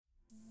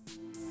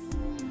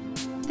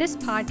This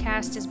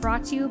podcast is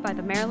brought to you by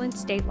the Maryland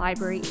State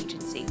Library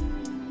Agency.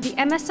 The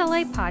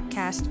MSLA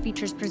podcast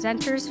features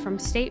presenters from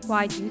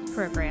statewide youth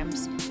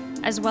programs,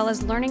 as well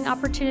as learning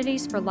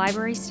opportunities for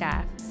library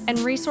staff and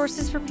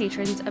resources for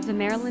patrons of the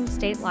Maryland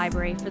State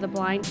Library for the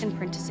Blind and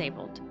Print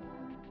Disabled.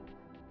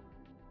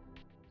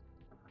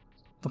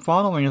 The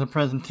following is a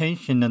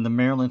presentation of the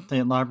Maryland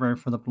State Library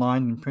for the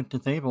Blind and Print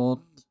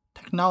Disabled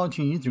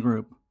Technology User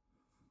Group.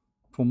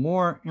 For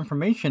more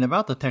information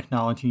about the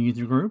Technology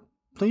User Group,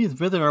 please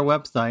visit our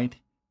website,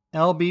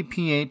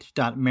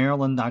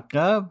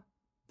 lbph.maryland.gov.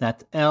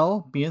 That's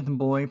L, B as in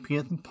boy, P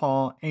as in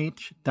Paul,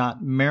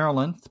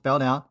 H.Maryland,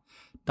 spelled out,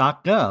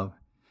 .gov,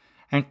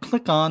 and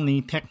click on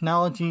the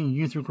Technology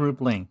User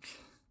Group link.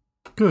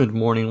 Good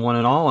morning, one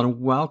and all,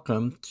 and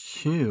welcome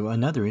to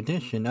another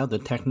edition of the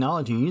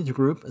Technology User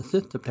Group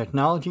Assistive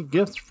Technology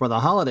Gifts for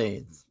the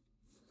Holidays.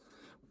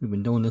 We've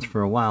been doing this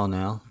for a while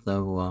now,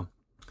 so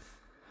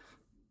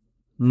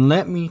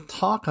let me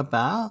talk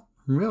about,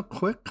 real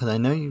quick, because I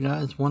know you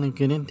guys want to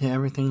get into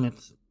everything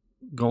that's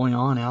going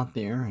on out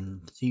there and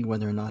see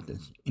whether or not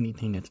there's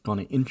anything that's going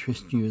to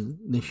interest you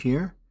this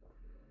year.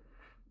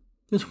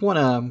 Just want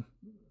to,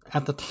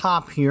 at the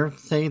top here,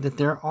 say that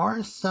there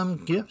are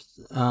some gifts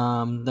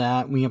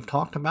that we have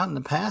talked about in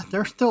the past.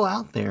 They're still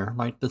out there,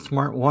 like the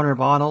smart water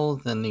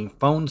bottles and the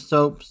phone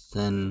soaps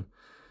and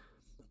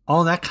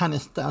all that kind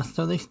of stuff.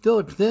 So they still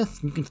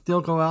exist. You can still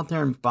go out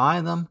there and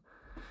buy them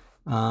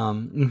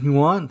if you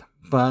want.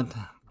 But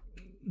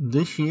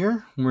this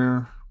year,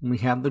 we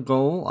have the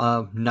goal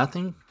of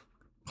nothing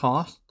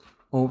cost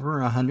over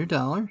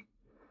 $100.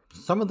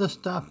 Some of the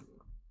stuff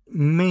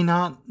may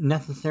not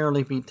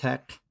necessarily be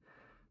tech,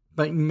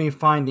 but you may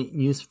find it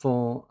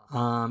useful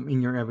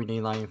in your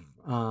everyday life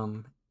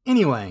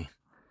anyway.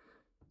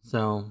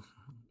 So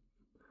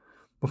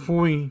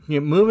before we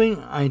get moving,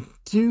 I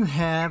do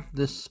have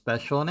this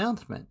special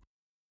announcement.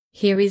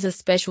 Here is a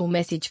special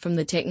message from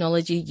the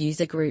Technology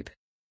User Group.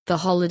 The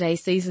holiday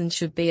season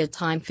should be a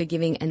time for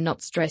giving and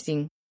not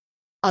stressing.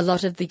 A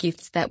lot of the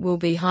gifts that will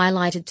be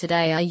highlighted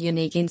today are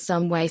unique in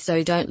some way,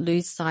 so don't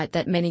lose sight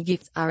that many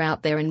gifts are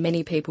out there and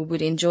many people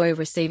would enjoy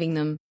receiving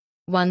them.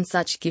 One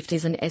such gift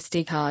is an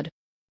SD card.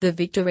 The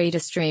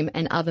Victorita Stream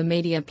and other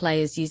media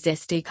players use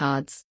SD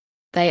cards.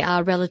 They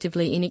are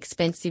relatively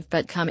inexpensive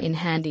but come in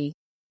handy.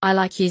 I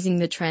like using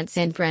the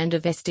Transcend brand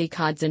of SD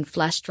cards and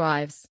flash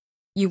drives.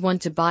 You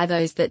want to buy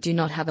those that do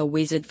not have a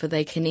wizard, for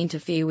they can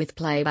interfere with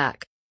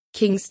playback.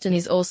 Kingston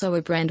is also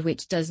a brand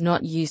which does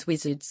not use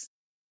wizards.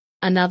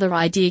 Another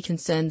idea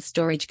concerns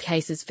storage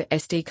cases for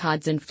SD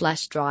cards and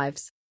flash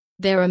drives.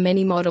 There are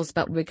many models,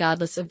 but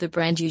regardless of the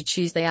brand you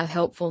choose, they are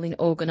helpful in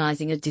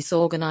organizing a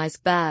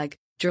disorganized bag,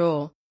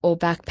 drawer, or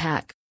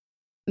backpack.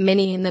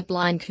 Many in the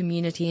blind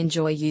community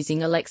enjoy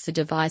using Alexa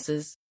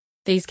devices.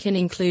 These can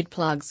include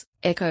plugs,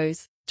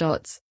 echoes,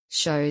 dots,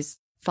 shows,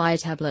 Fire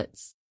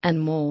tablets, and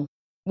more.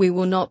 We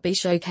will not be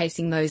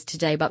showcasing those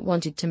today, but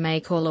wanted to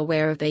make all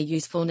aware of their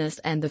usefulness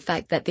and the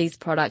fact that these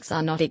products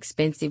are not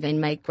expensive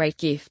and make great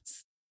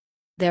gifts.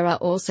 There are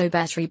also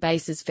battery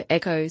bases for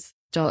echoes,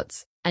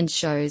 dots, and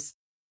shows.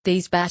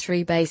 These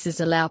battery bases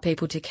allow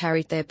people to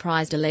carry their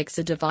prized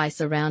Alexa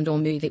device around or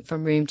move it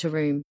from room to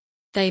room.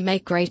 They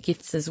make great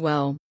gifts as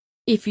well.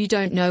 If you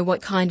don't know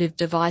what kind of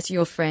device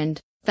your friend,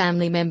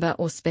 family member,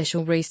 or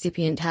special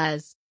recipient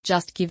has,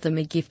 just give them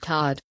a gift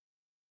card.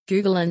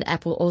 Google and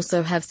Apple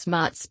also have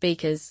smart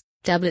speakers,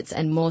 tablets,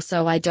 and more,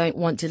 so I don't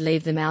want to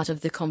leave them out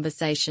of the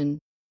conversation.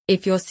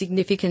 If your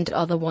significant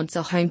other wants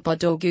a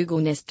HomePod or Google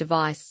Nest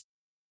device.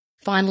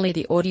 Finally,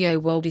 the audio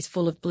world is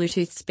full of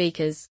Bluetooth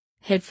speakers,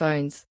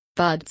 headphones,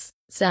 buds,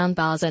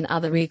 soundbars, and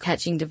other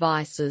ear-catching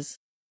devices.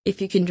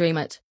 If you can dream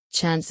it,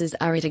 chances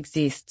are it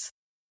exists.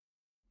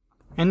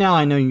 And now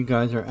I know you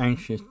guys are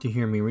anxious to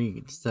hear me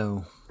read,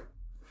 so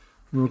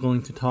we're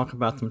going to talk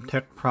about some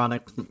tech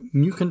products that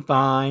you can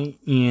buy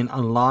in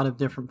a lot of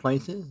different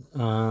places.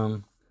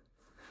 I'm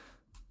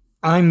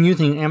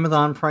using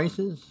Amazon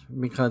prices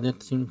because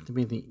it seems to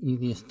be the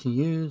easiest to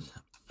use,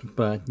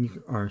 but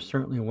you are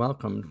certainly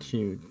welcome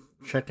to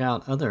check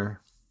out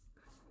other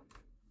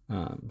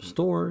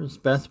stores,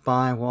 Best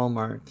Buy,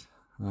 Walmart,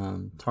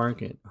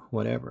 Target,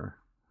 whatever.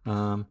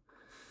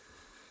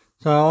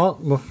 So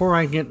before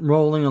I get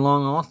rolling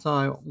along, also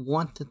I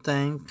want to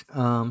thank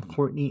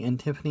Courtney and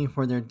Tiffany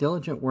for their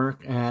diligent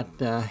work at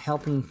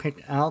helping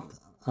pick out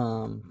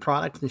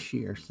products this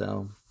year.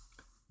 So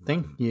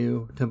thank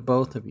you to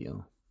both of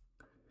you.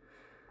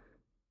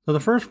 So the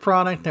first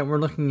product that we're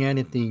looking at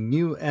is the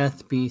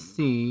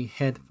USB-C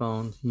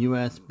headphones,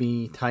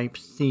 USB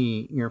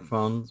Type-C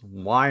earphones,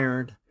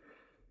 wired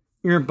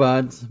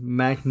earbuds,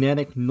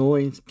 magnetic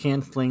noise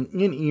canceling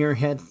in-ear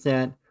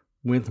headset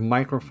with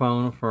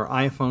microphone for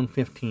iPhone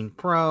 15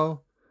 Pro,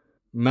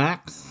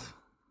 Max,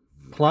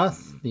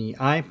 plus the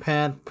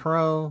iPad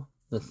Pro,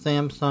 the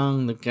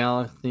Samsung, the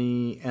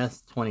Galaxy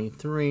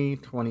S23,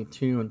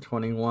 22, and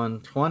 21,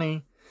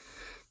 20,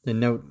 the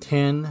Note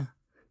 10,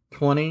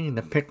 20,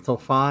 the Pixel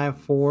 5,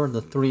 4,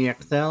 the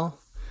 3XL.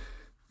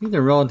 These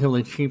are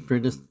relatively cheap. They're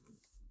just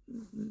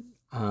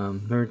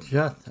They're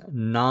just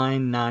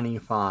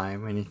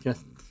 $9.95, and it's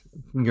just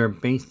your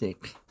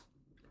basic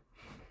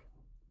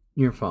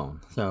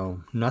earphone.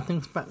 So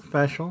nothing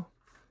special,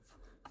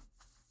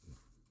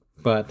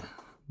 but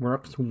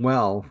works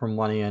well from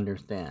what I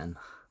understand.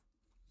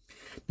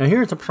 Now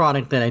here's a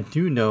product that I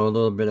do know a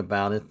little bit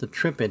about. It's the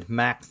Tripid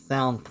Max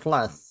Sound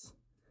Plus,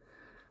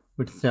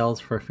 which sells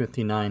for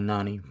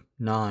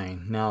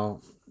 $59.99. Now,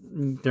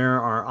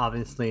 there are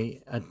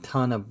obviously a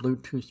ton of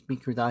Bluetooth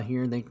speakers out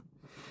here.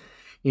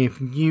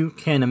 If you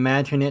can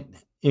imagine it,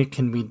 it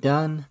can be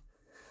done.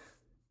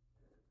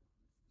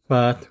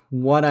 But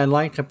what I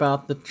like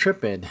about the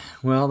Tripid,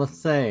 well, let's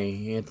say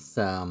it's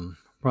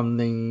from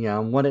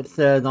the what it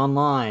says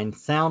online: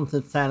 sounds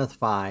that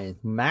satisfies.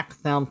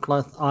 Max Sound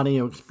Plus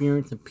audio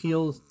experience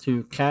appeals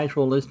to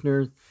casual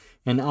listeners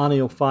and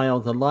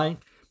audiophiles alike.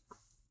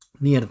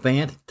 The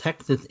advanced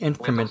Texas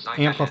Instruments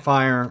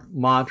amplifier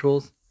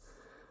modules,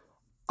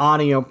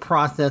 audio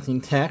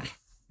processing tech,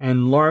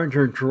 and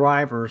larger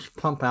drivers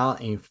pump out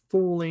a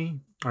fully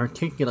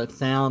articulate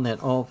sound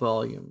at all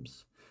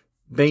volumes.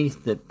 Bass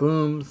that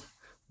booms.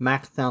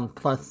 Max Sound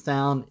Plus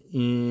sound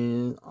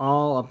is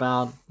all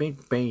about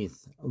big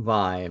bass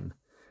vibe.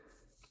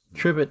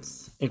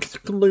 Tripid's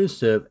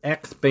exclusive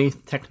X-Bass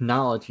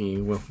technology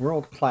with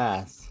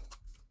world-class.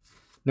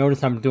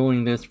 Notice I'm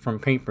doing this from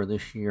paper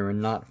this year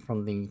and not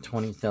from the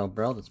 20-cell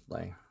Braille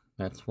display.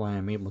 That's why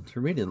I'm able to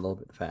read it a little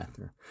bit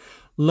faster.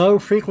 Low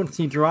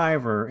frequency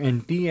driver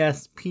and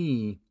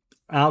DSP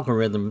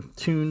algorithm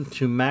tuned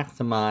to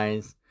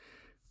maximize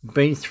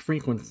bass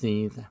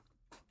frequencies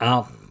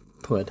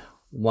output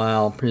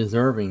while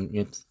preserving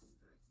its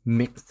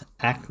mix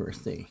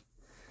accuracy.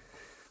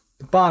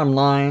 The bottom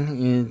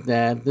line is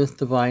that this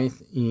device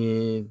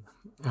is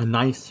a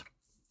nice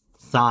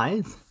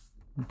size.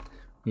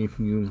 If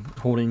you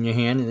hold it in your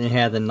hand, it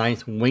has a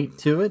nice weight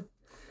to it.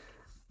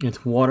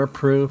 It's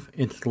waterproof,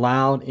 it's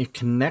loud, it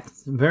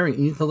connects very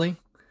easily.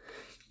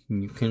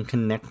 You can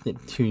connect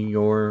it to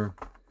your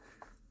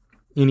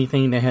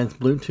anything that has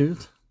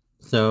Bluetooth.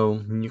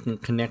 So you can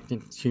connect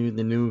it to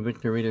the new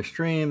Victor Reader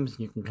Streams,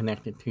 you can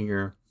connect it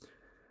to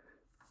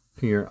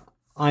your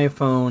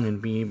iPhone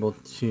and be able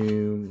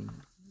to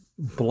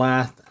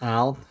blast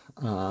out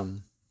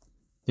the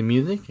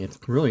music. It's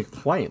really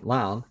quite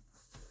loud.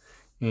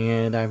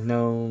 And I've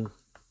known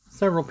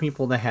several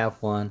people that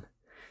have one,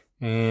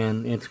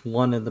 and it's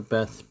one of the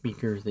best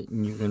speakers that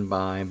you can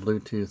buy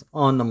Bluetooth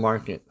on the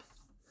market.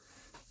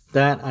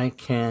 That I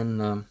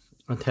can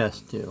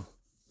attest to.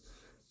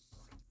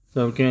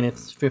 So again,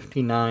 it's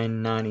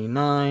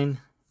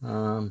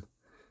 $59.99.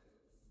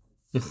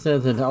 It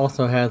says it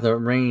also has a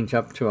range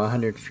up to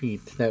 100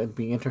 feet. That would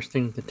be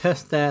interesting to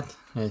test that.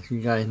 As you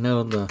guys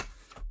know, the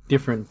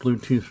different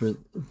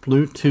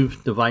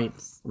Bluetooth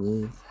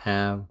devices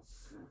have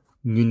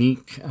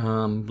unique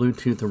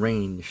Bluetooth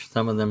range,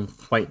 some of them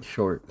quite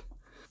short.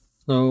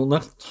 So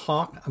let's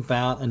talk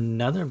about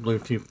another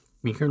Bluetooth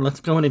speaker. Let's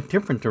go in a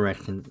different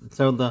direction.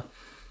 So the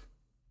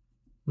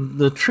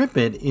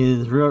Tripid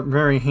is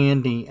very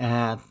handy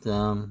at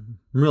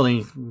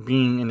really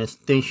being in a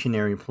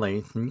stationary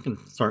place, and you can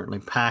certainly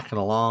pack it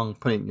along,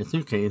 put it in your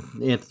suitcase.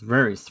 It's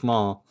very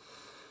small.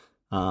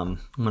 When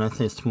I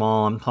say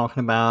small, I'm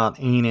talking about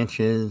 8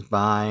 inches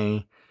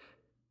by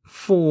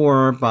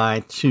 4 by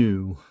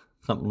 2.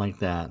 Something like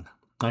that,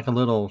 like a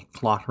little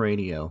clock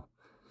radio.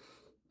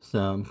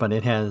 So, but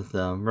it has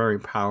a very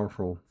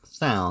powerful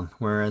sound.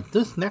 Whereas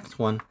this next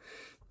one,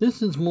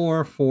 this is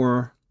more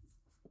for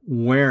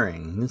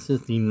wearing. This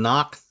is the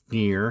Knox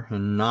Gear,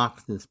 and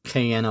Knox is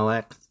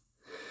KNOX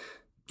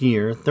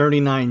Gear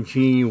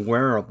 39G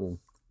wearable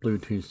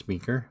Bluetooth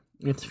speaker.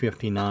 It's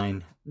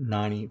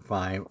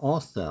 $59.95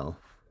 also.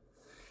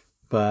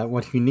 But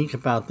what's unique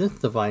about this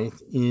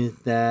device is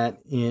that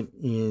it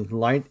is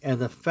light as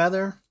a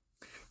feather.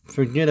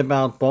 Forget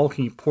about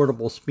bulky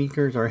portable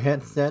speakers or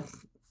headsets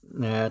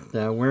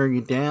that wear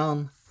you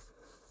down.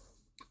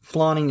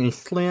 Flaunting a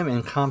slim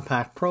and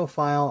compact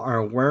profile,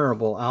 our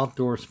wearable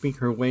outdoor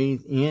speaker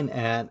weighs in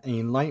at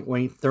a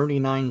lightweight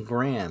 39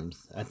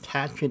 grams.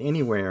 Attach it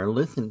anywhere.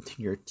 Listen to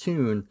your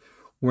tune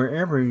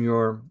wherever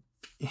you're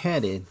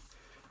headed.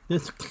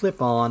 This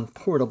clip-on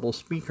portable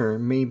speaker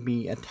may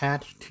be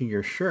attached to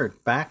your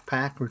shirt,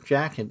 backpack, or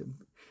jacket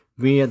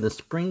via the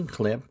spring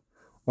clip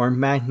or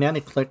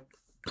magnetic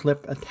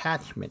clip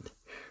attachment.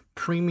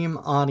 Premium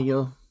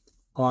audio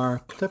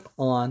or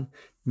clip-on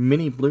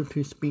mini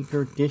Bluetooth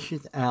speaker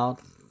dishes out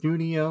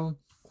studio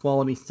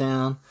quality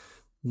sound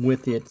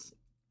with its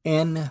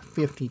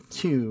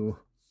N52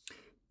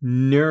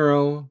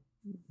 Neuro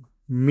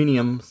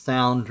Minium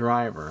sound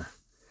driver.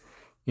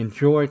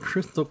 Enjoy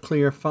crystal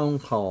clear phone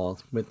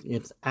calls with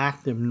its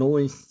active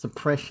noise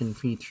suppression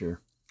feature.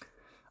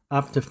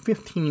 Up to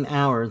 15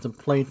 hours of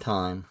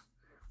playtime.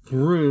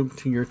 Groove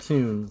to your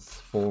tunes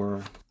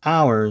for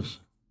hours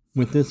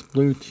with this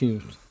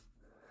Bluetooth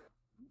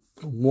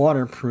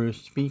waterproof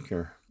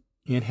speaker.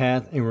 It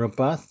has a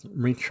robust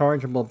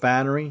rechargeable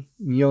battery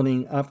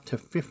yielding up to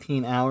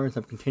 15 hours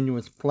of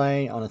continuous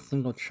play on a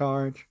single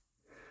charge.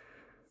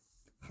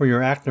 For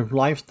your active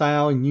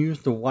lifestyle, use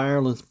the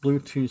wireless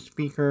Bluetooth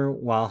speaker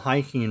while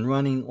hiking and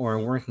running or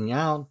working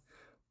out.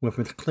 With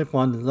its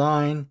clip-on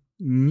design,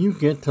 you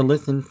get to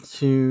listen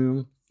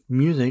to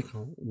music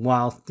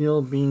while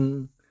still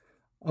being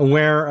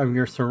aware of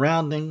your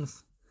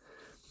surroundings.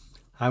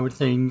 I would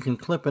say you can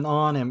clip it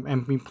on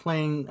and be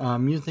playing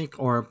music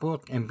or a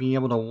book and be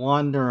able to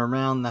wander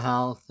around the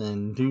house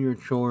and do your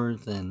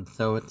chores. And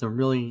so it's a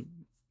really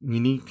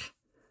unique,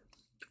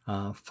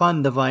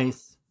 fun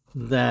device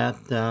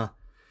that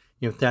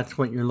if that's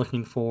what you're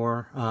looking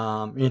for.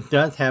 It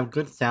does have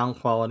good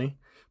sound quality,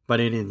 but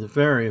it is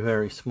very,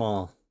 very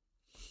small,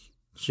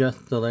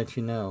 just to let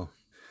you know.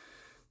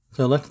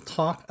 So let's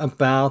talk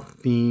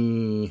about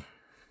the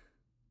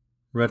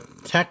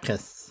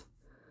Retekess,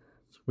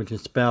 which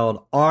is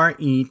spelled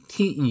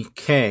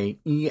Retekess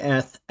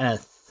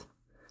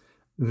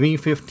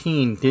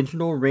V15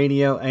 digital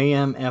radio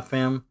AM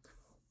FM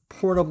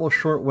portable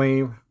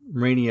shortwave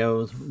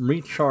radios,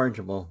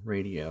 rechargeable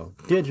radio,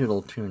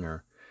 digital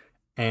tuner,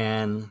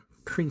 and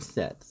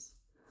presets.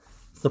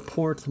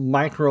 Supports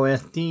micro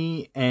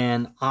SD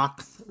and aux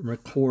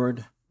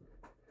record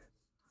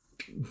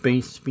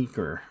bass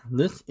speaker.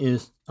 This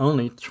is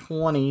only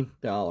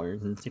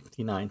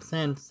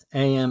 $20.69.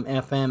 AM,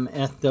 FM,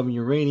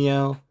 SW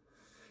radio,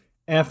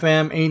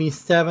 FM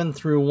 87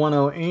 through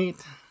 108,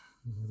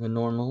 the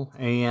normal,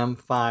 AM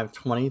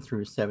 520 through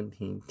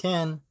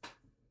 1710,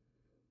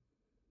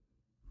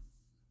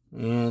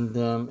 and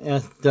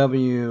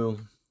SW,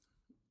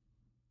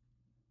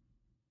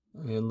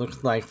 it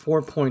looks like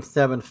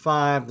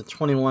 4.75 to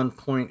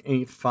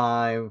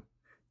 21.85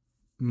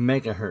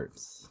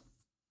 megahertz.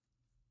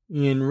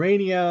 In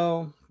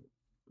radio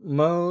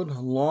mode,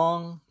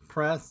 long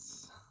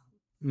press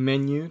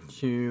menu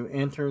to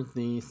enter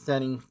the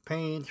settings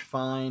page.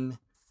 Find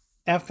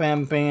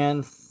FM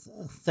bands,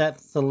 set,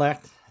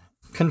 select,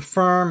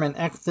 confirm, and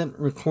exit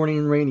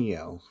recording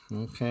radio.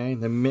 Okay,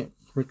 the mix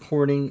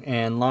recording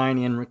and line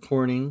in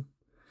recording.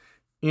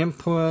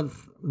 Input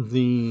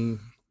the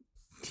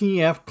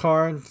TF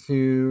card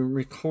to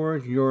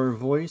record your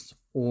voice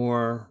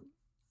or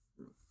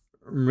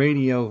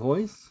radio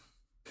voice.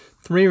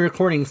 3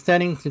 recording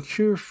settings to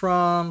choose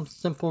from.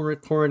 Simple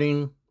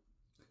recording,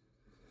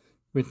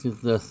 which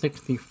is the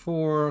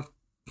 64.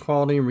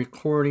 Quality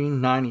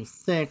recording,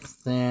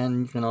 96.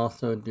 And you can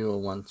also do a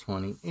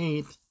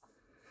 128.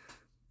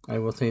 I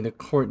will say that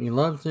Courtney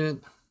loves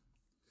it.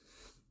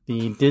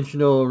 The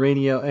digital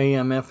radio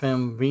AM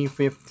FM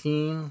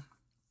V15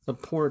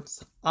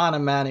 supports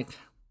automatic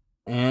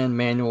and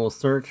manual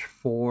search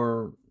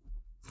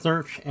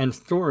and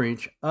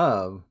storage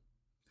of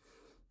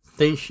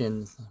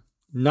stations,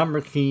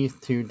 number keys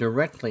to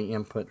directly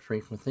input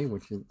frequency,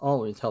 which is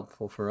always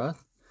helpful for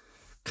us.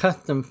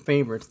 Custom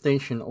favorite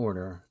station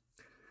order.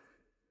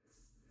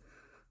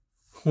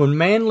 When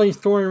manually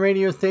storing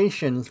radio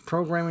stations,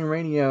 programming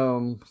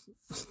radio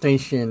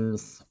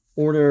stations,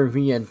 order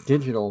via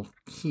digital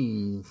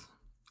keys.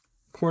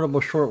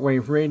 Portable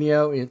shortwave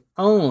radio is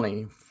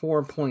only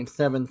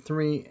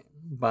 4.73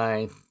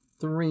 by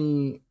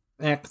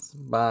 3x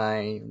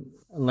by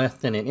less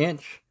than an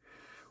inch,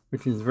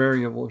 which is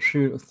very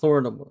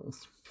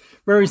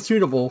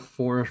suitable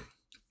for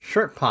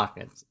shirt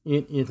pockets.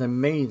 It is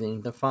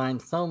amazing to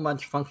find so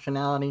much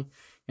functionality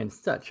in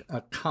such a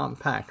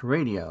compact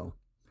radio.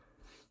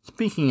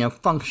 Speaking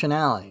of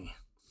functionality,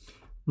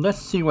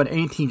 let's see what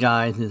AT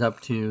Guys is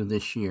up to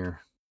this year.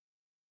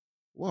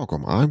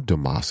 Welcome, I'm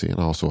Damasi, and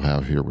I also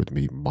have here with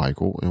me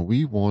Michael, and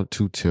we want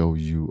to tell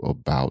you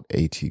about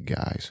AT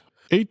Guys.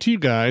 AT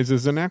Guys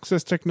is an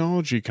access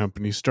technology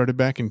company started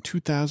back in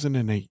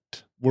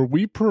 2008, where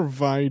we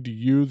provide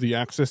you the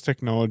access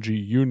technology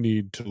you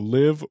need to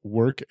live,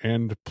 work,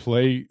 and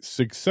play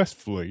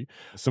successfully.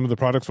 Some of the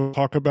products we'll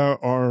talk about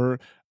are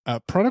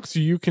products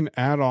you can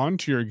add on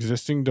to your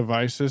existing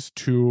devices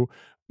to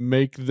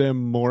make them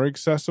more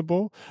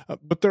accessible,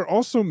 but they're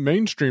also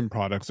mainstream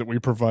products that we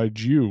provide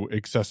you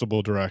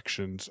accessible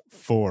directions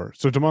for.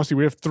 So, Damasi,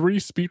 we have 3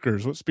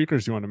 speakers. What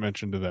speakers do you want to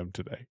mention to them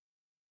today?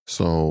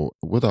 So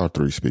with our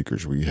 3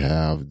 speakers, we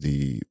have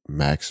the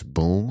Max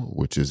Boom,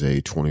 which is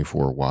a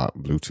 24-watt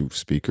Bluetooth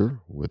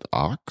speaker with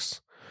aux.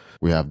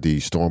 We have the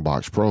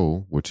Stormbox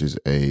Pro, which is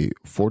a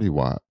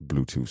 40-watt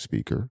Bluetooth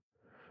speaker.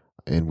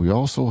 And we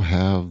also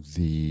have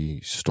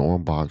the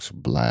Stormbox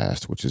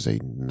Blast, which is a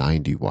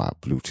 90-watt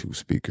Bluetooth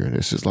speaker. And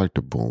this is like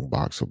the boom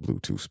box of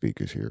Bluetooth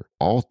speakers here.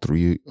 All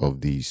 3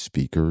 of these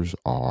speakers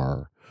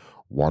are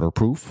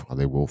waterproof.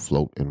 They will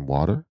float in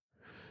water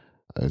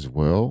as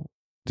well.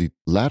 The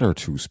latter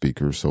 2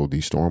 speakers, so the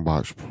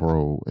Stormbox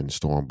Pro and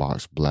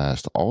Stormbox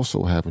Blast,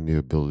 also having the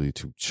ability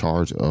to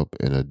charge up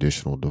an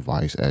additional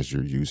device as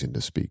you're using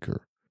the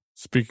speaker.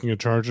 Speaking of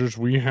chargers,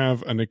 we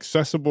have an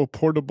accessible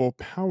portable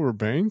power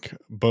bank,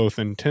 both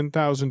in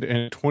 10,000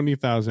 and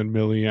 20,000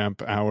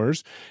 milliamp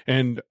hours.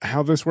 And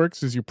how this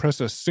works is you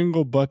press a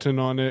single button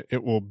on it.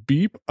 It will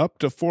beep up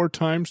to 4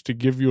 times to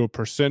give you a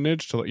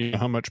percentage to let you know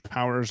how much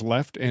power is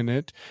left in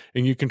it.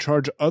 And you can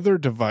charge other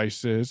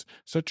devices,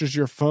 such as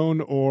your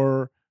phone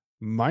or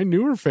my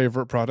newer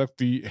favorite product,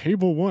 the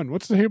Hable One.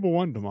 What's the Hable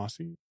One,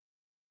 Damasi?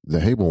 The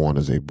Hable One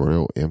is a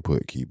Braille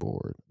input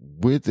keyboard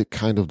with the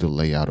kind of the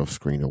layout of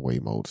screen away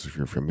modes. If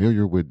you're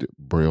familiar with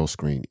Braille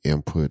screen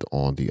input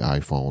on the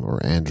iPhone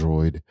or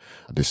Android,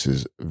 this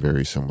is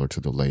very similar to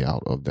the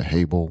layout of the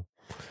Hable.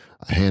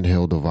 A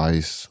handheld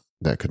device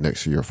that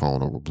connects to your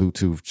phone over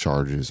Bluetooth,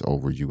 charges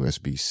over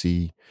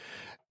USB-C,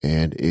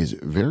 and is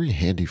very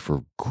handy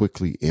for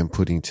quickly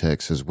inputting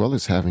text as well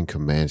as having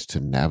commands to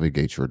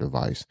navigate your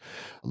device.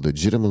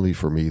 Legitimately,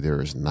 for me,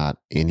 there is not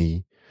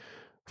any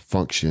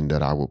function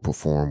that I would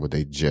perform with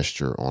a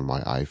gesture on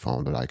my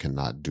iPhone that I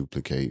cannot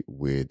duplicate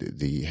with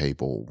the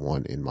Hable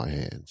One in my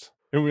hands.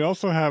 And we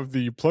also have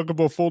the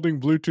pluggable folding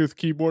Bluetooth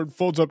keyboard,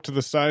 folds up to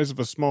the size of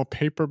a small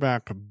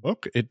paperback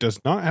book. It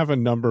does not have a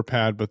number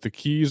pad, but the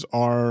keys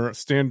are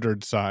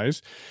standard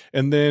size.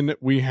 And then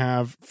we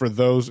have, for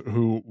those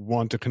who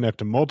want to connect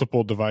to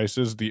multiple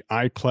devices, the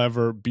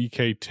iClever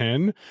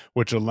BK10,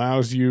 which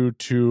allows you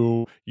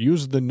to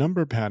use the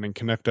number pad and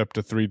connect up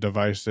to 3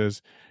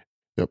 devices.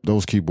 Yep,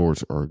 those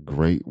keyboards are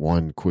great.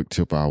 One quick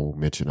tip I will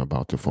mention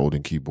about the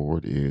folding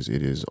keyboard is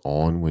it is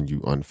on when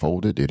you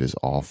unfold it. It is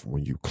off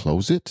when you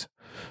close it.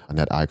 And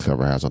that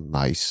iClever has a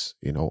nice,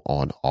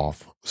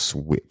 on-off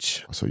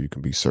switch, so you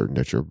can be certain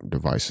that your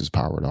device is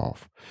powered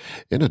off.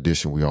 In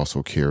addition, we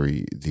also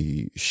carry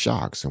the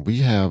shocks, and we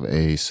have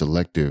a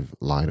selective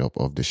lineup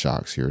of the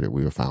shocks here that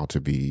we have found to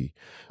be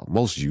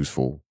most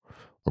useful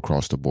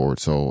across the board.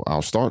 So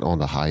I'll start on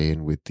the high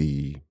end with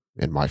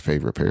and my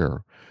favorite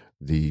pair,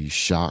 the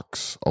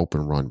Shocks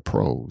Open Run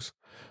Pros.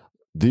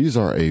 These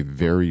are a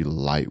very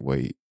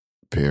lightweight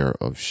pair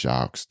of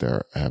shocks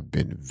that have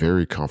been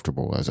very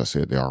comfortable. As I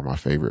said, they are my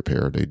favorite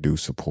pair. They do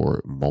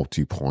support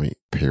multi-point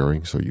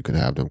pairing, so you can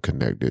have them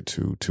connected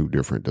to 2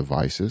 different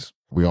devices.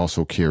 We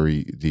also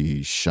carry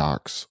the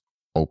Shocks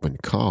Open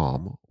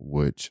Comm,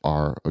 which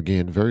are,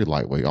 again, very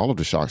lightweight. All of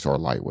the shocks are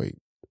lightweight,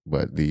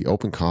 but the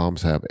Open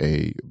Comms have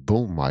a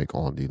boom mic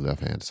on the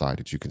left-hand side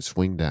that you can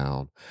swing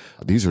down.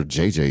 These are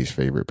JJ's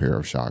favorite pair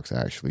of shocks,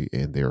 actually,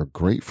 and they're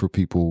great for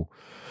people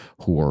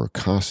who are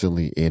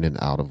constantly in and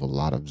out of a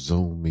lot of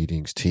Zoom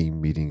meetings,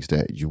 team meetings,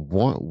 that you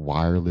want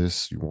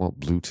wireless, you want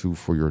Bluetooth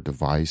for your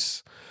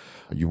device,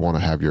 you want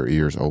to have your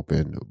ears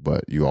open,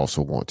 but you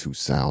also want to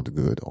sound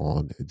good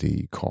on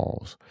the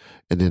calls.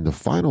 And then the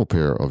final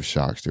pair of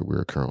shocks that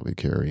we're currently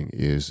carrying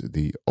is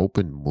the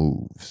Open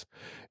Moves.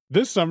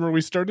 This summer,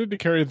 we started to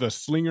carry the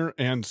Slinger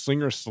and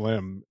Slinger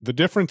Slim. The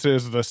difference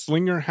is the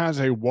Slinger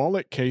has a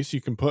wallet case you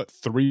can put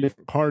 3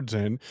 different cards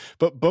in,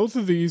 but both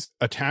of these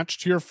attach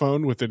to your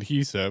phone with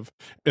adhesive,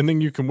 and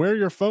then you can wear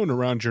your phone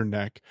around your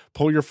neck,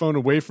 pull your phone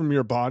away from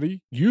your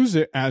body, use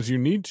it as you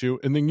need to,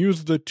 and then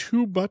use the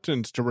 2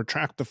 buttons to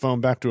retract the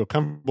phone back to a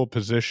comfortable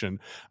position.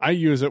 I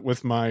use it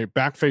with my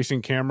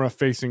back-facing camera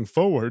facing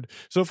forward,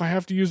 so if I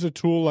have to use a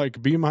tool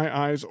like Be My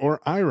Eyes or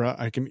Ira,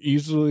 I can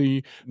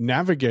easily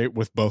navigate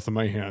with both of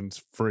my hands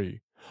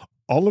free.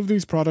 All of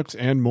these products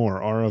and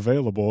more are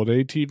available at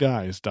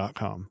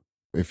atguys.com.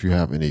 If you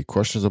have any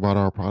questions about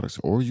our products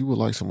or you would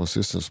like some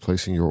assistance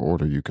placing your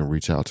order, you can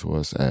reach out to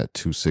us at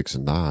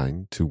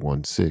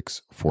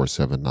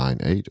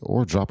 269-216-4798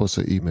 or drop us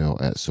an email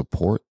at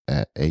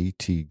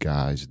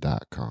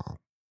support@atguys.com.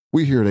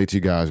 We here at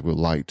AT Guys would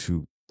like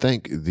to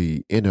thank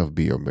the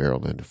NFB of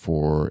Maryland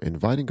for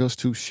inviting us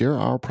to share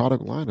our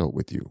product lineup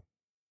with you.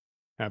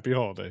 Happy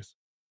holidays.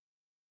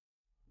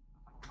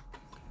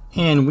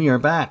 And we are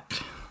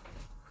back.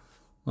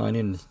 Well, I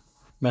didn't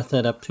mess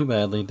that up too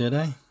badly, did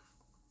I?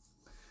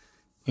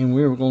 And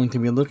we're going to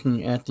be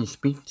looking at the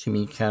Speak to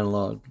Me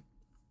catalog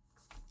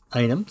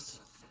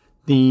items.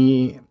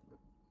 The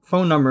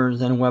phone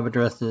numbers and web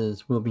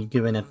addresses will be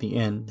given at the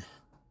end.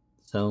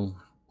 So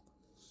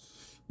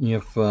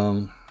if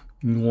you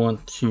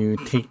want to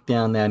take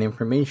down that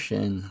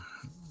information,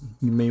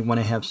 you may want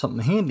to have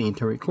something handy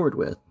to record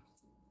with.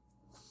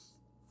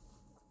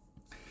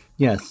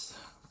 Yes,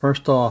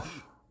 first off,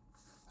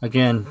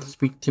 again,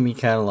 Speak to Me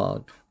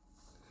catalog.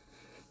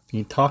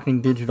 The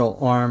Talking Digital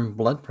Arm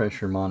blood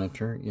pressure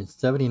monitor is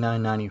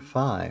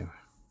 $79.95.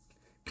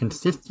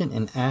 Consistent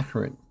and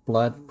accurate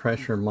blood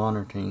pressure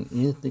monitoring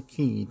is the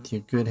key to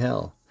good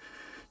health.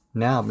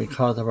 Now,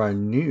 because of our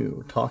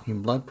new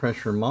Talking Blood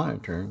Pressure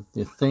monitor,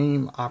 the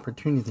same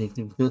opportunities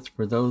exist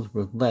for those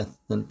with less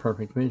than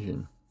perfect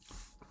vision.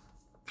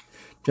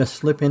 Just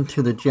slip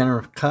into the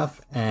generous cuff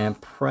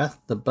and press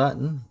the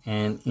button,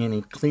 and in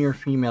a clear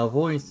female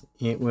voice,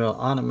 it will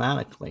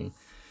automatically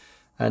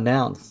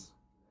announce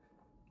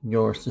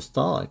your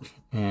systolic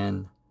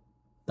and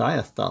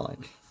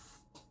diastolic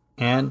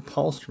and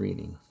pulse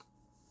reading.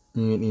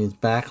 It is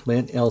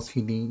backlit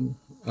LCD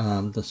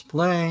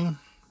display.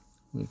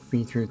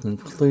 Features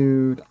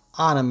include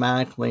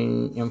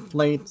automatically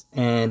inflates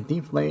and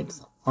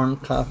deflates arm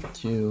cuff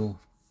to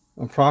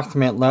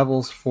approximate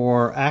levels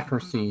for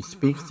accuracy,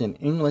 speaks in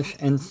English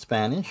and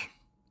Spanish,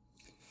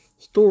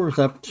 stores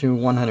up to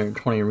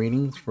 120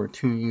 readings for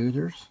 2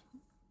 users,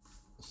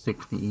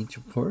 60 each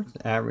of course,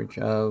 average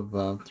of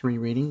 3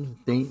 readings,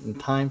 date and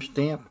time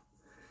stamp,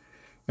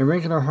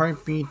 irregular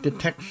heartbeat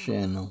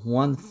detection,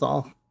 one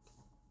soft,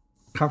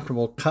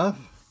 comfortable cuff,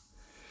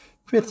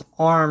 fits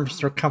arm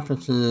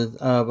circumferences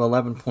of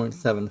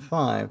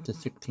 11.75 to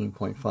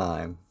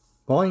 16.5,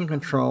 volume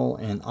control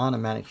and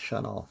automatic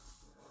shutoff.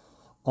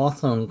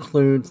 Also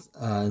includes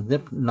a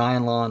zip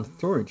nylon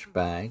storage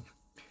bag,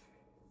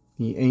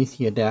 the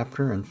AC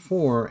adapter, and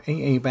 4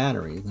 AA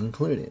batteries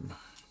included.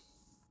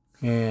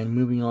 And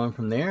moving on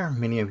from there,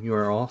 many of you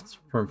are also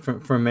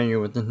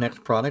familiar with the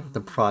next product, the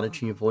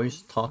Prodigy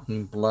Voice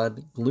Talking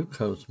Blood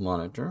Glucose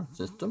Monitor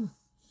System.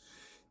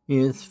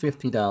 Is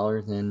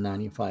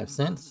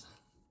 $50.95.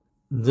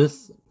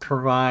 This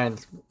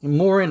provides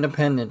more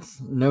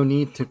independence, no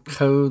need to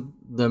code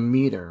the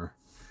meter.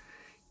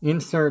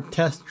 Insert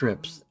test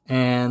strips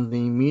and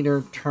the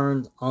meter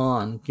turns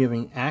on,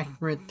 giving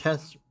accurate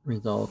test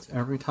results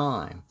every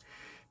time.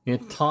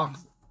 It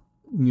talks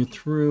you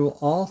through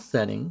all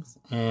settings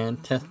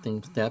and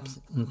testing steps,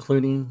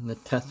 including the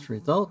test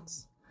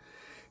results,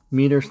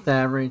 meter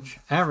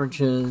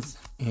averages,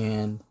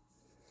 and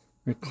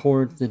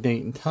records the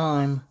date and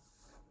time.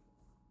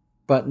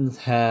 Buttons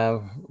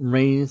have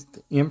raised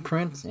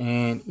imprints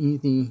and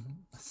easy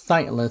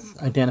sightless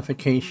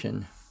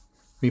identification.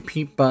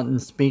 Repeat button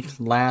speaks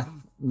last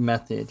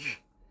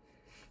message.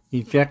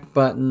 Eject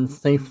button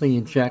safely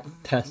eject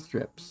test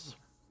strips.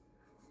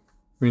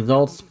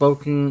 Results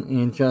spoken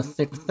in just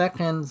 6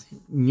 seconds.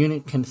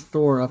 Unit can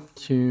store up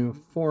to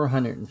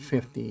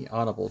 450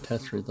 audible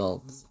test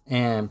results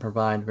and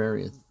provide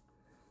various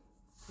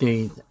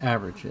days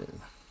averages.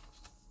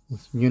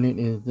 This unit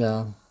is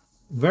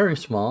very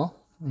small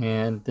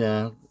and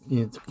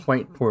it's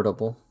quite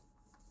portable.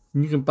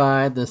 You can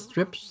buy the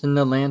strips and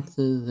the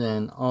lances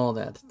and all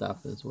that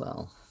stuff as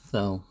well.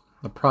 So,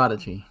 the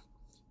Prodigy.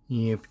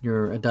 If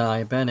you're a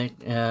diabetic,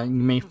 you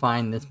may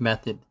find this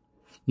method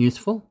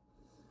useful.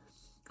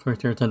 Of course,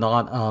 there's a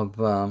lot of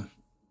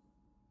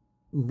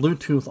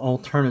Bluetooth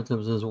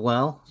alternatives as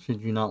well,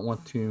 should you not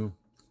want to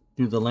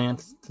do the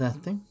lance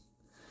testing.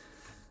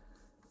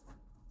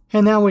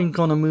 And now we're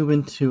going to move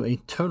into a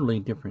totally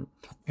different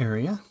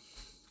area.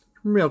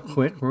 Real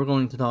quick, we're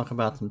going to talk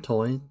about some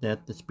toys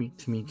that the Speak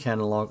to Me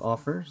catalog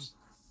offers.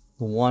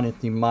 The one is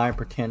the My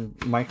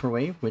Pretend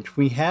microwave, which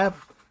we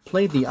have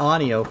played the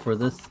audio for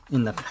this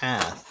in the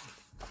past.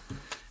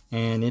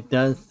 And it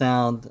does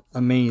sound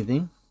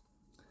amazing.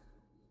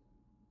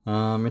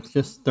 It's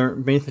just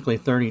basically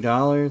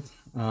 $30.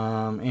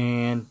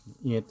 And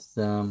it's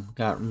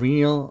got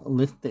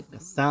realistic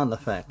sound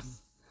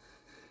effects.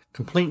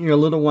 Complete your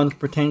little one's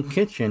pretend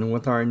kitchen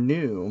with our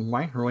new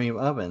microwave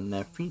oven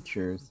that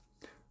features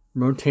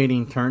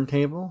rotating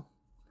turntable,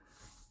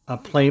 a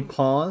play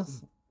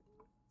pause,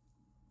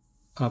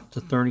 up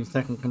to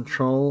 30-second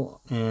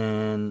control,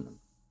 and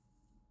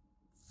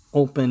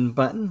open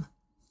button.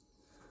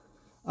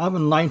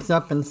 Oven lights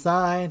up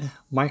inside.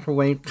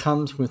 Microwave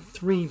comes with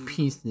 3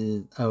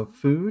 pieces of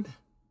food.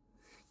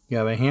 You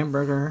have a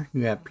hamburger,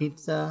 you have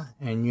pizza,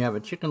 and you have a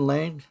chicken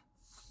leg.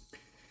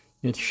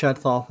 It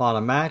shuts off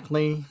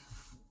automatically.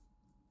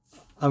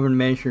 Oven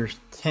measures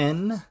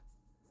 10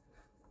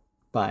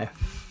 by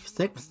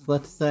 6,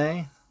 let's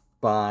say,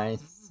 by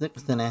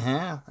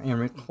 6.5, and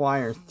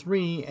requires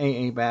 3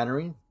 AA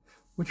batteries,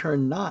 which are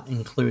not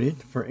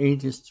included for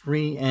ages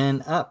 3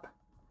 and up.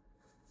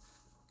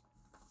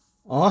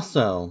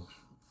 Also,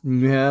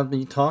 you have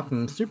the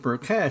talking Super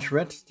Cash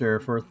Register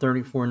for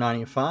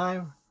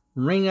 $34.95.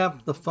 Ring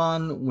up the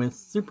fun with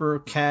Super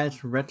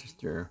Cash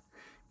Register.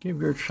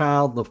 Give your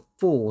child the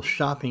full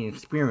shopping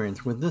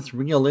experience with this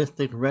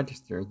realistic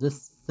register.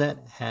 This set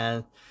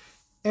has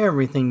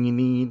everything you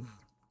need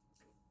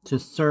to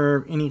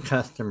serve any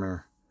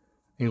customer.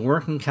 A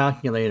working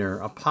calculator,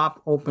 a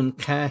pop-open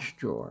cash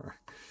drawer,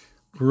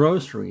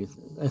 groceries,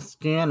 a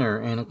scanner,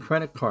 and a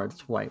credit card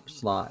swipe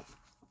slot.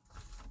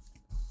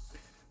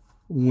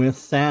 With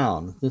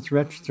sound, this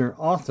register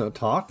also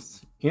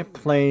talks. It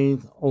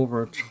plays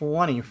over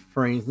 20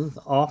 phrases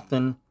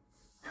often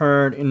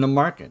heard in the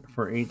market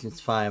for ages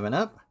 5 and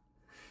up.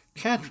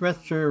 Cash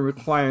register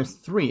requires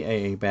 3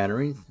 AA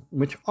batteries,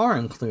 which are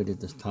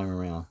included this time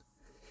around.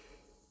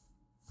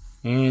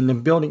 And the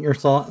Build It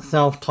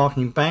Yourself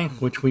Talking Bank,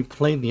 which we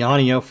played the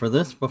audio for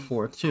this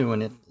before too,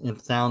 and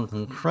it sounds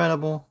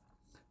incredible.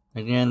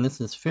 Again, this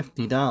is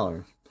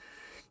 $50.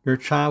 Your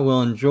child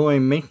will enjoy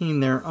making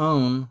their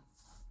own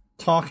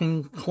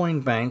talking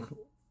coin bank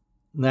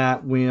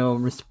that will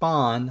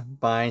respond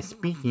by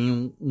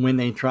speaking when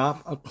they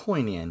drop a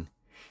coin in.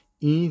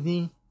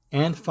 Easy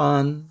and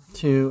fun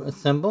to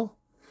assemble.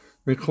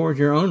 Record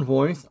your own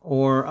voice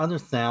or other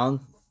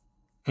sounds,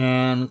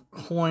 and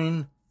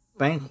coin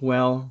bank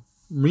well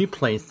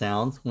replay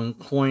sounds when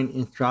coin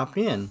is dropped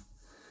in.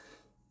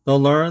 They'll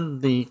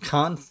learn the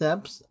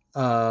concepts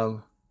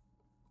of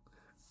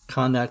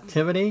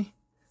conductivity,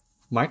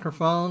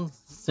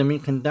 microphones,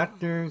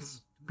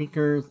 semiconductors,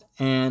 speakers,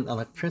 and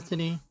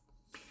electricity.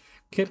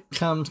 Kit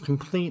comes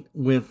complete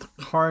with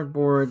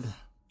cardboard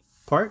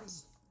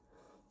parts,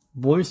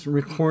 voice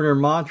recorder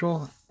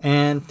module,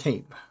 and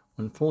tape.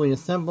 When fully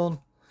assembled,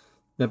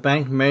 The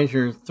bank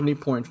measures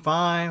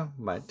 3.5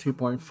 by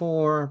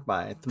 2.4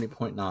 by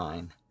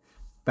 3.9.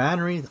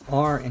 Batteries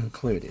are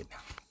included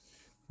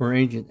for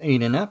ages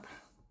 8 and up.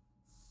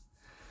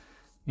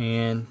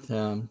 And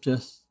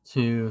just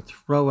to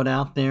throw it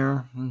out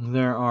there,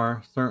 there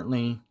are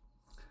certainly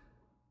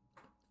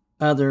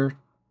other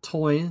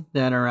toys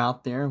that are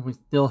out there. We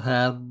still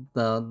have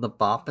the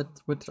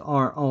Boppets, which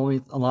are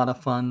always a lot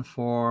of fun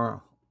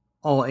for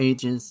all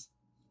ages.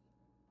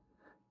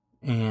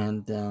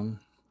 And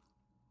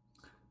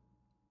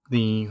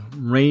the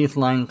raised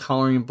line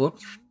coloring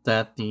books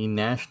that the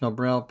National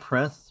Braille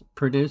Press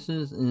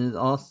produces is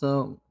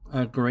also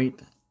a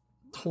great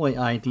toy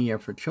idea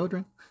for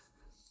children.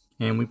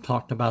 And we've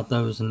talked about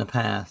those in the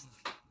past.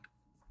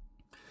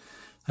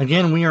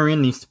 Again, we are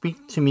in the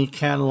Speak to Me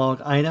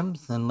catalog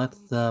items, and let's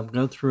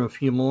go through a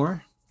few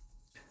more.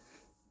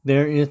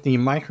 There is the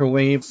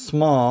microwave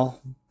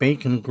small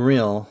bacon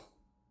grill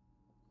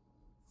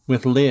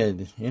with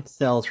lid. It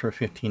sells for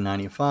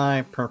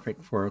 $15.95,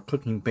 perfect for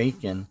cooking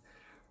bacon,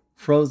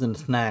 frozen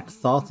snacks,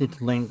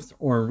 sausage links,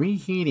 or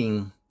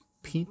reheating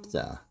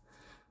pizza.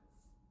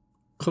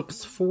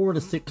 Cooks 4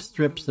 to 6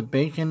 strips of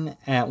bacon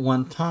at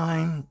one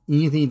time.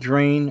 Easy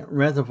drain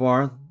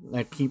reservoir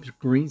that keeps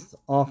grease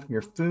off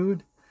your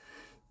food.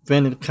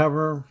 Vented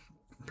cover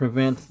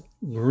prevents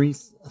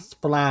grease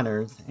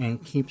splatters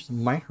and keeps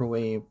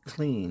microwave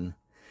clean.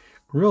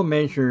 Grill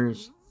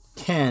measures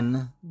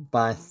 10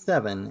 by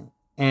 7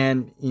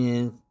 and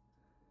is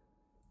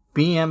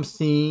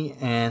BMC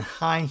and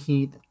high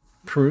heat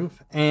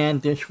proof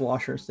and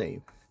dishwasher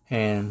safe.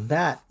 And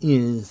that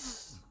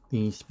is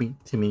the Speak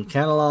to Me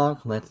catalog.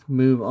 Let's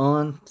move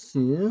on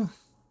to,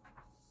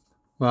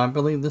 well, I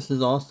believe this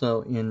is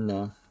also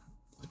in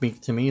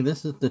Speak to Me.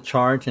 This is the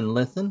Charge and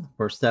Listen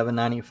for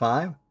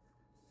 $7.95.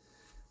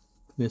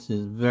 This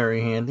is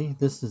very handy.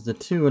 This is the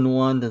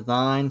 2-in-1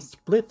 design.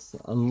 Splits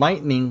a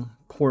lightning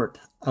port,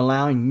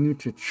 allowing you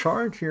to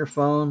charge your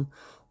phone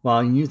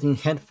while using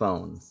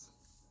headphones.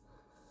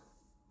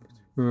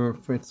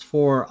 It's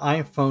for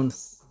iPhone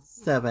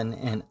 7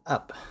 and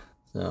up.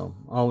 So,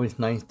 always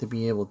nice to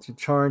be able to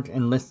charge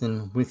and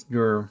listen with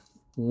your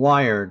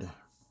wired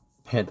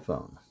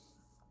headphone.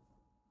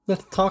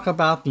 Let's talk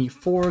about the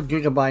 4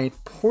 gigabyte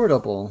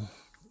portable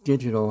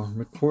digital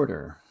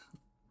recorder.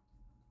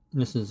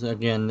 This is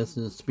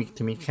Speak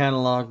to Me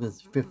catalog. This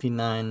is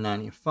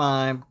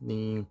 $59.95.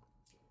 The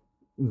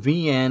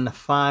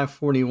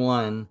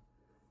VN541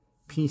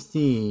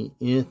 PC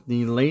is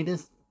the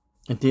latest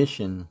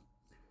addition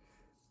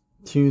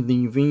to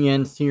the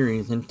VN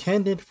series,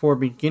 intended for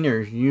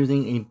beginners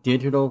using a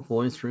digital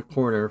voice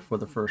recorder for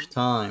the first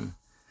time.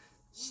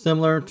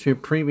 Similar to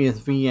previous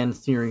VN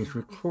series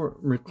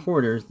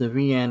recorders, the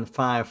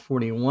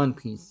VN541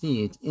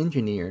 PC is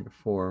engineered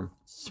for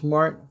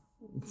smart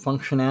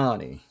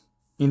functionality,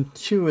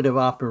 intuitive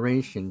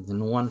operations,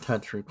 and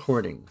one-touch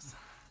recordings.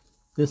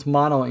 This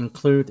model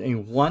includes a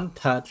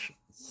one-touch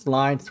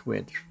slide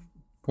switch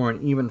for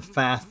an even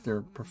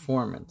faster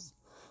performance.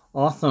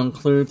 Also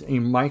includes a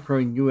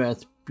micro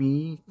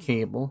USB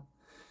cable.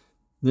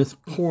 This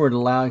cord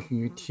allows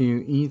you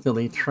to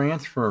easily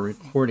transfer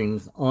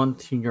recordings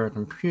onto your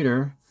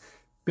computer.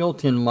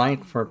 Built-in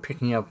mic for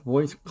picking up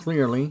voice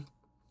clearly.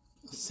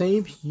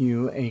 Saves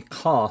you a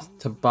cost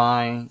to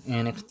buy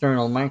an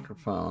external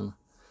microphone.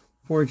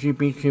 4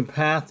 GB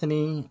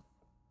capacity.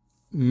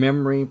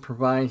 Memory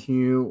provides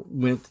you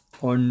with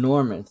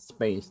enormous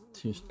space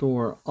to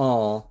store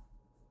all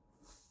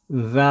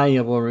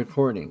valuable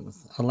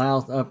recordings.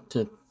 Allows up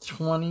to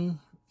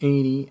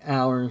 80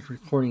 hours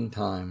recording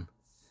time.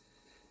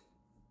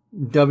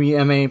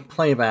 WMA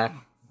playback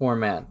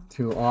format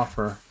to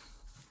offer,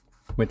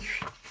 which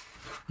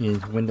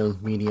is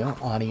Windows Media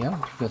Audio,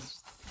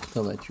 just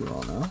to let you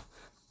all know.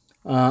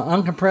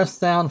 Uncompressed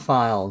sound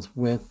files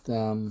with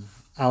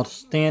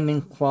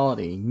outstanding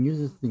quality.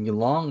 Uses the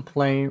long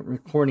play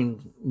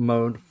recording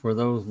mode for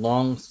those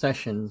long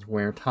sessions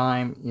where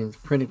time is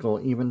critical,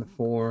 even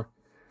for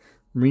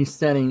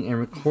resetting a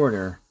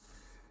recorder.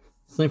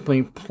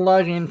 Simply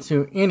plug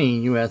into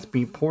any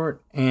USB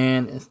port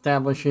and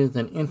establishes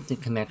an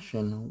instant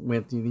connection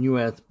with the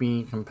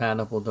USB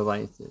compatible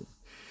devices.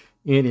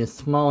 It is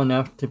small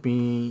enough to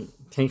be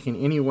taken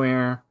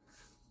anywhere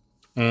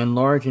and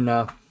large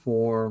enough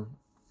for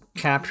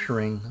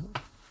capturing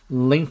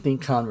lengthy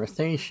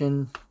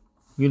conversation.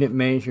 Unit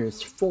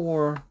measures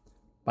 4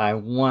 by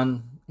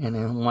 1 and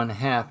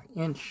 1/2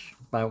 inch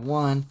by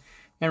 1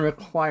 and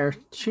requires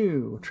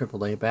 2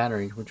 AAA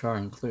batteries, which are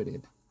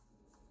included.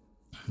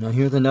 Now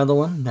here's another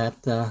one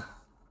that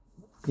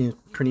is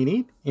pretty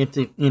neat. It's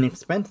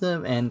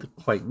inexpensive and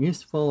quite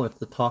useful. It's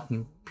the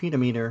talking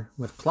pedometer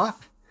with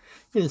clock.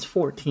 It is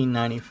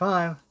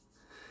 $14.95.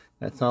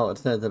 That's all it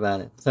says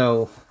about it.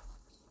 So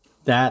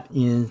that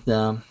is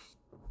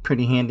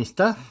pretty handy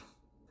stuff.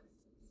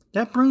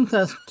 That brings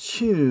us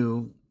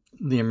to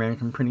the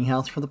American Printing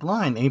House for the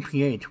Blind,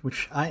 APH,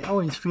 which I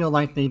always feel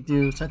like they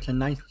do such a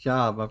nice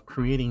job of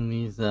creating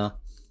these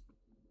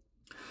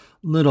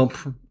little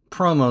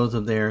promos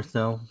of theirs.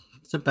 So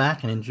sit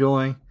back and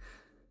enjoy.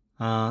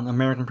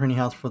 American Printing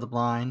House for the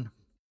Blind.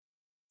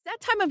 That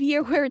time of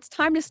year where it's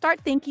time to start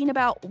thinking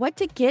about what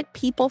to get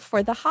people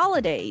for the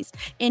holidays.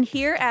 And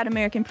here at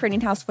American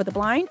Printing House for the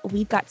Blind,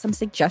 we've got some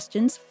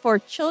suggestions for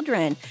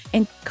children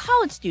and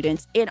college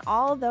students and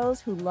all those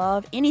who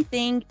love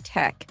anything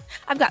tech.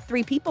 I've got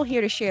 3 people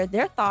here to share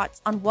their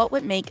thoughts on what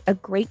would make a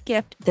great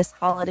gift this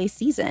holiday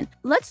season.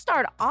 Let's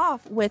start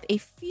off with a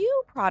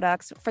few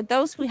products for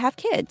those who have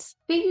kids.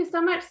 Thank you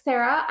so much,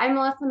 Sarah. I'm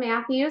Melissa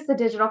Matthews, the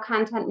Digital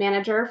Content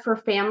Manager for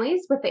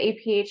Families with the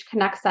APH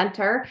Connect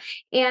Center.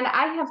 And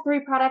I have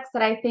 3 products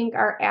that I think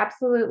are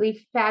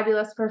absolutely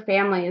fabulous for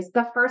families.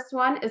 The first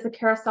one is a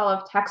carousel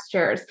of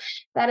textures.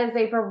 That is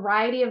a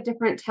variety of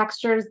different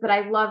textures that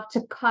I love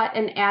to cut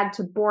and add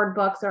to board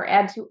books or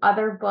add to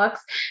other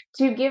books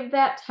to give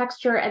that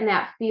texture and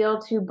that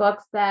feel to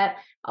books that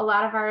a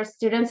lot of our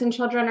students and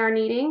children are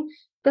needing.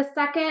 The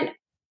second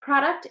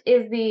product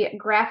is the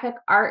graphic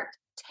art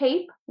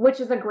tape, which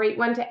is a great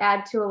one to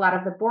add to a lot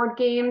of the board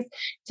games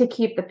to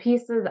keep the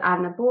pieces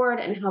on the board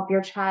and help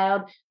your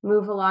child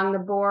move along the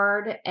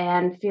board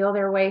and feel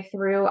their way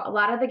through a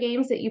lot of the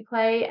games that you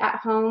play at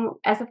home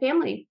as a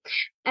family.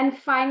 And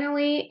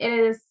finally, it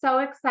is so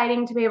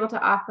exciting to be able to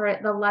offer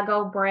the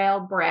Lego Braille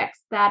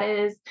bricks. That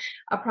is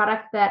a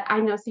product that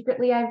I know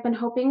secretly I've been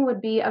hoping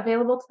would be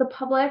available to the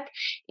public,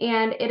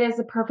 and it is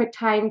a perfect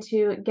time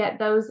to get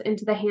those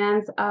into the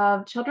hands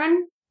of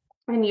children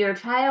and your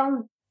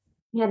child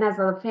and as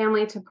a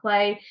family to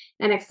play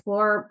and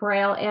explore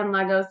Braille and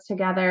Legos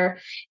together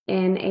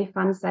in a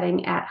fun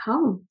setting at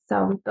home.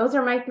 So those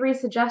are my 3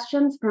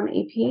 suggestions from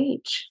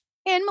APH.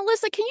 And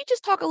Melissa, can you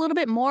just talk a little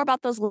bit more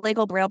about those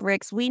Lego Braille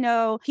bricks? We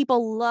know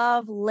people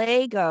love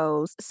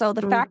Legos. So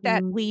the fact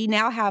that we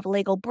now have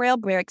Lego Braille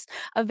bricks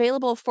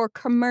available for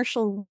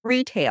commercial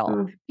retail.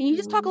 Can you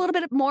just talk a little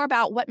bit more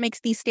about what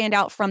makes these stand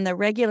out from the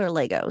regular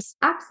Legos?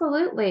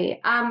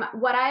 Absolutely.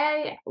 What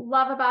I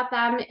love about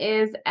them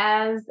is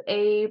as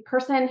a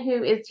person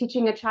who is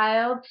teaching a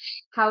child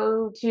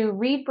how to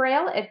read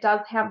Braille, it does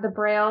have the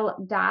Braille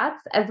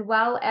dots as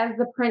well as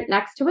the print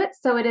next to it.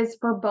 So it is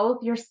for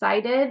both your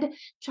sighted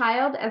child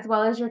as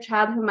well as your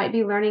child who might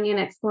be learning and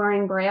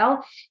exploring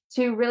Braille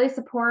to really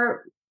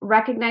support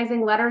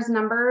recognizing letters,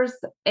 numbers,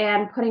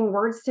 and putting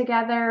words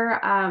together.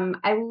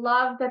 I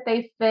love that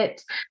they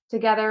fit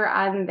together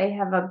they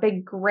have a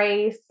big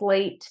gray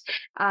slate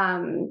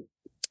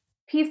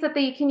piece that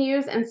you can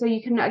use. And so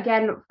you can,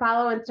 again,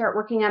 follow and start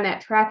working on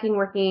that tracking,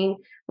 working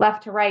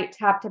left to right,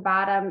 top to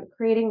bottom,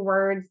 creating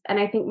words. And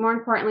I think more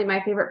importantly,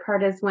 my favorite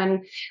part is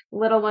when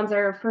little ones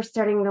are first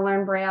starting to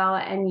learn Braille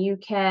and you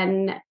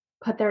can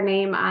put their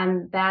name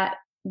on that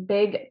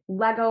big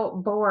Lego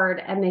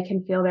board and they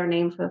can feel their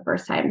name for the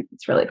first time.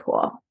 It's really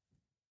cool.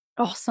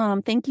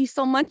 Awesome. Thank you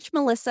so much,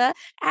 Melissa.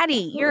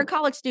 Addie, you're a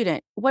college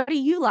student. What do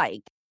you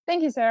like?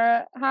 Thank you,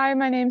 Sarah. Hi,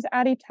 my name's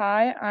Addie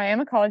Tai. I am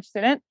a college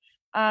student.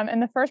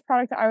 And the first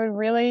product I would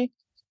really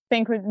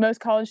think most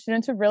college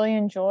students would really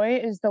enjoy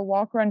is the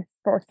Walk Run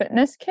for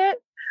Fitness kit.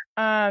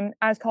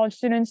 As college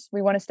students,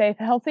 we want to stay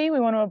healthy. We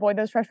want to avoid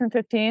those freshman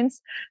 15s.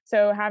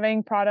 So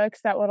having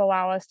products that would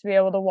allow us to be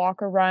able to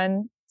walk or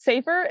run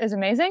safer is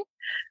amazing.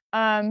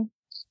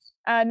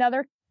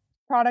 Another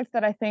product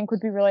that I think would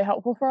be really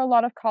helpful for a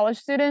lot of college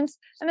students,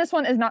 and this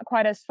one is not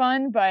quite as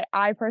fun, but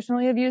I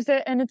personally have used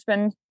it and it's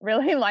been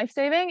really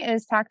life-saving,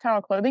 is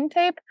tactile clothing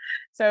tape.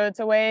 So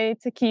it's a way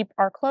to keep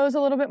our clothes a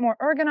little bit more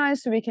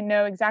organized so we can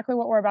know exactly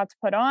what we're about to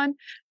put on.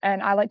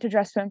 And I like to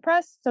dress to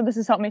impress. So this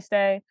has helped me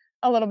stay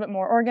a little bit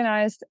more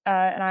organized,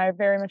 and I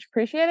very much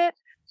appreciate it.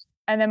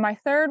 And then my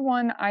third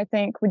one, I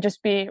think, would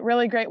just be a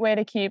really great way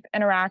to keep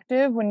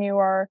interactive when you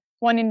are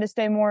wanting to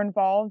stay more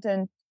involved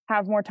and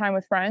have more time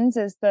with friends,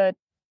 is the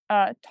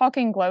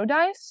talking glow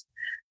dice.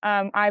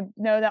 I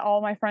know that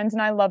all my friends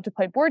and I love to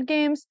play board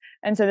games,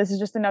 and so this is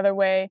just another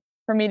way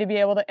for me to be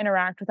able to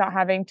interact without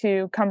having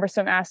to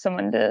cumbersome ask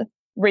someone to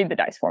read the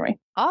dice for me.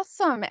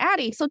 Awesome.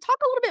 Addie, so talk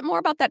a little bit more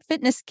about that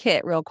fitness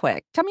kit real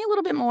quick. Tell me a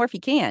little bit more if you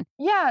can.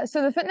 Yeah,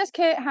 so the fitness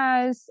kit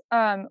has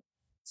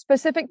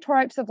specific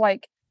types of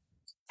like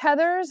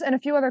tethers and a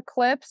few other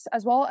clips,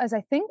 as well as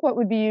I think what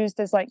would be used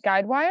as like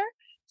guide wire.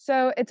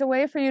 So it's a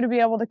way for you to be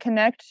able to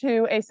connect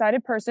to a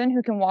sighted person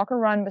who can walk or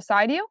run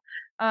beside you.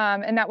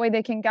 And that way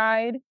they can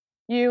guide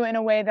you in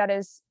a way that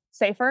is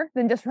safer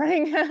than just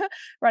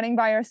running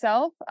by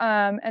yourself.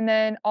 And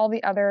then all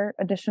the other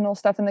additional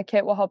stuff in the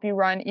kit will help you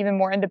run even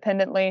more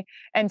independently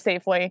and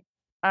safely,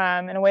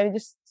 in a way to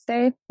just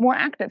stay more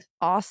active.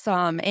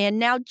 Awesome. And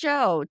now,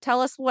 Joe,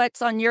 tell us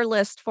what's on your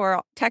list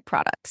for tech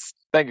products.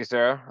 Thank you,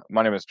 Sarah.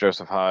 My name is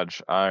Joseph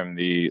Hodge. I'm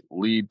the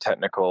lead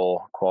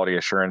technical quality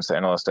assurance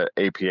analyst at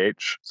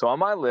APH. So on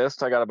my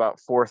list, I got about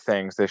 4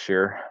 things this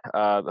year.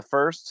 The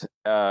first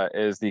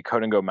is the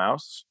Code and Go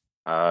mouse.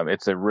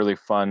 It's a really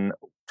fun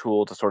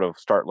tool to sort of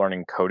start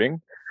learning coding.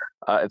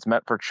 It's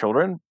meant for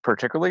children,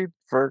 particularly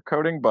for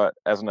coding, but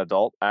as an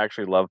adult, I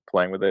actually love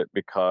playing with it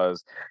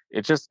because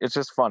it's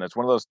just fun. It's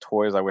one of those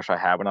toys I wish I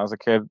had when I was a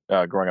kid,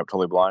 growing up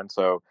totally blind.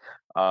 So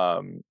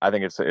I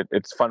think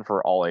it's fun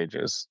for all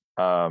ages.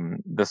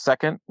 The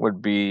second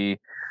would be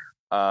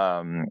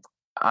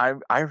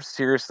I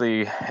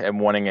seriously am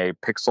wanting a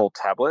Pixel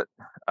tablet.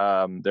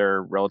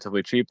 They're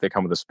relatively cheap. They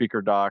come with a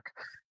speaker dock.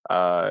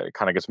 It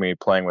kind of gets me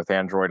playing with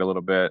Android a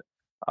little bit.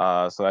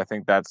 So I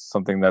think that's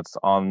something that's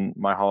on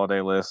my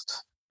holiday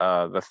list.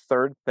 The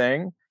third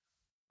thing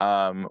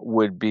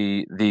would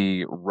be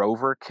the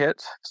Rover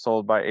kit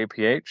sold by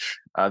APH.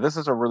 This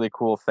is a really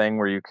cool thing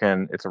where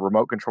it's a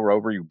remote control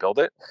rover, you build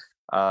it.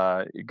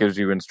 It gives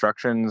you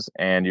instructions,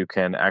 and you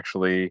can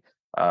actually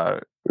uh,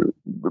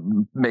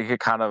 make it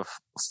kind of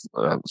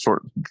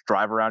sort of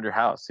drive around your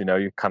house.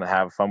 You kind of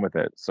have fun with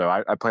it. So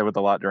I played with it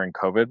a lot during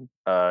COVID.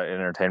 It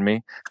entertained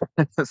me.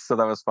 So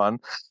that was fun.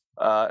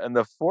 And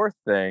the fourth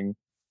thing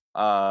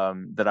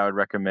that I would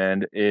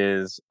recommend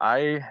is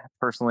I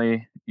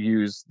personally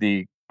use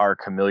our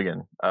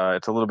Chameleon.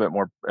 It's a little bit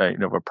more, a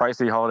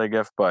pricey holiday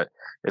gift, but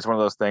it's one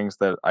of those things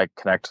that I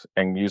connect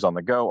and use on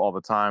the go all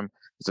the time.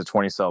 It's a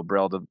 20-cell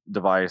Braille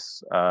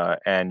device,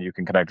 and you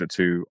can connect it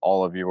to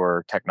all of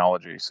your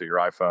technology, so your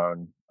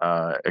iPhone,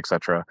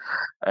 etc.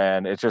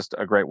 And it's just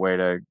a great way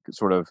to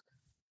sort of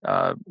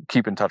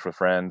keep in touch with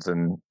friends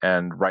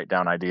and write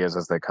down ideas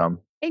as they come.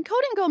 And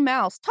Code and Go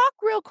Mouse, talk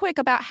real quick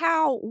about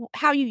how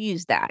you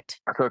use that.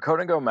 So a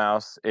Code and Go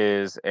mouse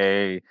is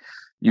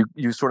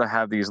you sort of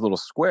have these little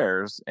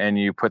squares, and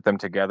you put them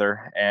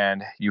together,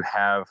 and you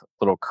have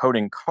little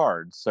coding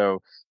cards.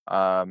 So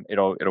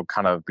it'll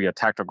kind of be a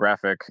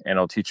tactographic, and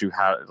it'll teach you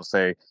how. It'll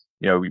say,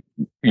 you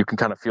can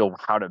kind of feel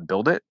how to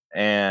build it.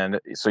 And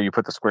so you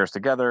put the squares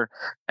together,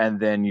 and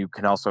then you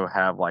can also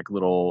have like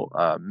little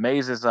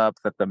mazes up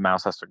that the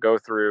mouse has to go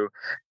through.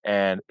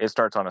 And it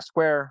starts on a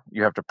square.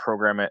 You have to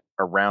program it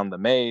around the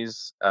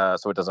maze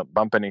so it doesn't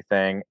bump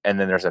anything. And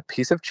then there's a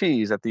piece of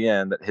cheese at the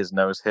end that his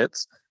nose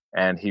hits,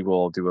 and he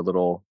will do a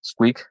little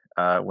squeak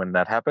when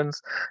that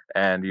happens,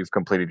 and you've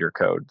completed your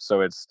code.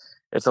 So it's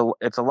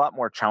a lot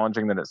more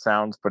challenging than it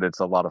sounds, but it's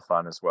a lot of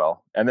fun as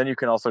well. And then you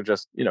can also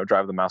just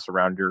drive the mouse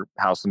around your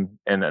house and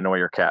annoy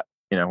your cat.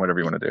 Whatever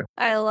you want to do.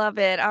 I love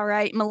it. All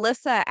right.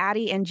 Melissa,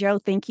 Addie, and Joe,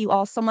 thank you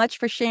all so much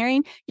for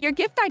sharing your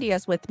gift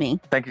ideas with me.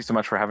 Thank you so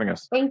much for having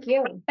us. Thank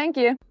you. Thank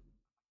you.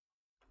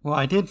 Well,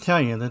 I did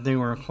tell you that they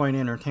were quite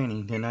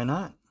entertaining, did I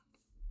not?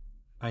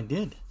 I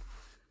did.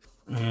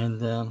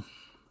 And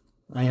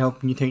I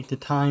hope you take the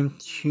time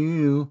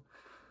to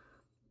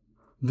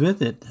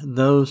visit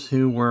those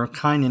who were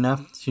kind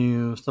enough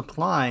to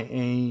supply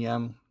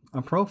a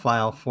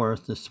profile for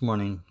us this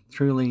morning.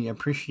 Truly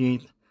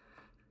appreciate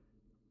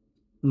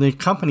the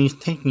companies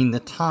taking the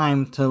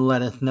time to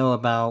let us know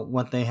about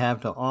what they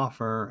have to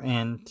offer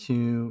and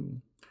to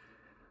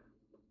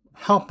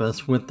help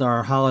us with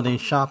our holiday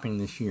shopping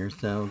this year.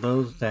 So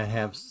those that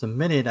have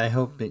submitted, I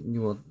hope that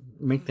you will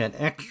make that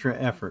extra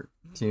effort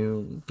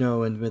to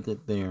go and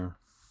visit their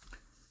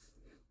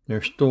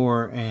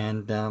store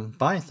and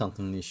buy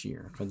something this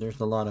year, because there's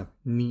a lot of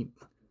neat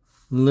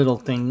little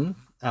things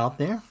out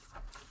there.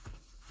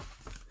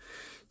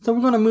 So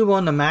we're going to move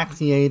on to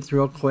Maxi Aids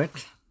real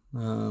quick.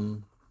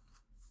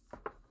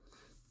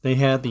 They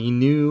have the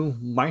new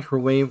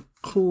microwave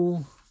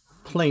cool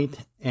plate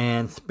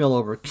and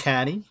spillover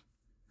caddy.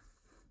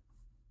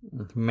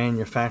 It's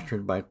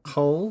manufactured by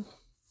Cole.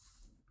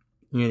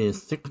 It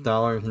is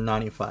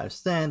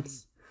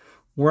 $6.95.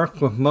 Works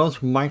with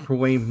most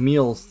microwave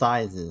meal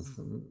sizes.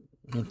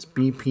 It's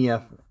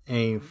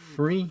BPFA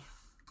free.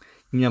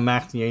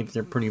 Maxi Aids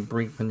are pretty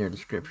brief in their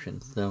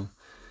descriptions, so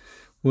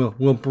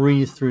we'll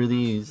breeze through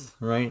these,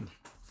 right?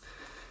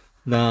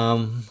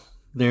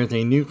 There's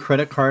a new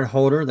credit card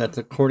holder that's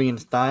accordion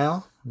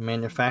style,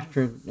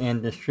 manufactured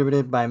and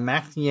distributed by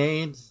Maxi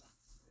Aids.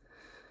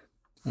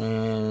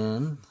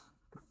 And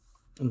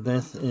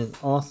this is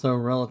also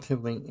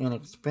relatively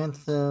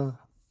inexpensive.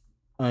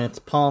 It's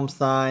palm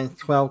size,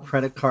 12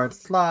 credit card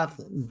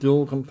slots,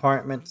 dual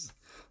compartments,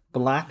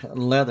 black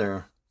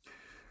leather,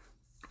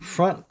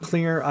 front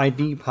clear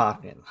ID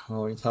pocket,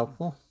 always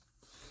helpful.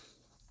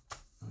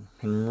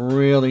 Can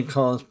really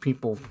cause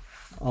people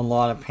a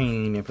lot of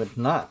pain if it's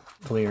not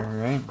clear,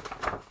 right?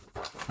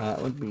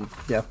 That would be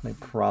definitely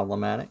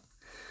problematic.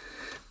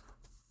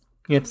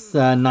 It's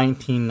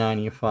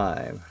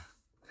 $19.95.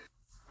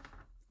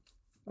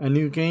 A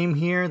new game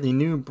here, the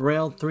new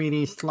Braille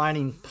 3D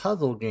sliding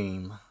puzzle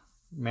game,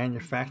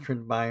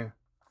 manufactured by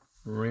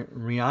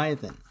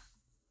Reisen.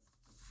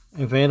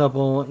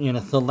 Available in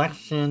a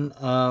selection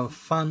of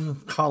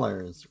fun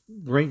colors.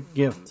 Great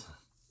gift.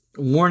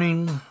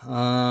 Warning,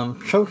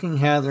 choking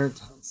hazard,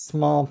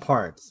 small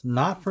parts.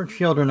 Not for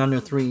children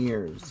under 3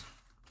 years.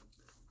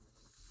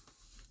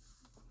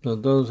 So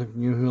those of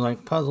you who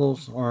like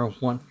puzzles or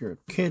want your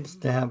kids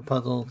to have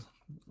puzzles,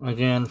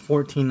 again,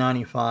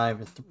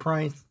 $14.95 is the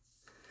price.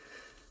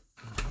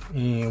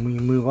 And we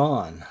move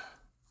on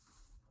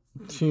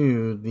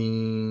to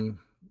the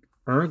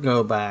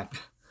ErgoBack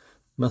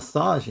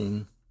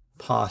massaging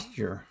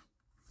posture.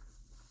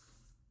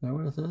 Is that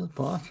what it says?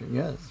 Posture,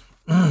 yes.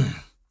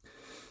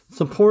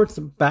 Supports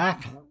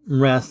back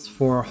rests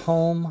for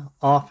home,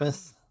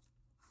 office,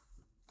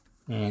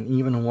 and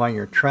even while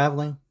you're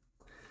traveling.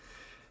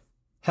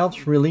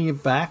 helps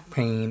relieve back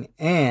pain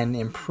and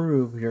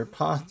improve your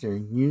posture.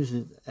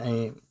 Using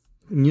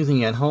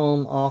at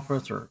home,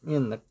 office, or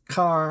in the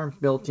car.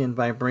 Built-in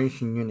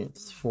vibration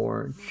units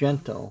for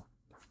gentle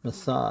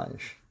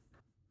massage.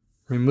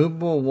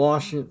 Removable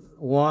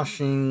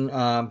washing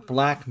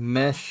black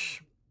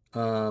mesh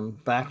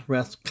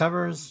backrest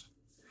covers.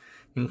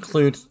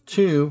 Includes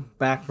 2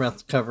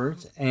 backrest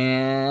covers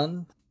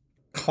and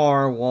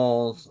car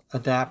walls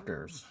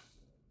adapters.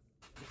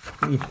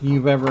 If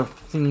you've ever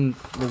seen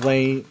the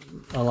way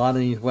a lot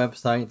of these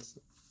websites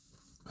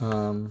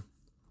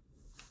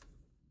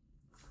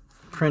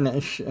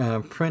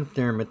print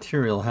their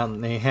material, how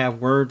they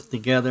have words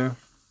together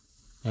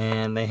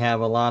and they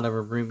have a lot of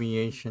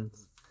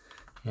abbreviations,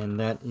 and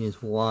that is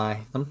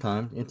why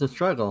sometimes it's a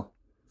struggle.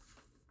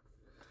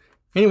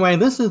 Anyway,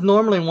 this is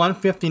normally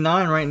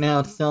 $159. Right now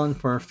it's selling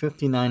for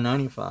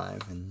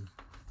 $59.95, and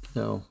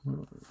so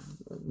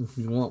if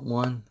you want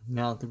one,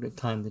 now's a good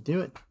time to do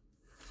it.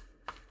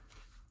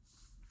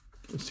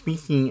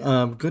 Speaking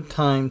of good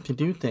time to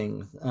do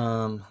things,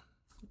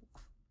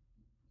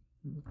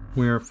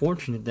 we're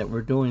fortunate that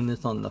we're doing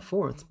this on the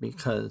 4th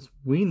because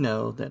we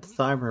know that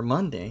Cyber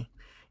Monday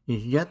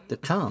is yet to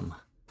come.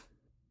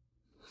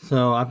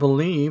 So I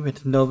believe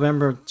it's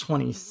November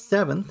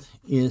 27th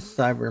is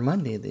Cyber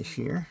Monday this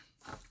year,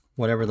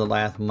 whatever the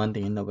last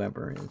Monday in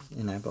November is,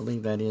 and I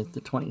believe that is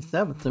the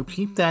 27th. So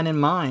keep that in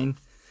mind,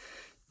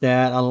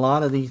 that a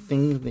lot of these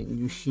things that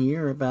you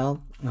hear about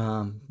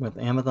with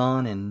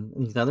Amazon and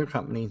these other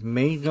companies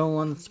may go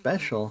on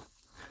special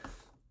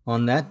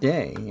on that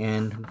day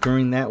and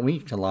during that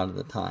week a lot of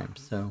the time.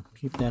 So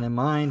keep that in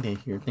mind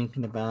if you're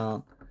thinking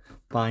about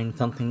buying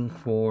something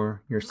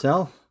for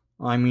yourself,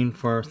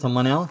 for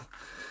someone else.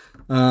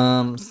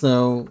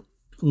 So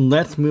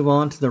let's move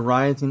on to the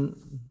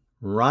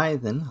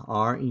Ryzen,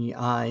 R-E-I-Z-E-N,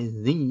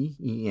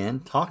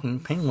 Talking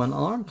Penguin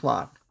Alarm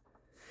Clock.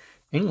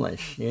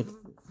 English, it's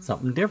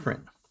something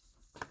different.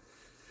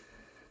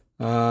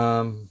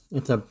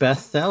 It's a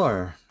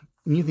bestseller.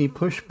 Easy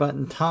push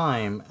button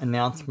time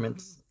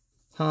announcements.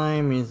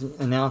 Time is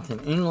announced in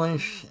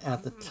English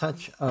at the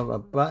touch of a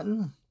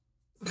button.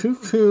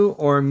 Cuckoo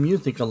or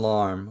music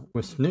alarm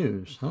with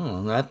snooze.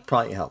 Oh, that's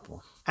probably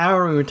helpful.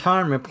 Hourly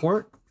time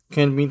report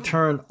can be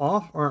turned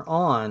off or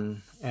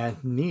on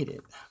as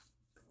needed.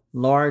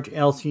 Large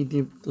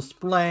LCD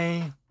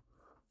display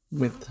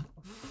with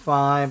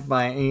 5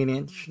 by 8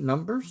 inch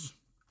numbers.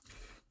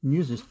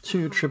 Uses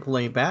 2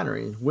 AAA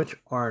batteries, which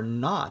are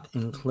not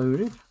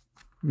included.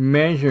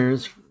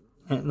 Measures,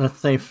 let's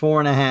say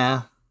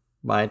 4.5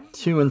 by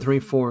 2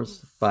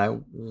 3/4 by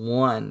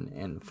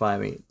 1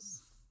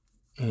 5/8.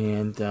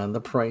 And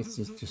the price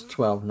is just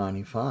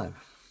 $12.95.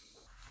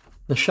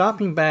 The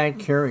shopping bag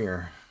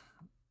carrier.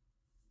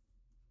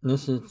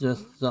 This is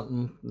just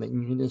something that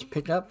you can just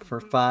pick up for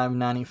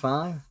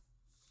 $5.95.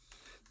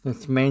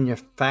 It's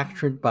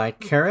manufactured by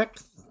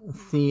Carex,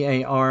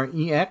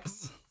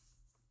 C-A-R-E-X.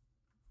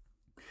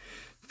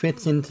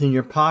 Fits into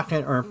your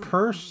pocket or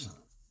purse.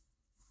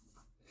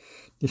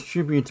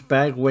 Distributes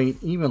bag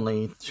weight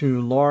evenly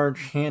to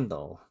large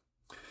handle.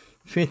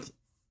 Fits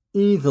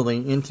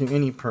easily into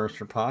any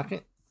purse or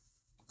pocket.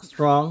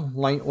 Strong,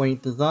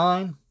 lightweight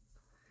design.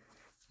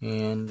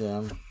 And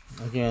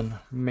again,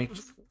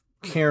 makes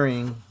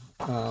carrying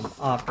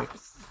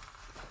optics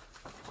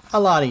a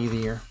lot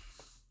easier.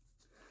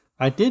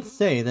 I did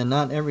say that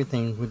not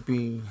everything would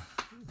be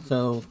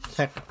so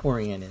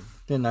tech-oriented.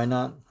 Didn't I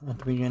not at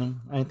the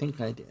beginning? I think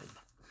I did.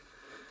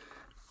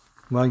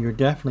 Well, you're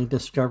definitely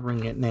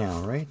discovering it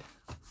now, right?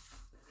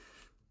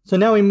 So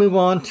now we move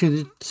on to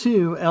the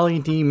 2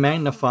 LED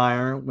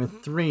magnifier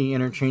with 3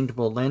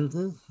 interchangeable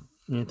lenses.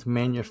 It's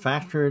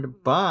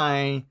manufactured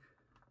by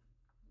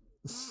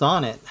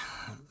Sonnet,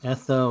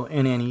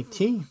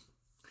 S-O-N-N-E-T.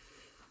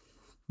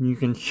 You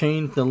can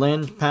change the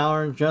lens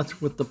power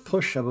just with the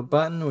push of a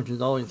button, which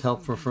is always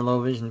helpful for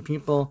low vision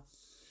people.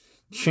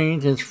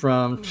 Changes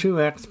from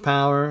 2x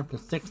power to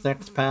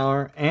 6x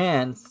power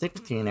and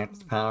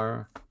 16x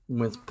power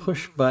with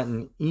push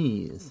button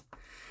ease.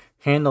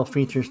 Handle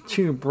features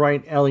 2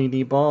 bright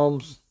LED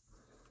bulbs.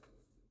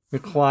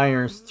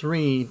 Requires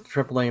 3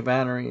 AAA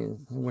batteries,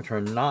 which are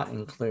not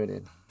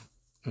included.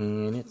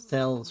 And it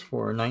sells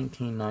for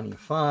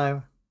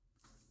 $19.95.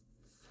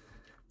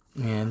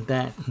 And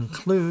that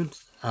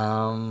concludes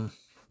the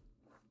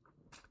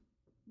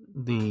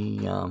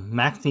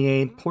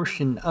MaxiAid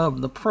portion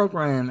of the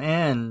program.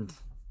 And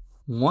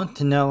want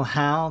to know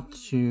how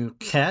to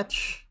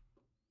catch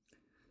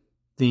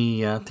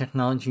the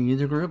Technology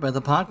User Group as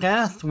a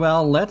podcast?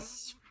 Well,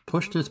 let's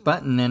push this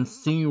button and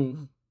see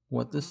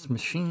what this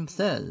machine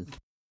says.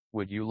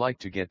 Would you like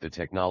to get the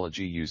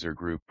Technology User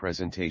Group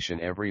presentation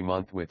every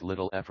month with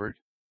little effort?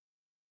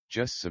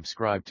 Just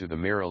subscribe to the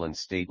Maryland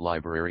State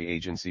Library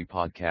Agency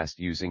podcast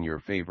using your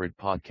favorite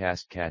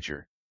podcast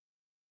catcher.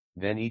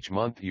 Then each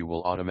month you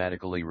will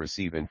automatically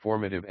receive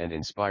informative and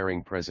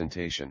inspiring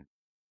presentation.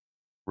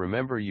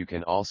 Remember, you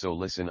can also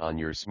listen on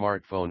your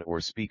smartphone or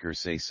speaker.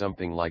 Say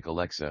something like,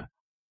 "Alexa,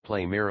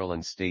 play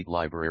Maryland State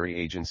Library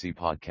Agency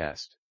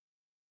podcast."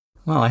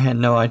 Well, I had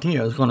no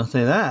idea I was going to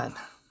say that.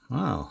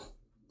 Wow.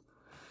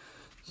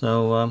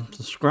 So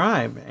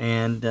subscribe,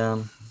 and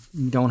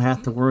you don't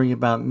have to worry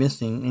about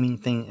missing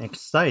anything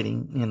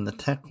exciting in the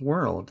tech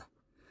world.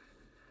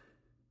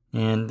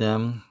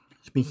 And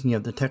speaking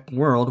of the tech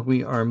world,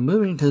 we are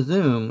moving to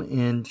Zoom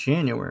in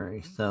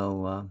January,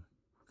 so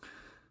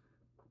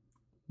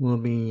we'll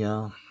be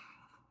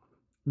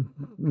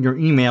your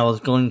email is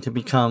going to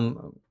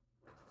become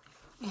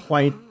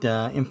quite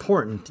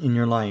important in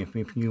your life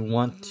if you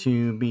want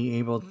to be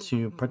able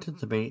to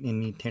participate in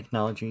the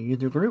technology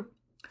user group.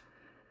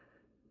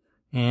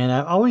 And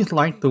I've always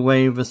liked the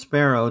way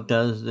Vespero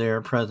does their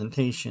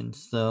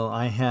presentations, so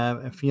I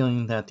have a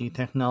feeling that the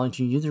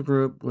technology user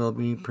group will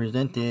be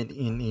presented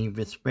in a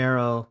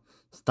Vespero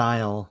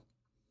style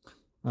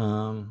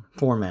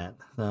format.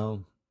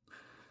 So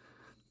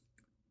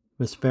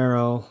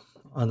Vespero,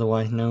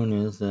 otherwise known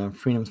as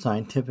Freedom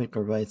Scientific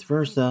or vice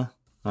versa,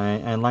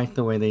 I like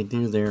the way they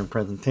do their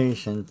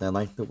presentations. I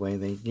like the way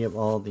they give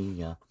all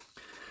the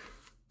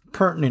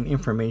pertinent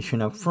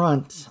information up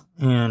front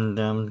and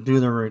do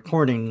the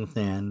recordings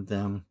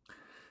and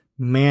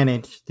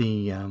manage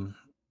the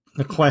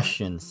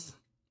questions.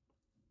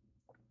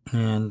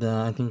 And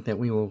I think that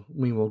we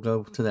will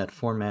go to that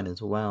format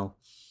as well.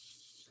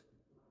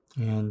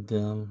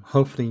 And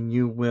hopefully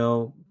you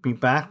will be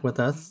back with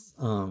us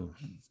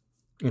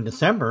in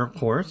December, of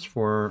course,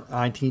 for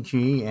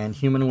ITG and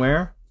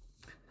Humanware.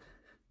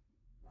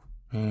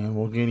 And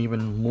we'll get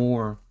even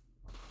more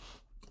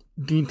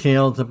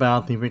details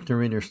about the Victor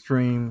Reader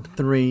Stream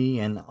 3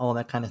 and all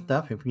that kind of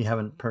stuff if you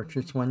haven't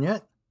purchased one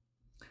yet.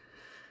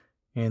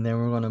 And then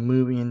we're going to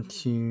move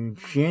into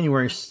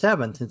January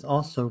 7th. It's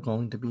also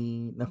going to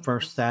be the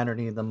first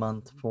Saturday of the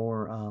month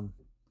for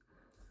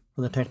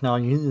the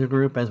Technology User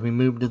Group as we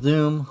move to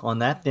Zoom on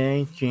that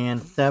day, Jan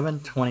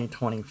 7,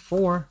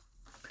 2024.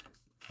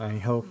 I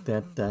hope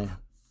that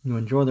you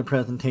enjoy the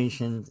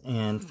presentations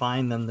and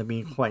find them to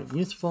be quite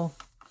useful.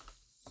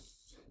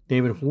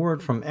 David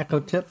Ward from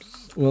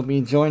EchoTips will be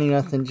joining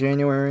us in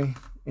January.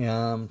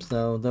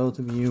 So those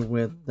of you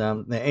with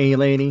the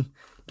A-Lady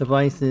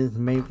devices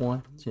may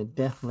want to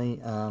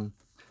definitely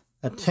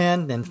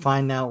attend and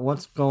find out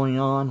what's going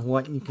on,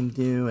 what you can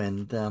do,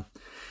 and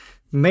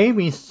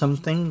maybe some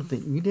things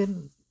that you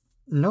didn't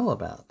know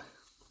about.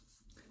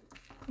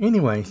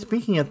 Anyway,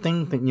 speaking of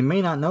things that you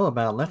may not know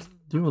about, let's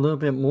do a little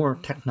bit more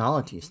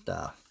technology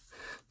stuff.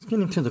 Let's get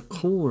into the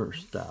cooler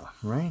stuff,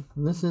 right?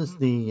 This is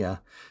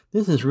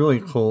really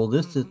cool.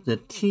 This is the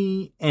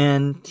TNTOR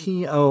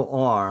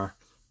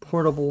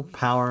Portable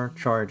Power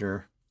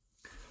Charger,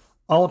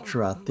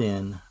 ultra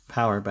thin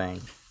power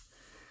bank,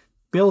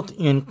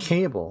 built-in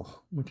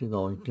cable, which is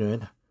always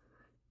good.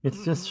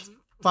 It's just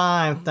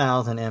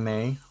 5,000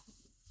 mAh,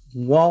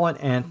 wallet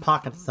and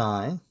pocket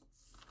size,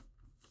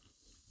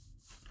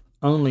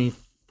 only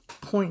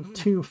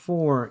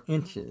 0.24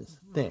 inches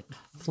thick,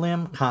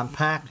 slim,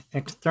 compact,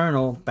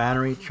 external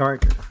battery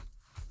charger.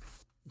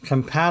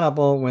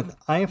 Compatible with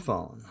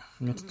iPhone.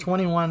 It's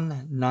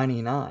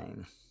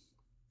 $21.99.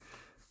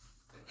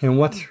 And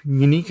what's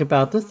unique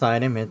about this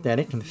item is that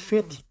it can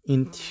fit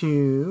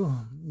into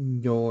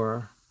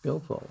your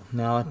billfold.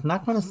 Now, it's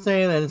not going to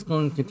say that it's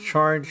going to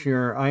charge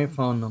your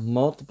iPhone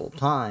multiple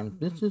times.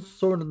 This is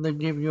sort of to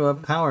give you a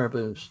power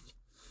boost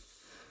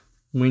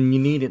when you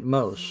need it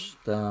most,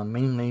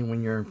 mainly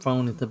when your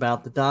phone is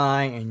about to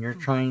die and you're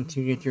trying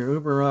to get your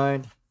Uber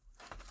ride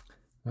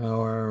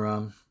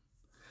or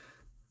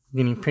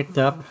getting picked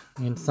up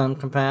in some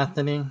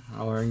capacity,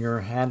 or you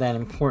had that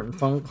important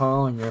phone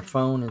call and your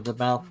phone is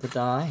about to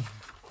die.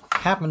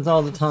 Happens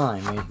all the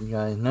time, as you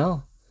guys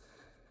know.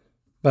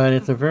 But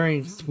it's a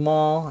very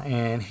small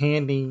and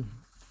handy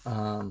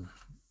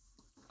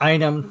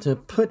item to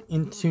put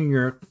into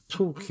your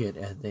toolkit,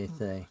 as they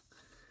say,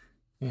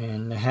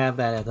 and have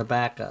that as a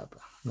backup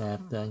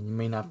that you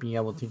may not be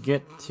able to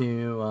get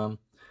to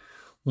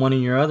one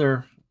of your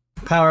other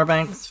power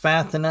banks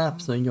fast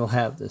enough, so you'll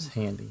have this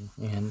handy,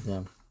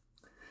 and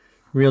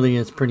really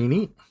is pretty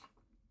neat.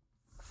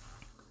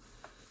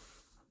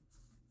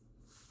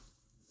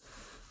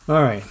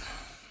 All right,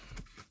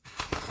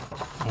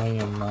 I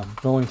am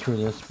going through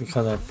this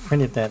because I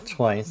printed that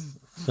twice,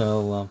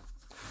 so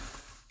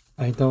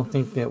I don't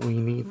think that we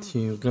need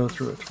to go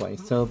through it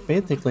twice. So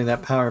basically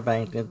that power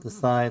bank is the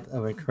size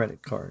of a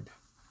credit card.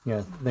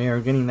 Yes, they are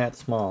getting that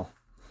small.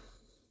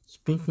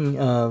 Speaking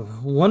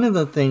of, one of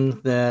the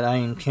things that I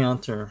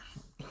encounter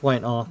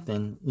quite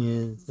often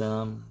is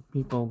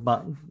people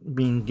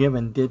being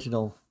given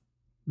digital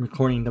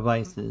recording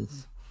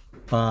devices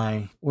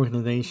by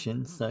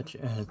organizations such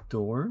as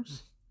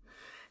Doors,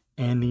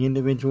 and the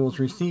individuals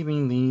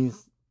receiving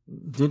these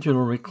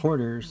digital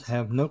recorders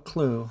have no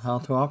clue how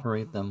to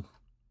operate them.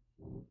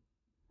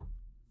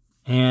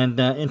 And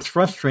it's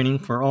frustrating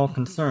for all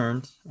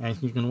concerned,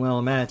 as you can well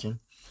imagine.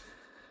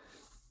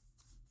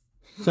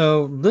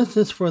 So this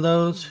is for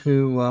those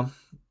who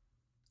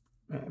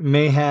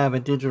may have a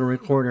digital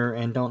recorder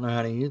and don't know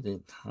how to use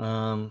it.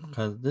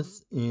 Because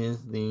this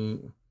is the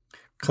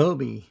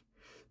Kobe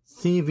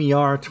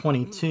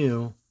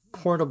CVR22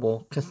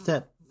 portable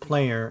cassette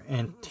player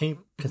and tape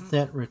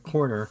cassette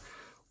recorder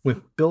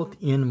with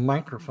built-in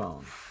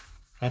microphone.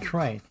 That's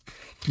right.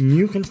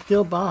 You can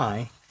still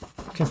buy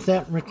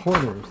cassette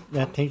recorders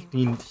that take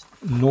the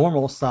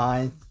normal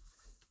size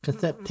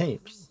cassette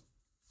tapes.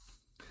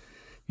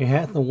 It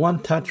has the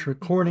one-touch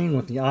recording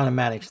with the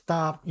automatic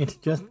stop. It's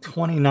just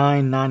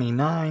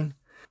 $29.99.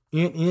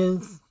 It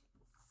is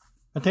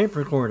a tape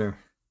recorder.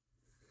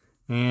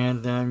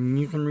 And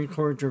you can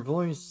record your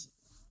voice,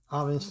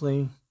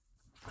 obviously.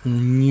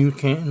 You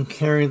can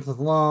carry this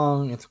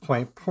along. It's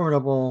quite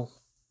portable.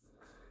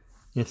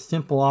 It's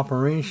simple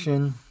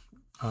operation.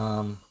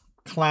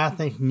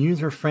 Classic,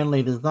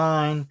 user-friendly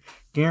design.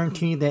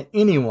 Guarantee that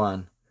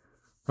anyone,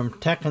 from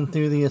tech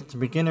enthusiasts to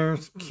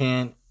beginners,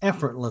 can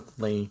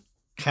effortlessly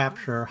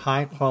capture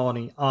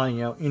high-quality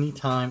audio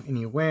anytime,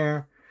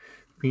 anywhere.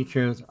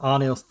 Features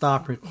audio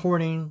stop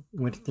recording,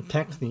 which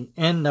detects the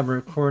end of a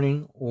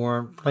recording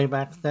or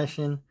playback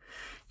session,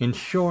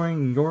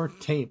 ensuring your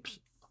tapes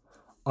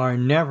are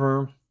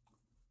never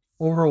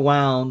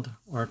overwhelmed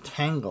or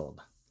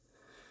tangled.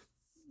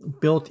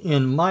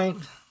 Built-in mic,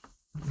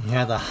 it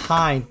has a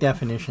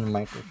high-definition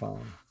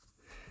microphone.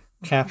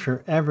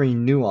 Capture every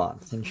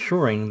nuance,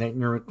 ensuring that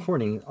your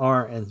recordings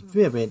are as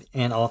vivid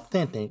and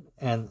authentic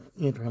as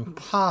it can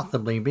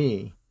possibly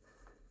be.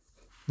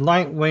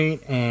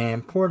 Lightweight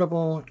and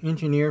portable,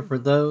 engineered for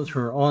those who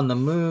are on the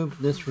move,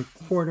 this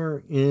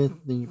recorder is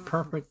the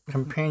perfect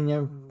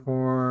companion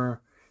for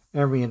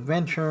every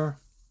adventure.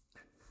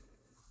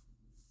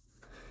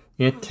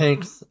 It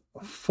takes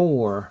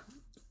 4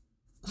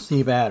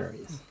 C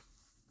batteries.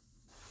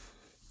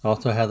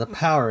 Also has a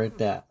power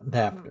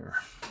adapter.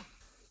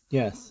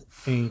 Yes,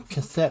 a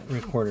cassette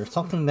recorder,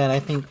 something that I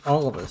think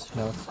all of us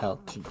know how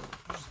to use.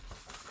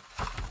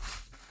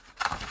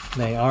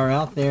 They are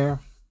out there.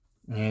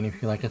 And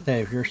if you, like I said,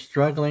 if you're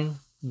struggling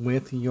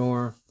with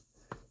your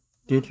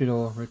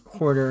digital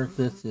recorder,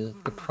 this is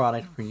the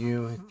product for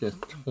you. It's just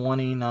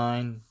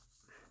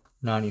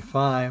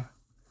 $29.95.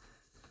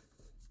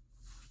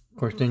 Of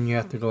course, then you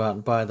have to go out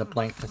and buy the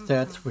blank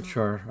cassettes, which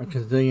are a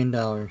gazillion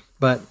dollars.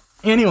 But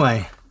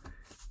anyway,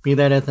 be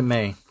that as it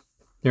may,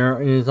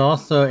 there is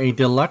also a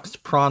Deluxe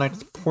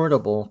Products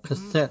portable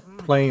cassette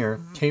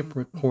player tape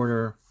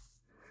recorder.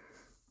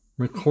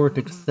 Record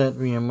the cassette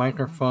via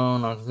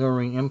microphone,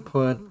 auxiliary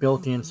input,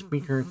 built-in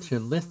speaker to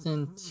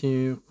listen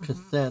to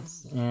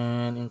cassettes,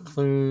 and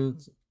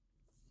includes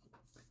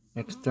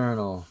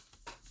external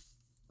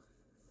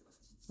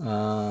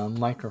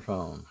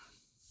microphone.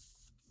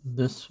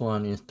 This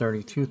one is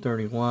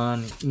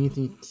 $32.31,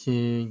 easy to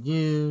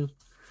use.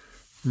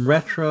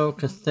 Retro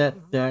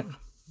cassette deck.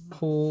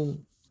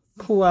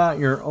 Pull out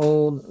your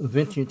old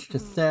vintage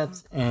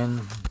cassettes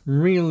and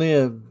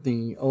relive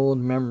the old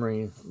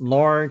memories.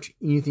 Large,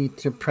 easy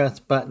to press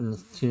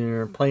buttons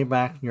to play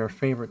back your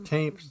favorite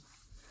tapes.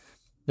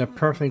 The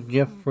perfect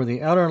gift for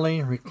the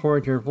elderly.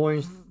 Record your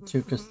voice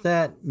to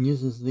cassette.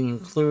 Uses the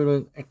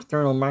included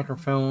external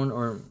microphone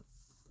or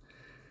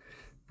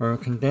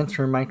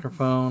condenser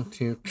microphone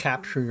to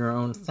capture your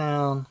own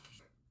sound.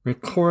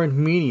 Record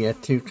media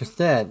to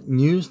cassette.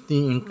 Use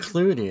the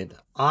included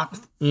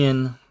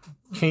aux-in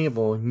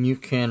cable. You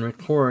can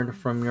record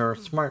from your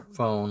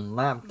smartphone,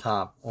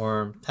 laptop,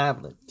 or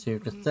tablet to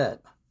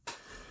cassette.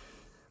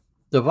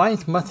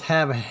 Device must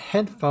have a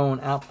headphone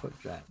output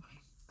jack.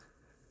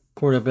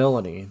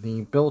 Portability.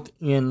 The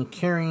built-in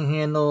carrying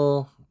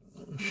handle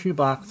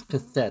shoebox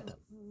cassette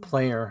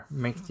player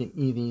makes it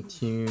easy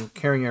to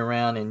carry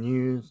around and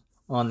use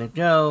on the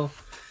go.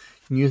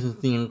 Uses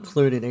the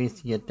included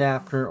AC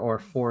adapter or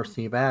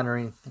 4C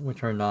batteries,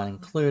 which are not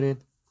included.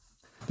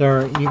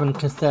 There are even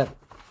cassette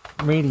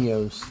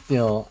radios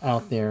still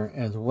out there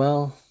as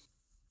well,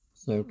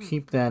 so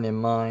keep that in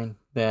mind,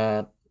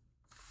 that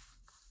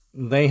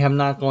they have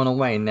not gone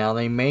away. Now,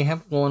 they may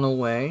have gone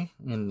away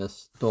in the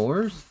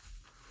stores,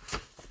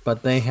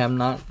 but they have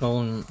not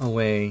gone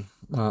away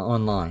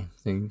online,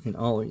 so you can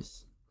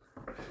always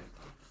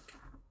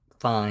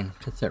find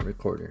cassette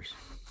recorders.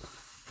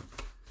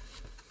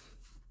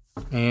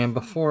 And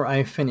before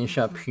I finish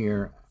up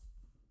here,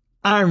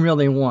 I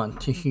really want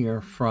to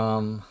hear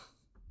from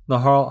the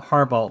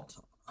Harbolt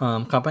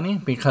company,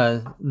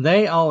 because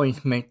they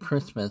always make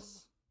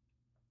Christmas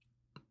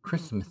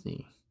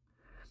Christmassy.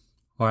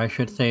 Or I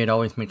should say, it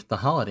always makes the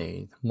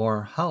holidays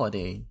more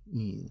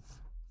holiday-y.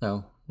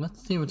 So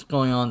let's see what's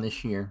going on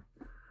this year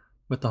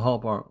with the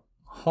Harbolt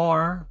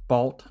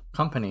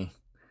company.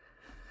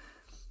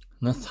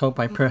 Let's hope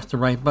I press the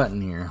right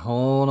button here.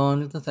 Hold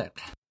on just a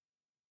sec.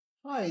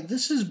 Hi,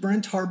 this is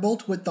Brent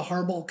Harbolt with the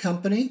Harbolt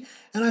Company,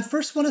 and I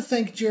first want to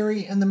thank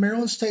Jerry and the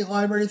Maryland State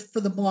Library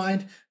for the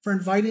Blind for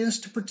inviting us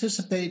to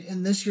participate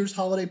in this year's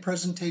holiday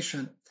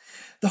presentation.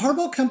 The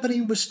Harbolt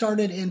Company was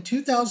started in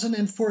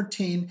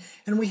 2014,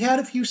 and we had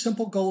a few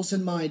simple goals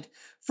in mind.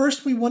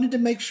 First, we wanted to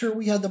make sure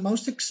we had the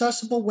most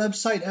accessible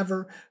website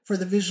ever for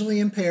the visually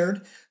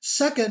impaired.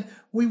 Second,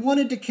 we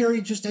wanted to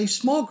carry just a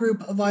small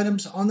group of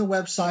items on the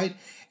website.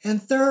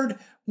 And third,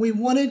 we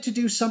wanted to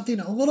do something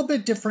a little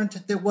bit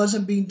different that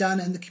wasn't being done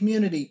in the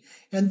community.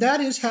 And that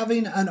is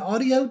having an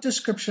audio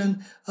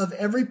description of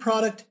every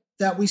product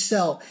that we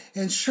sell.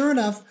 And sure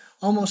enough,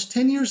 almost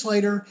 10 years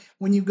later,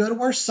 when you go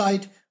to our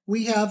site,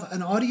 we have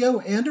an audio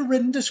and a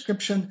written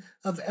description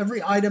of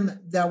every item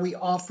that we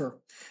offer.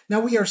 Now,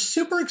 we are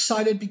super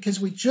excited because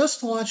we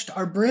just launched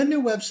our brand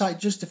new website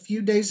just a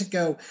few days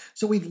ago.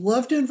 So we'd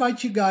love to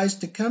invite you guys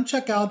to come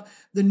check out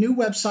the new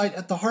website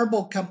at the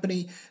Harbolt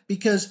Company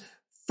because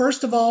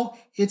first of all,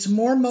 it's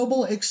more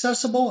mobile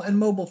accessible and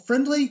mobile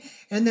friendly.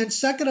 And then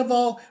second of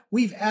all,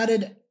 we've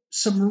added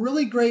some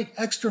really great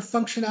extra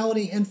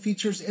functionality and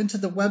features into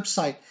the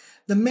website.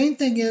 The main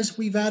thing is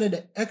we've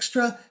added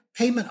extra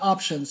payment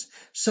options.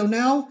 So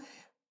now,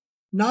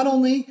 not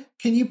only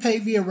can you pay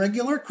via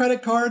regular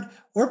credit card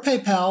or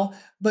PayPal,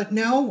 but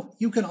now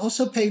you can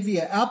also pay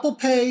via Apple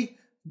Pay,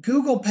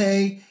 Google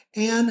Pay,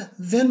 and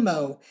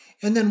Venmo.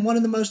 And then one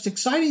of the most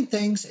exciting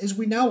things is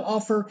we now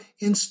offer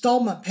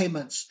installment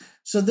payments.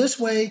 So this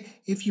way,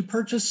 if you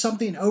purchase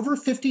something over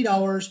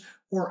 $50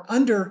 or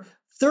under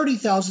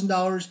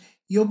 $30,000,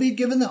 you'll be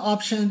given the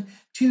option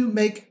to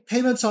make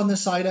payments on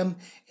this item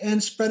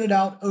and spread it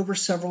out over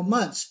several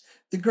months.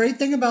 The great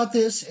thing about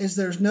this is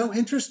there's no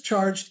interest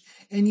charged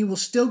and you will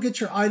still get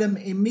your item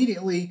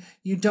immediately.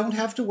 You don't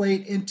have to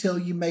wait until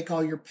you make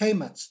all your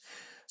payments.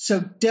 So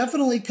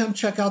definitely come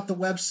check out the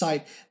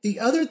website. The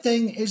other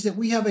thing is that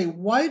we have a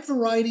wide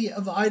variety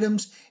of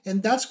items,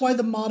 and that's why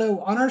the motto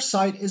on our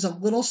site is a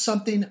little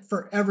something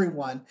for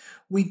everyone.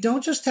 We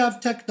don't just have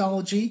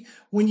technology.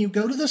 When you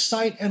go to the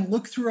site and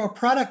look through our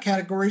product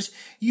categories,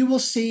 you will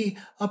see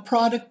a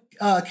product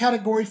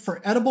category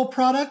for edible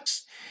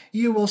products.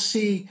 You will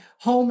see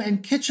home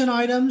and kitchen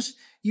items.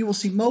 You will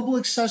see mobile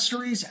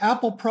accessories,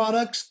 Apple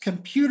products,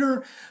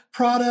 computer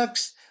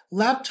products,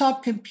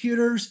 laptop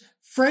computers,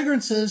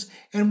 fragrances,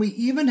 and we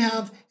even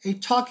have a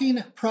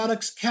talking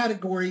products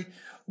category,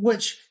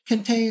 which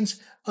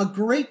contains a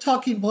great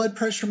talking blood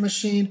pressure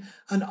machine,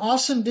 an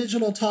awesome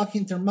digital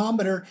talking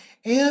thermometer,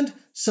 and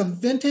some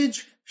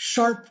vintage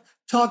sharp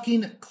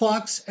talking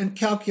clocks and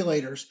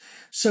calculators.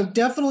 So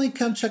definitely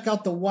come check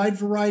out the wide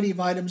variety of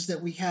items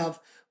that we have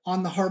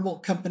on the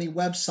Harbolt Company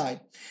website.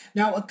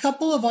 Now, a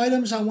couple of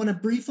items I want to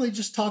briefly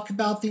just talk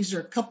about. These are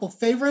a couple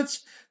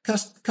favorites,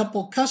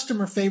 couple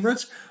customer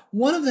favorites.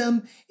 One of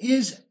them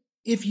is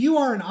if you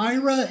are an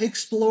IRA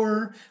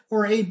explorer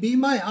or a Be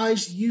My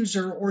Eyes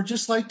user or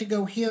just like to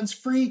go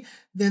hands-free,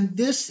 then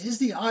this is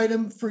the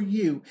item for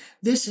you.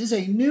 This is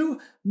a new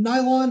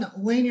nylon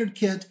lanyard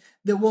kit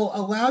that will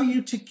allow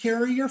you to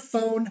carry your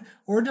phone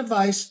or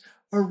device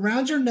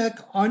around your neck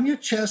on your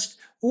chest,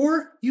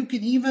 or you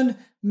can even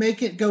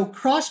make it go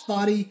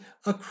crossbody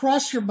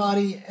across your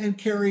body and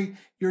carry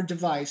your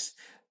device.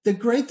 The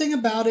great thing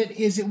about it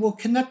is it will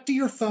connect to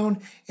your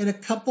phone in a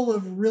couple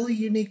of really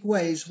unique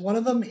ways. One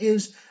of them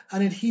is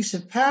an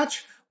adhesive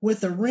patch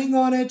with a ring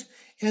on it,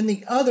 and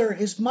the other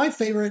is my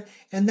favorite,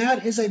 and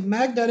that is a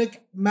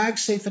magnetic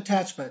MagSafe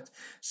attachment.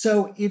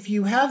 So if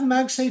you have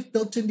MagSafe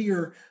built into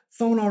your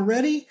phone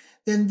already,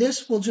 then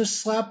this will just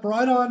slap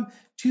right on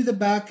to the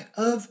back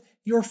of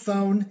your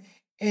phone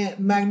and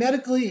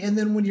magnetically, and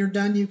then when you're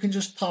done, you can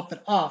just pop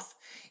it off.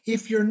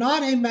 If you're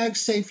not a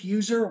MagSafe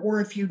user, or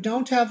if you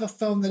don't have a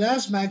phone that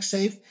has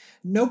MagSafe,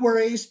 no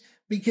worries,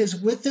 because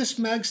with this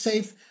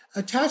MagSafe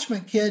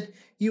attachment kit,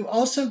 you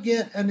also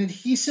get an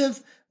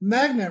adhesive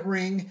magnet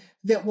ring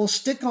that will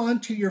stick on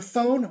to your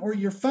phone or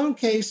your phone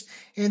case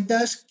and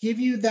thus give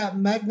you that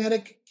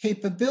magnetic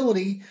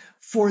capability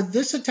for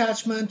this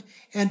attachment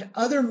and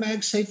other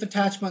MagSafe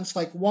attachments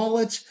like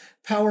wallets,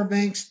 power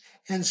banks,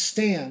 and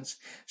stands.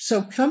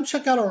 So come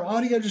check out our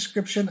audio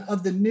description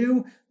of the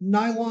new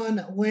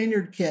nylon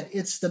lanyard kit.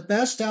 It's the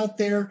best out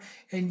there,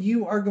 and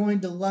you are going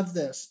to love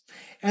this.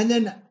 And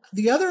then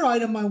the other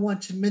item I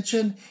want to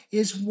mention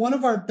is one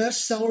of our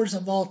best sellers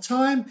of all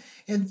time,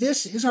 and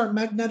this is our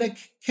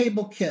magnetic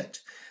cable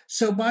kit.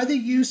 So by the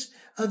use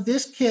of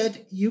this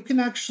kit, you can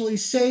actually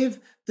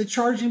save the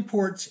charging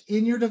ports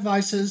in your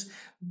devices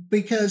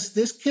because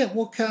this kit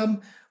will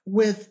come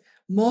with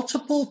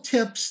multiple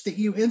tips that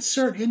you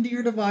insert into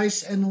your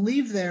device and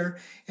leave there.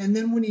 And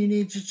then when you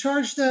need to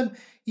charge them,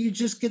 you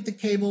just get the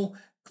cable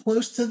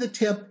close to the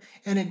tip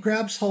and it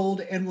grabs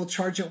hold and will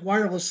charge it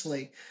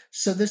wirelessly.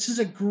 So this is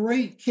a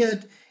great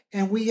kit,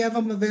 and we have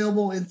them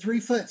available in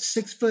 3-foot,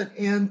 6-foot,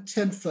 and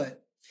 10-foot.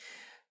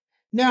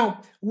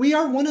 Now, we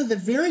are one of the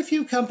very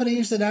few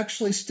companies that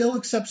actually still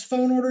accepts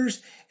phone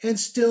orders and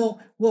still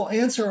will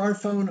answer our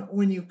phone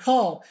when you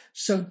call.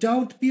 So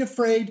don't be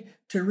afraid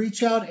to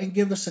reach out and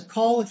give us a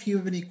call if you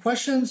have any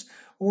questions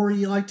or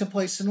you like to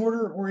place an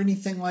order or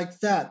anything like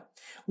that.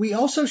 We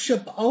also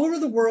ship all over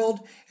the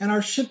world, and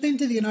our shipping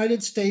to the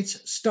United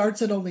States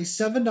starts at only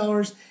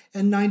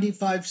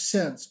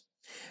 $7.95.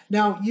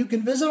 Now, you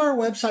can visit our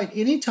website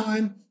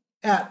anytime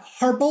at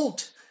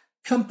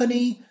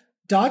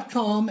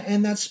harboltcompany.com,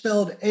 and that's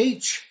spelled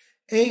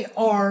H-A-R-B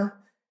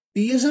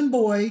as in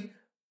boy,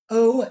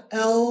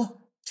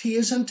 O-L-T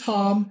as in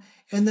Tom,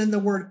 and then the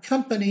word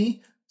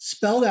company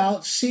spelled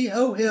out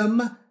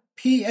C-O-M-P-A-N-Y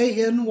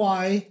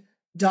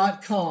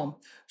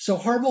So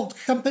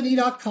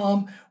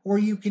harboltcompany.com, or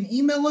you can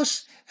email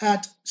us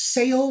at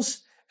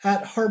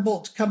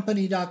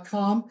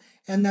sales@harboltcompany.com,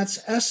 and that's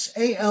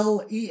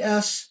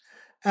SALES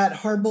at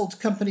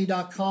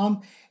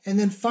harboltcompany.com. And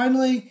then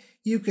finally,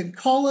 you can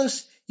call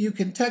us, you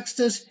can text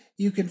us,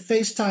 you can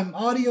FaceTime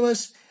audio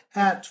us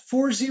at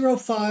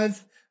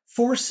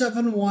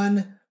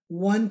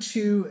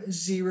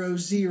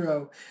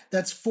 405-471-1200.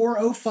 That's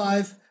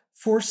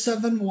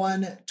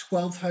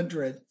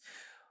 405-471-1200.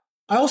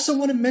 I also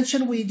want to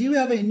mention we do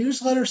have a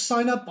newsletter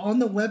sign up on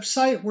the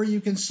website where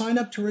you can sign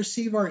up to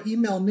receive our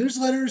email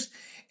newsletters.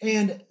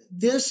 And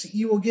this,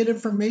 you will get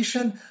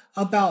information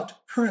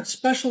about current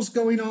specials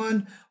going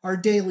on, our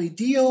daily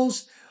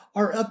deals,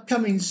 our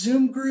upcoming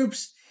Zoom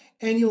groups,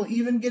 and you'll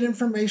even get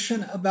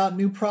information about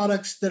new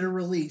products that are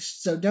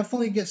released. So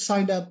definitely get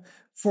signed up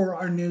for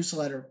our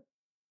newsletter.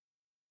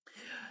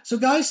 So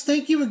guys,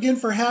 thank you again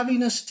for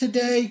having us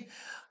today.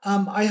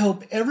 I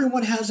hope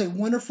everyone has a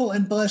wonderful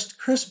and blessed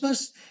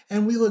Christmas,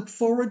 and we look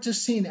forward to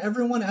seeing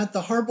everyone at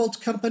the Harbolt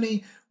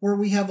Company, where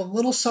we have a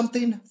little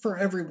something for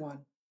everyone.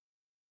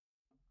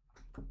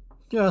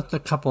 Just a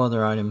couple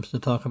other items to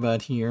talk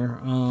about here.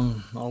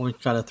 Always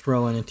got to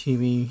throw in a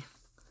TV.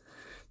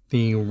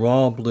 The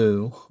Raw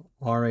Blue,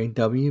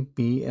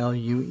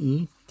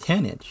 RAWBLUE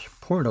 10-inch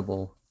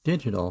portable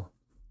digital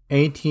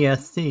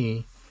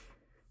ATSC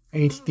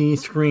HD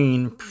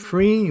screen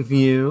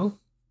Freeview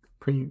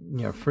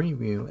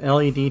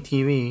LED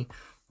TV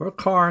for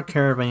car,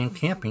 caravan,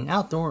 camping,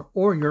 outdoor,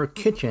 or your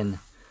kitchen.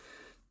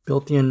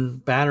 Built-in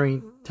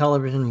battery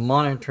television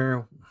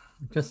monitor,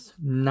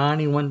 just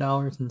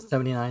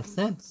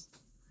 $91.79.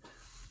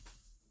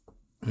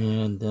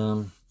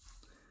 And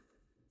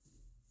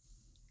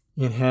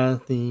it has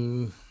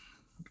the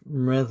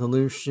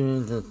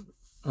resolution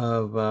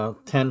of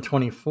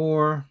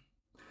 1024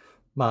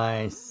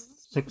 by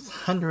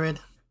 600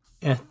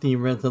 SD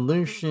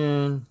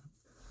resolution.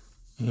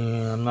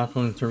 And I'm not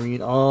going to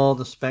read all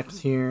the specs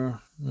here.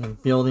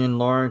 Built-in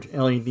large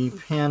LED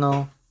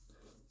panel.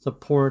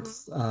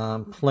 Supports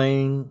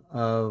playing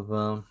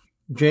of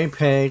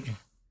JPEG,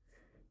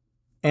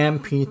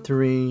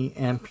 MP3,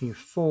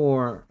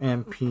 MP4,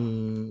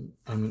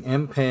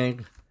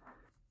 MPEG,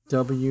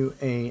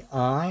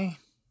 WAI,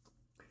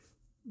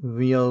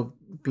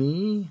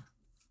 VOB,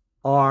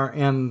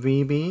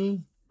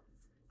 RMVB,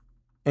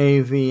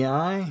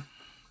 AVI,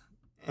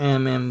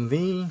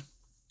 MMV,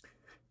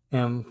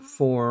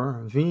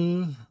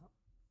 M4V,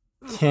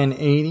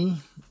 1080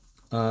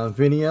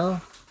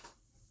 video,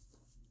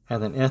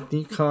 has an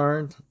SD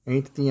card,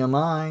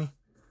 HDMI,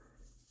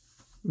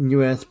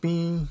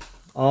 USB,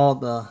 all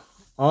the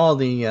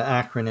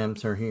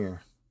acronyms are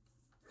here.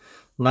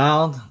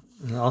 Loud,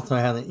 it also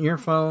has an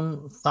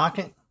earphone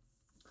socket,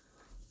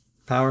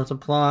 power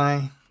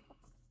supply.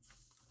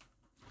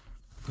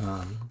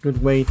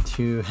 Good way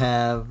to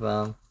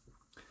have.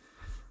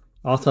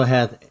 Also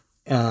has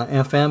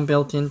FM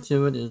built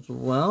into it as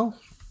well.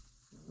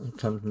 It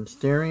comes in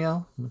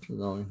stereo, which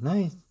is always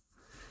nice.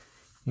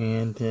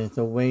 And it's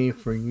a way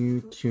for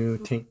you to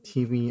take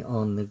TV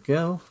on the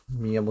go,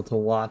 be able to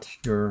watch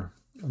your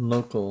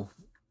local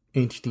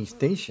HD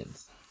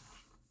stations,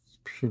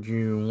 should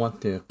you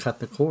want to cut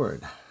the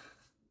cord.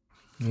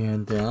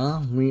 And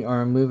we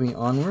are moving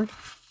onward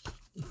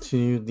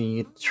to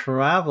the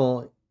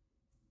Travel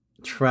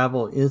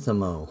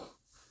Ismo.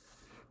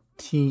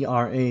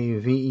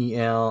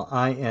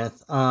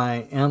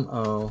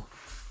 TRAVELISIMO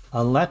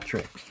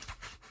electric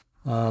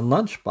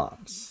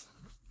lunchbox,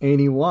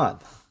 80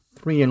 watt,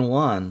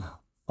 3-in-1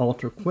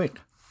 ultra quick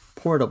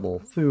portable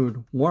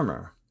food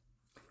warmer,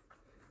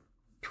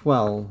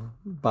 12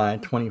 by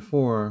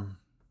 24.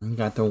 You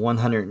got the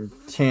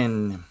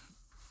 110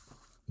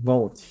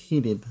 volt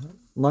heated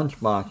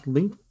lunchbox,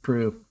 leak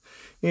proof.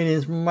 It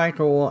is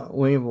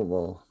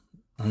microwavable.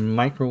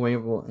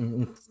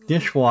 It's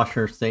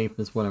dishwasher safe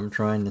is what I'm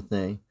trying to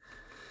say.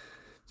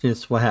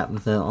 Just what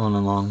happens on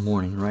a long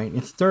morning, right?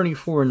 It's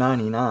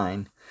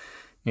 $34.99,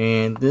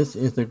 and this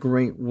is a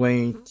great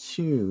way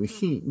to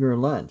heat your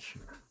lunch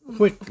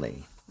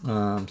quickly,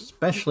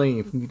 especially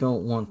if you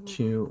don't want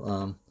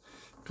to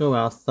go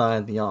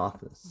outside the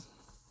office.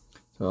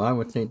 So I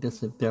would say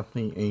this is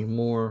definitely a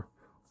more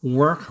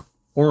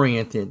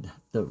work-oriented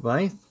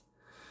device,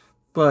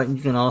 but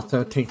you can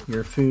also take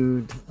your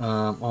food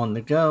on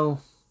the go.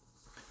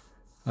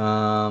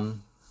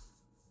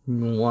 You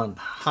want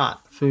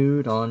hot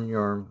food on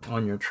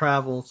your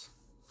travels.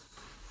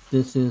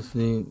 This is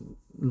the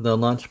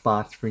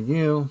lunchbox for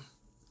you.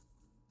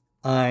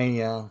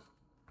 There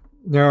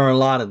are a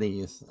lot of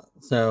these,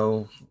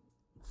 so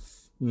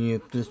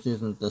if this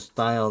isn't the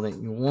style that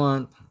you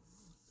want,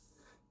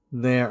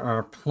 there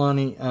are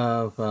plenty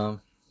of other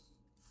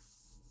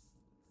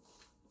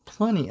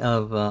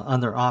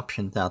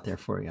options out there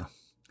for you.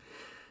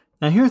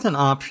 Now here's an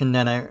option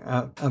that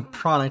a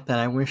product that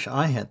I wish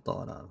I had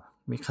thought of,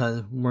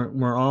 because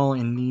we're all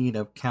in need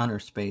of counter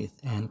space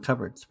and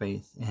cupboard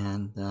space,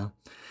 and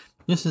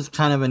this is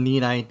kind of a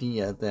neat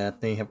idea that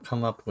they have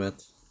come up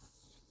with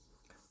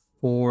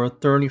for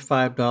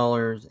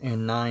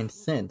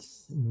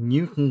 $35.09.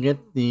 You can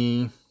get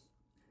the,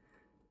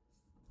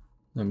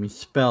 let me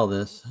spell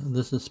this.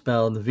 This is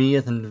spelled V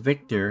as in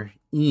Victor,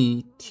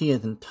 E, T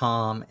as in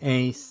Tom,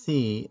 A,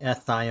 C,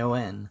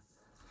 S-I-O-N.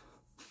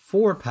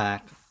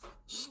 4-pack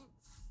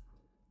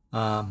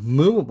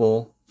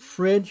movable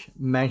fridge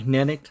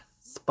magnetic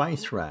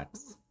spice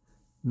racks.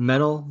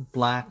 Metal,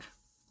 black,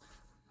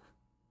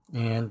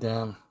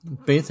 and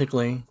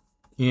basically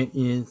it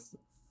is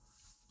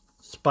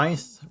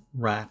spice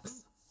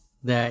racks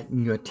that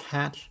you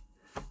attach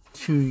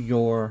to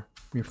your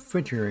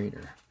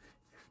refrigerator.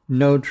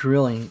 No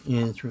drilling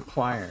is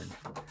required,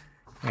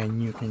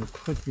 and you can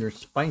put your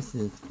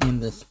spices in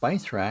the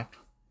spice rack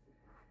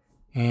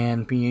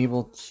and be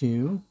able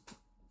to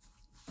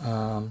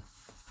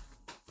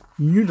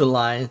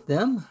utilize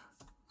them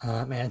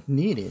as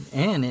needed,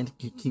 and it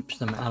keeps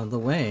them out of the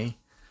way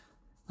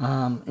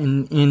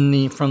from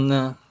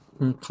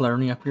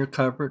cluttering up your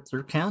cupboards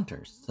or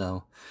counters.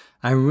 So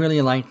I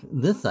really like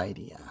this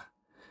idea.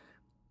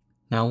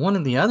 Now, one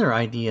of the other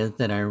ideas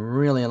that I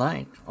really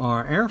like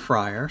are air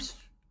fryers,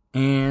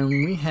 and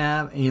we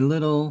have a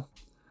little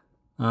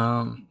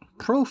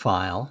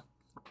profile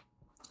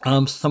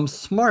of some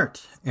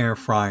smart air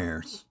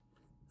fryers.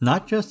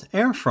 Not just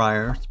air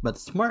fryers, but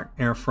smart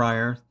air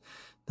fryers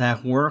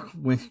that work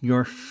with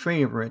your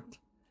favorite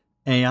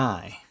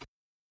AI.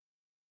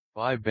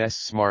 5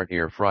 Best Smart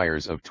Air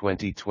Fryers of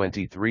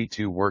 2023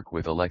 to work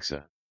with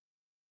Alexa.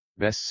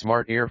 Best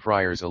Smart Air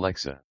Fryers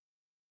Alexa.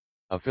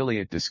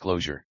 Affiliate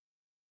disclosure.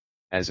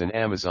 As an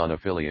Amazon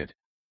affiliate,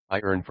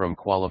 I earn from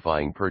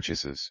qualifying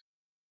purchases.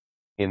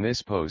 In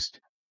this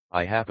post,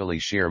 I happily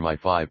share my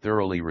 5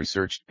 thoroughly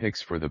researched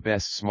picks for the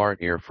best smart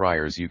air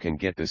fryers you can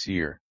get this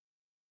year.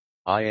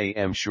 I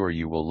am sure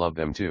you will love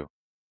them too.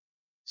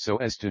 So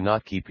as to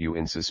not keep you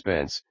in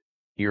suspense,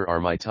 here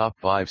are my top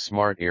 5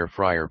 smart air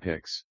fryer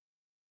picks.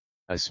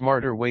 A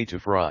smarter way to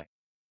fry.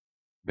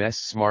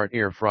 Best smart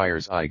air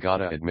fryers. I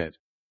gotta admit,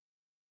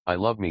 I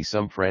love me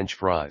some French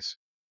fries.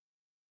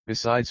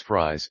 Besides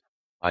fries,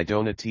 I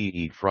don't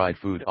eat fried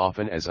food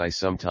often as I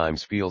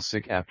sometimes feel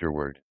sick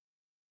afterward.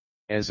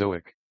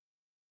 Ezoic.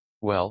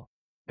 Well,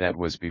 that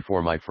was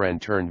before my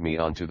friend turned me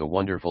onto the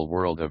wonderful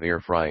world of air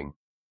frying.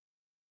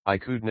 I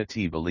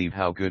couldn't believe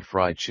how good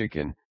fried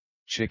chicken,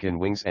 chicken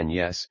wings and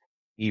yes,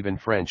 even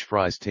French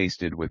fries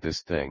tasted with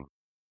this thing.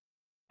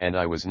 And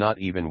I was not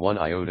even 1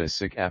 iota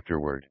sick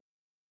afterward.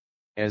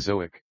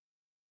 Ezoic.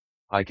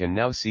 I can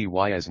now see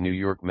why as New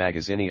York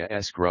Magazine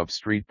Grub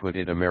Street put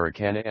it,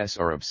 Americanas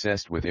are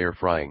obsessed with air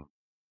frying.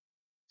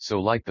 So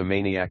like the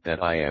maniac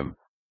that I am,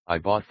 I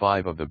bought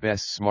 5 of the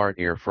best smart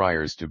air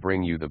fryers to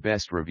bring you the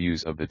best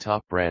reviews of the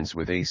top brands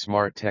with a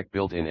smart tech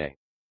built in.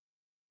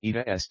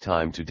 It's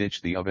time to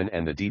ditch the oven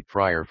and the deep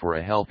fryer for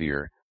a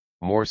healthier,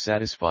 more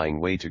satisfying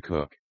way to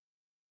cook.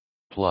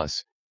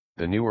 Plus,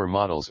 the newer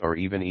models are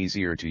even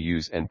easier to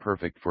use and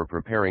perfect for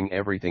preparing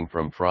everything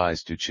from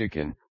fries to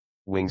chicken,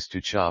 wings to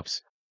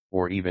chops,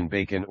 or even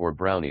bacon or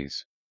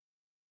brownies.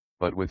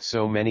 But with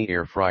so many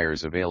air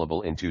fryers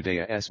available in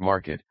today's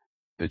market,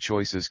 the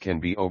choices can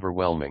be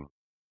overwhelming.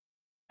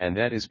 And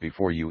that is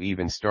before you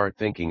even start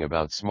thinking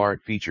about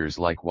smart features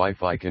like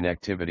Wi-Fi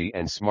connectivity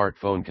and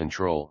smartphone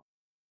control.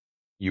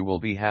 You will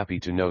be happy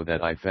to know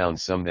that I found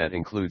some that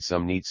include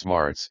some neat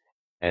smarts,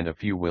 and a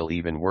few will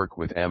even work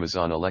with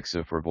Amazon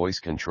Alexa for voice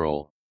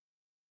control.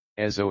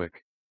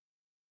 Ezoic.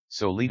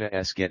 So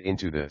let's get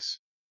into this.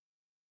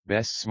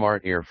 Best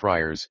smart air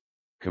fryers,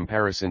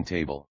 comparison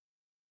table.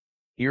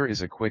 Here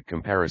is a quick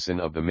comparison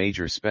of the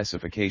major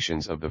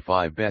specifications of the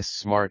 5 best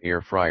smart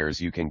air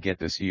fryers you can get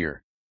this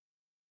year.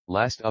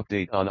 Last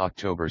update on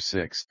October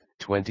 6,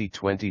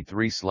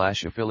 2023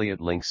 /affiliate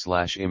link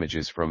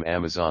 /images from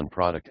Amazon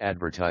Product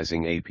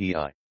Advertising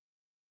API.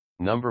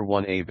 Number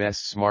 1 A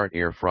Best Smart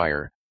Air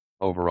Fryer,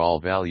 Overall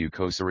Value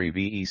Cosari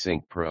VE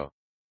Sync Pro.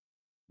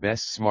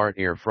 Best Smart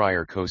Air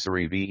Fryer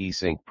Cosari VE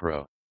Sync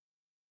Pro.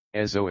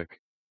 Ezoic.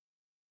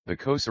 The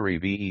Cosari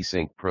VE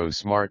Sync Pro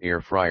Smart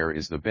Air Fryer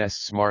is the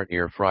best smart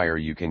air fryer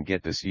you can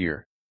get this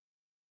year.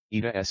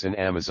 It's an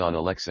Amazon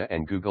Alexa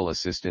and Google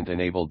Assistant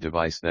enabled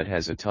device that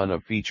has a ton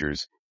of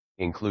features,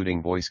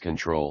 including voice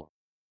control.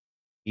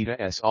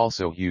 It's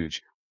also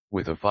huge,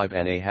 with a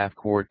 5.5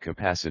 quart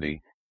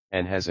capacity,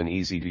 and has an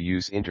easy to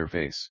use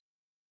interface.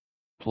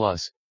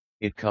 Plus,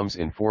 it comes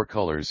in 4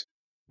 colors,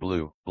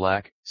 blue,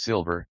 black,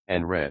 silver,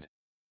 and red.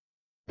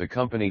 The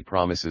company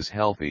promises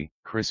healthy,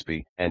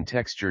 crispy, and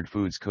textured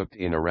foods cooked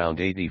in around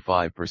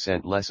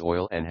 85% less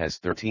oil and has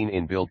 13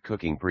 inbuilt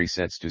cooking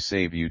presets to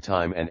save you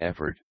time and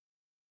effort.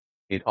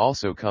 It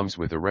also comes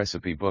with a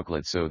recipe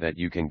booklet so that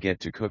you can get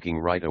to cooking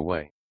right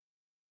away.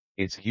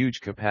 Its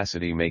huge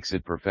capacity makes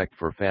it perfect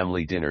for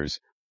family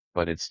dinners,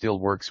 but it still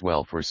works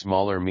well for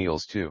smaller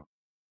meals too.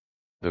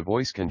 The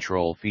voice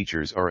control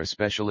features are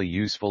especially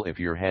useful if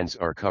your hands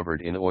are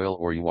covered in oil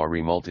or you are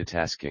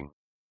multitasking.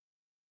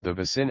 The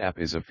Vicin app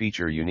is a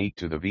feature unique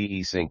to the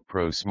VE Sync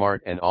Pro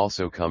Smart and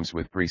also comes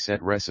with preset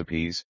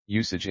recipes,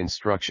 usage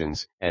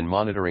instructions, and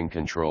monitoring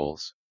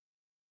controls.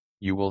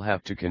 you will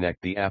have to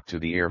connect the app to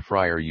the air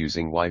fryer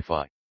using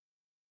Wi-Fi.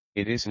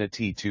 It isn't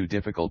too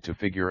difficult to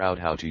figure out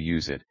how to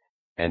use it,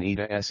 and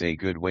it's a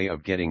good way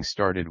of getting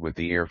started with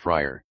the air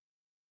fryer.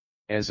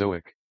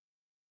 Ezoic.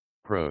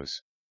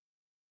 Pros.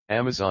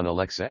 Amazon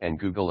Alexa and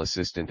Google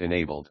Assistant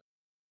enabled.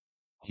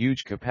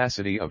 Huge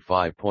capacity of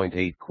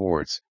 5.8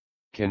 quarts,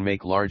 can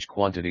make large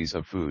quantities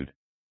of food.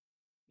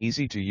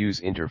 Easy to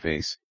use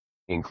interface,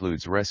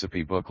 includes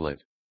recipe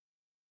booklet.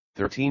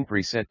 13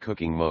 preset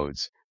cooking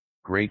modes,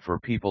 great for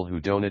people who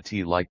don't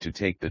like to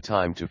take the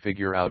time to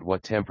figure out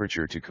what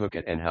temperature to cook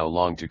at and how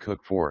long to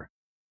cook for.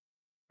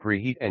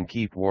 Preheat and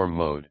keep warm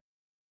mode.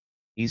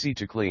 Easy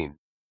to clean.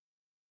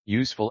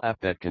 Useful app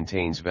that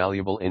contains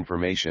valuable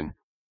information,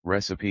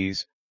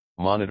 recipes,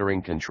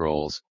 monitoring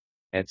controls,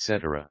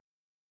 etc.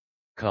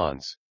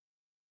 Cons.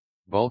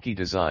 Bulky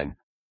design,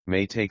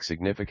 may take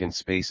significant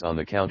space on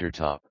the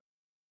countertop.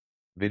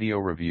 Video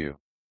review.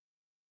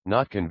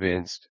 Not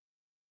convinced?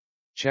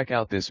 Check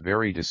out this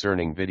very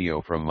discerning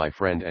video from my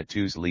friend at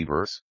TUG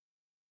Levers.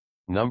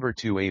 Number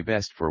 2, a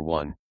best for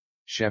 1,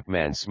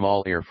 Chefman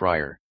Small Air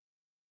Fryer.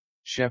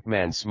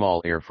 Chefman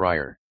Small Air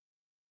Fryer.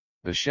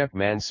 The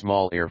Chefman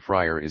Small Air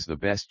Fryer is the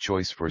best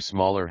choice for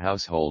smaller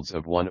households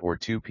of 1 or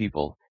 2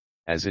 people,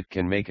 as it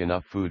can make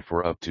enough food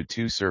for up to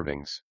 2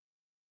 servings.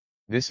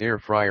 This air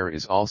fryer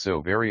is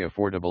also very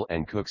affordable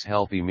and cooks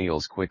healthy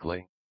meals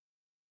quickly.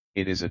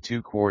 It is a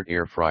 2-quart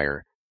air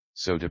fryer,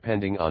 so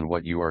depending on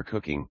what you are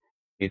cooking,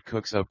 it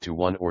cooks up to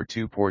 1 or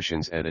 2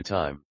 portions at a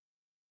time.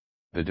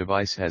 The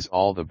device has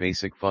all the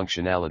basic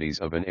functionalities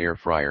of an air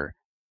fryer,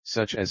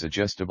 such as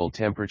adjustable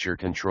temperature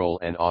control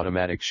and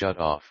automatic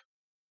shut-off.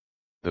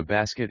 The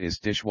basket is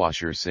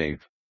dishwasher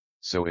safe,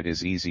 so it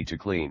is easy to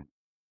clean.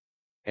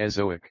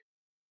 Ezoic.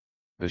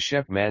 The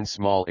Chefman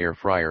Small Air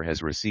Fryer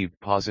has received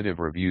positive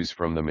reviews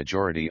from the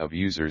majority of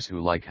users who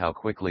like how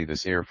quickly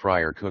this air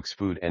fryer cooks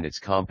food and its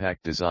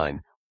compact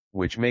design,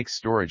 which makes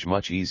storage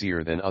much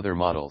easier than other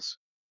models.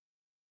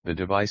 The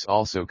device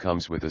also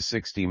comes with a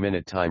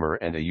 60-minute timer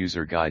and a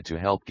user guide to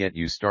help get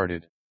you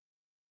started.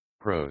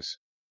 Pros.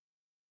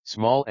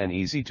 Small and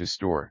easy to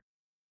store.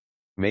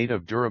 Made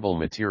of durable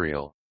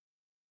material.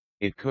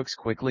 It cooks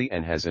quickly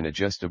and has an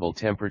adjustable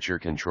temperature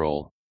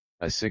control,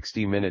 a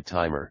 60-minute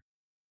timer.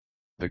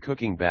 The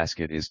cooking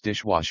basket is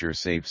dishwasher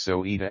safe,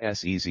 so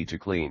it's easy to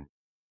clean.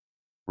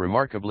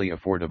 Remarkably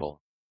affordable.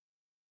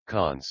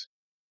 Cons.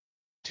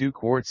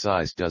 2-quart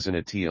size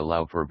doesn't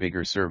allow for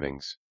bigger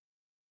servings.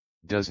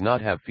 Does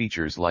not have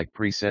features like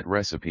preset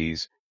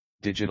recipes,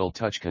 digital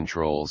touch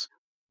controls,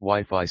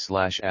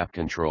 Wi-Fi/app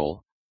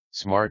control,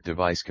 smart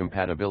device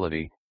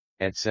compatibility,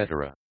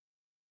 etc.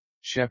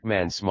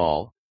 Chefman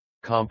Small,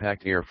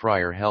 compact air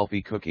fryer,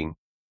 healthy cooking,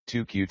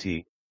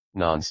 2QT,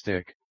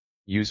 non-stick,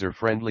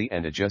 user-friendly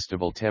and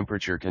adjustable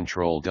temperature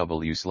control,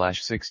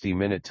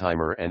 W/60-minute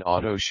timer and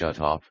auto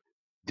shut-off,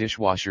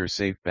 dishwasher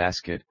safe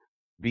basket,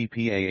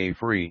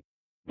 BPAA-free,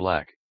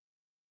 black.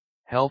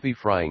 Healthy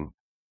frying,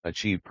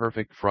 achieve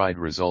perfect fried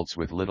results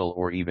with little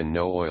or even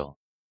no oil.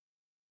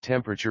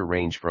 Temperature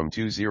range from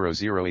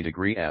 200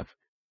 degree F,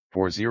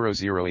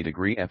 400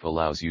 degree F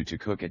allows you to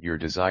cook at your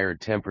desired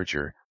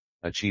temperature,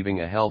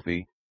 achieving a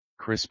healthy,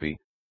 crispy,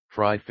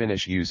 fried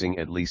finish using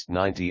at least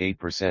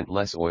 98%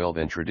 less oil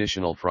than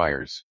traditional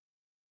fryers.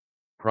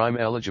 Prime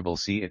eligible,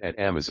 see it at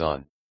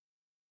Amazon.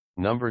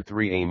 Number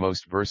 3, a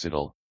most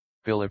versatile,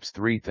 Philips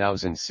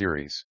 3000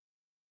 series.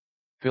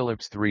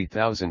 Philips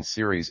 3000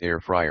 series air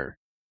fryer.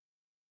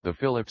 The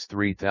Philips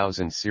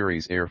 3000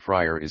 series air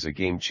fryer is a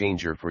game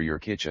changer for your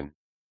kitchen.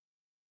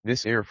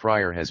 This air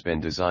fryer has been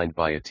designed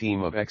by a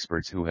team of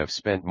experts who have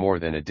spent more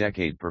than a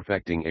decade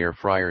perfecting air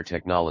fryer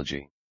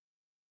technology.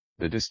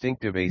 The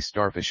distinctive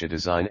starfish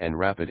design and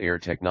rapid air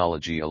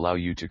technology allow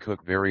you to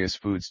cook various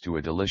foods to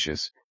a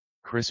delicious,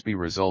 crispy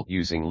result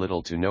using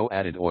little to no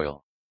added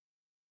oil.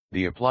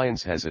 The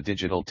appliance has a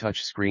digital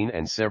touch screen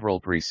and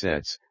several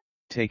presets,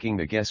 taking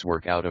the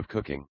guesswork out of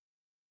cooking.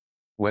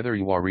 Whether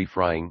you are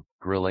refrying,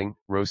 grilling,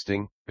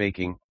 roasting,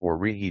 baking, or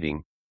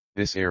reheating,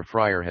 this air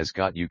fryer has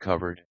got you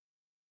covered.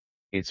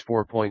 Its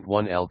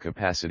 4.1 L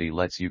capacity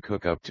lets you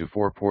cook up to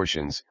 4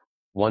 portions,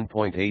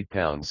 1.8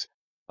 pounds,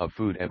 of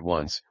food at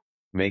once,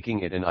 making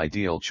it an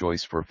ideal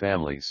choice for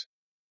families.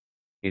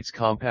 Its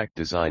compact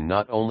design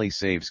not only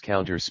saves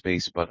counter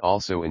space but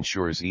also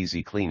ensures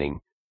easy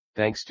cleaning,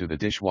 thanks to the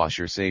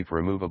dishwasher-safe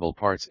removable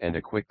parts and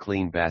a quick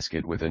clean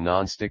basket with a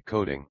non-stick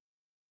coating.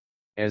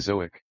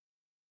 Ezoic.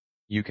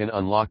 You can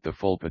unlock the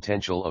full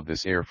potential of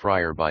this air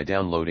fryer by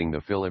downloading the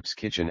Philips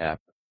Kitchen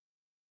app.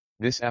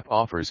 This app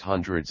offers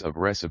hundreds of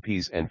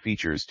recipes and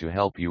features to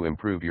help you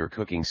improve your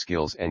cooking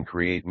skills and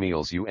create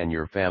meals you and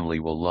your family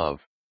will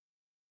love.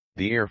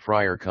 The air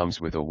fryer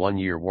comes with a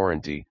 1-year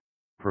warranty,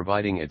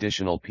 providing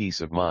additional peace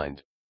of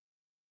mind.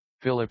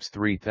 Philips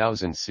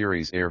 3000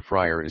 series air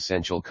fryer,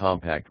 essential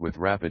compact with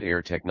rapid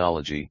air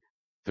technology,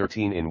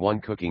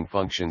 13-in-1 cooking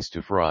functions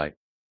to fry,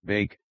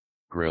 bake,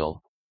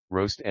 grill,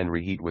 roast and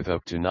reheat with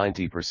up to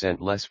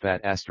 90% less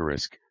fat.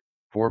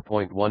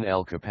 4.1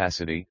 L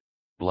capacity,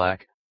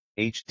 black,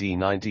 HD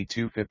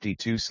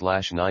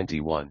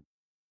 9252/91.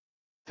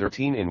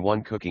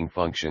 13-in-1 cooking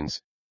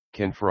functions,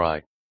 can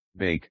fry,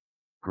 bake,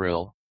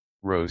 grill,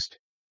 roast,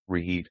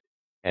 reheat,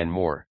 and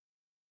more.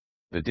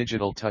 The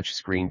digital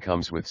touchscreen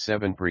comes with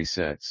 7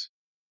 presets.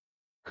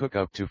 Cook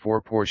up to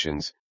 4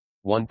 portions,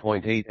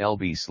 1.8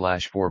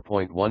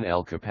 lb/4.1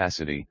 L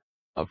capacity,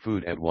 of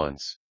food at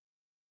once.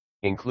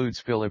 Includes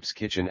Philips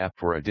Kitchen app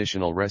for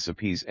additional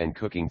recipes and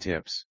cooking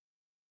tips.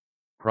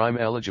 Prime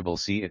eligible,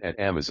 see it at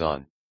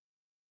Amazon.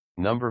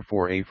 Number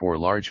 4A for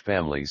large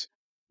families,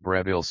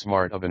 Breville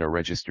Smart Oven, a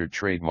registered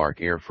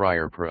trademark air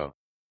fryer pro.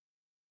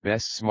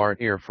 Best smart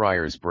air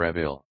fryers,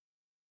 Breville.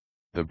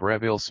 The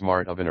Breville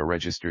Smart Oven, a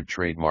registered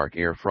trademark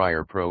air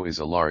fryer pro, is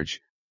a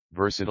large,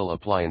 versatile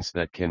appliance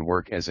that can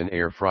work as an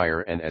air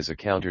fryer and as a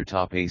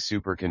countertop a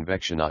super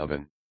convection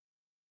oven.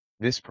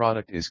 This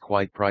product is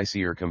quite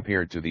pricier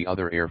compared to the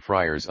other air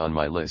fryers on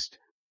my list,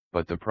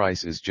 but the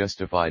price is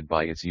justified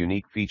by its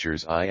unique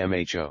features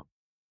IMHO.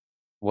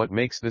 What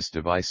makes this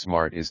device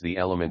smart is the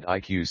Element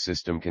IQ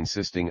system,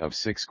 consisting of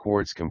 6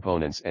 quartz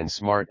components and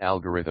smart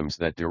algorithms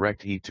that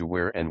direct heat to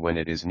where and when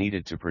it is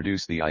needed to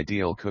produce the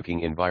ideal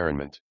cooking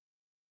environment.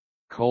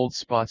 Cold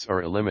spots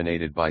are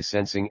eliminated by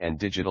sensing and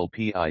digital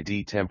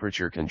PID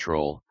temperature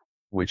control,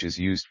 which is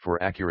used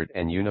for accurate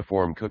and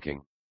uniform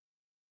cooking.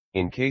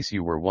 In case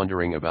you were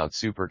wondering about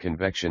super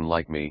convection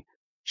like me,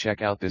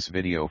 check out this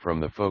video from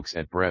the folks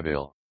at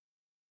Breville.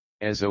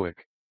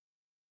 Ezoic.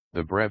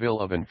 The Breville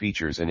oven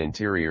features an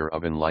interior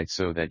oven light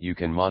so that you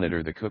can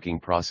monitor the cooking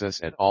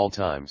process at all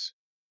times.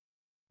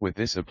 With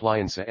this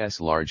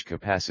appliance's large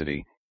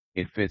capacity,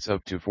 it fits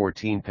up to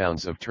 14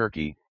 pounds of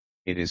turkey.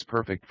 It is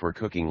perfect for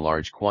cooking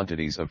large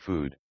quantities of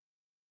food.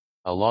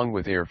 Along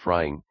with air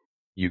frying,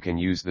 you can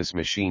use this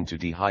machine to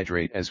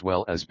dehydrate as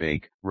well as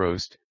bake,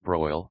 roast,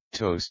 broil,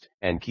 toast,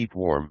 and keep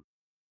warm.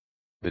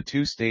 The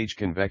 2-stage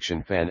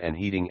convection fan and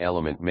heating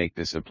element make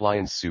this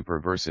appliance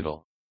super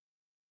versatile.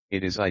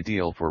 It is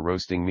ideal for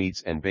roasting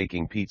meats and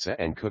baking pizza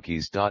and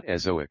cookies.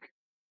 Ezoic.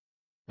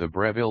 The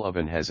Breville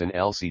oven has an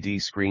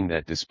LCD screen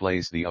that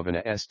displays the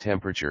oven's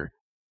temperature,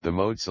 the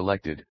mode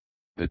selected,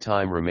 the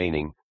time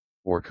remaining,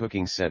 or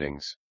cooking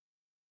settings.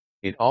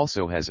 It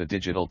also has a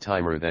digital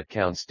timer that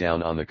counts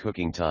down on the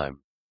cooking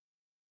time.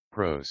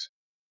 Pros.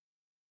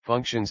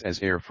 Functions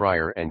as air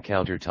fryer and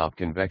countertop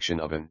convection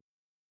oven.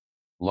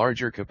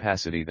 Larger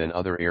capacity than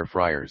other air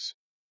fryers.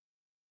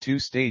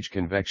 2-stage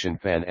convection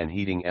fan and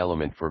heating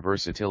element for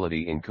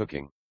versatility in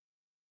cooking.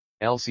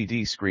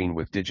 LCD screen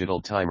with digital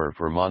timer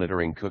for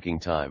monitoring cooking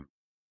time.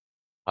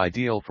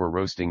 Ideal for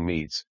roasting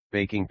meats,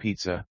 baking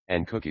pizza,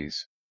 and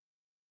cookies.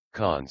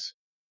 Cons.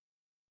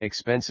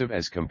 Expensive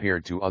as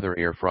compared to other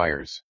air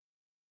fryers.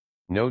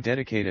 No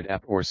dedicated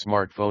app or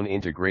smartphone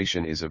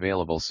integration is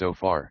available so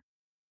far.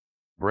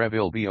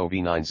 Breville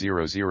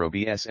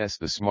BOV900BSS,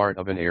 the Smart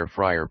Oven Air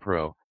Fryer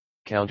Pro,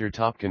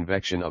 countertop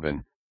convection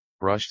oven,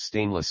 brushed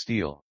stainless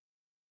steel.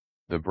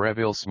 The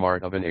Breville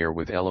Smart Oven Air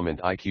with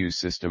Element IQ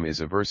system is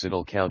a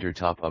versatile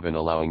countertop oven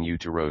allowing you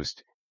to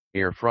roast,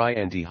 air fry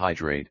and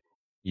dehydrate,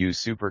 use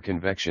super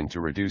convection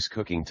to reduce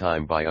cooking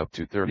time by up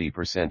to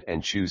 30%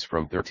 and choose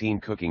from 13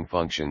 cooking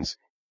functions,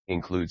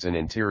 includes an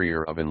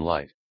interior oven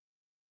light.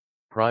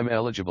 Prime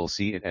eligible,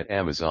 see it at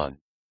Amazon.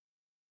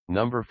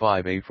 Number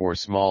 5A for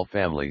small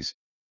families,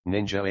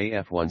 Ninja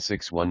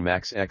AF161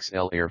 Max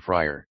XL Air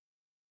Fryer.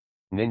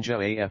 Ninja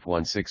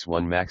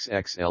AF161 Max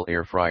XL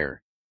Air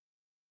Fryer.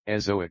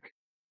 Ezoic.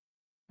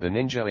 The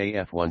Ninja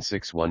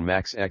AF161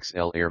 Max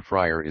XL Air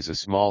Fryer is a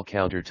small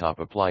countertop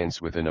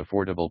appliance with an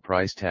affordable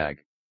price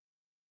tag.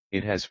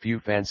 It has few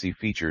fancy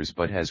features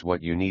but has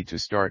what you need to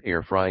start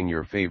air frying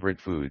your favorite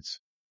foods.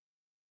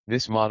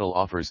 This model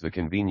offers the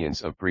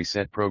convenience of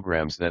preset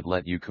programs that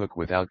let you cook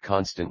without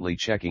constantly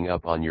checking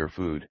up on your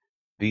food.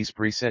 These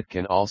presets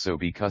can also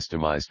be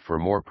customized for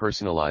more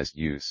personalized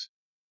use.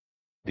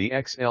 The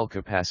XL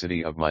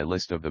capacity of my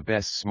list of the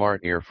best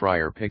smart air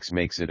fryer picks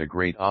makes it a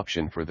great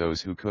option for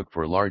those who cook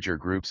for larger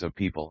groups of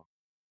people.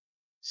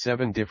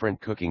 7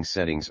 different cooking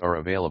settings are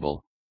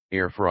available: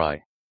 air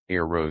fry,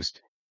 air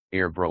roast,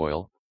 air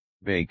broil,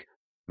 bake,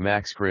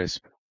 max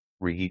crisp,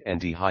 reheat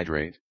and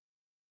dehydrate.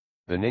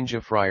 The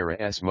Ninja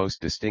Fryer's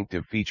most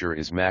distinctive feature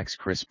is max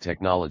crisp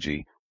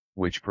technology,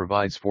 which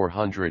provides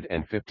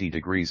 450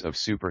 degrees of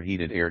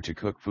superheated air to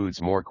cook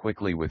foods more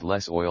quickly with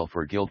less oil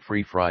for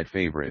guilt-free fried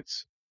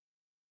favorites.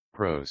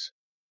 Pros.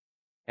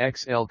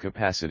 XL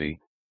capacity,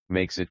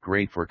 makes it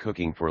great for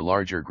cooking for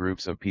larger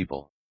groups of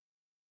people.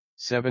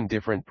 7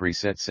 different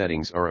preset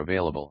settings are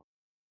available.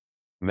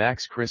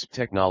 Max crisp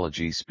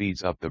technology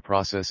speeds up the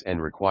process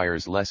and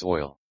requires less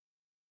oil.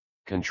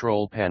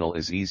 Control panel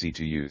is easy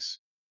to use.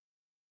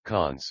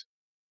 Cons.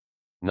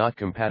 Not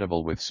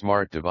compatible with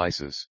smart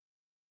devices.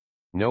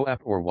 No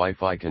app or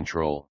Wi-Fi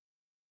control.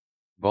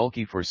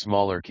 Bulky for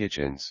smaller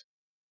kitchens.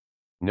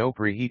 No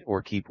preheat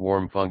or keep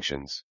warm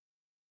functions.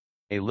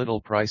 A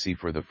little pricey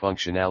for the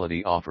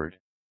functionality offered.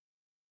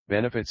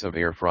 Benefits of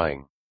air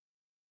frying.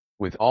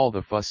 With all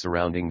the fuss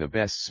surrounding the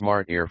best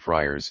smart air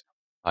fryers,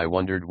 I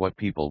wondered what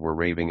people were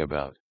raving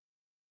about.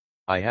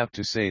 I have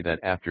to say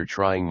that after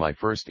trying my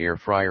first air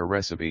fryer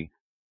recipe,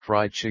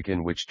 fried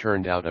chicken, which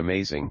turned out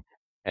amazing,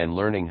 and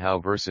learning how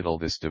versatile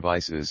this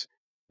device is,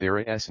 there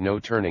is no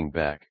turning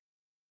back.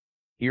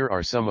 Here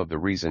are some of the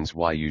reasons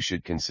why you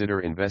should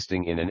consider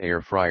investing in an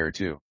air fryer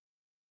too.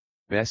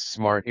 Best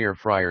Smart Air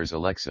Fryers.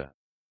 Alexa.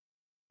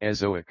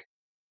 Ezoic.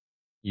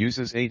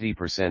 Uses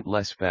 80%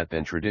 less fat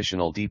than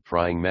traditional deep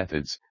frying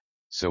methods,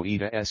 so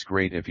it's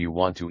great if you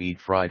want to eat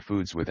fried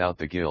foods without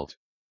the guilt.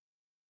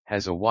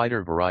 Has a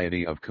wider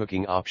variety of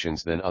cooking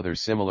options than other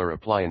similar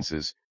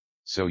appliances,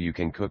 so you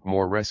can cook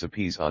more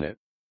recipes on it.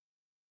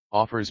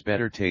 Offers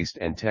better taste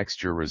and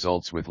texture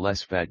results with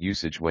less fat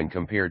usage when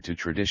compared to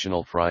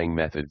traditional frying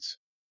methods.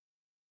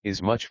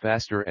 Is much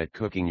faster at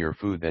cooking your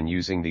food than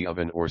using the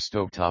oven or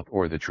stovetop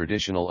or the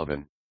traditional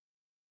oven.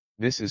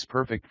 This is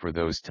perfect for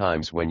those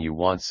times when you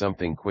want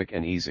something quick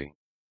and easy.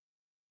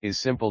 Is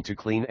simple to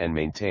clean and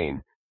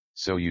maintain,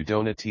 so you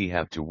don't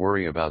have to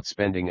worry about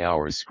spending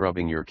hours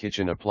scrubbing your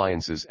kitchen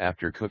appliances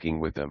after cooking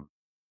with them.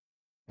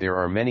 There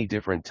are many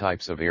different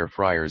types of air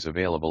fryers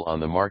available on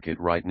the market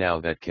right now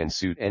that can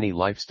suit any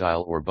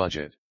lifestyle or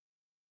budget.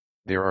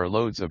 There are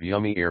loads of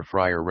yummy air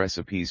fryer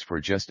recipes for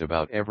just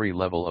about every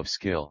level of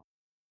skill.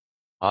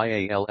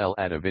 I'll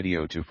add a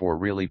video to 4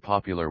 really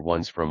popular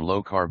ones from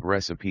low-carb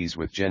recipes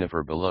with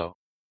Jennifer below.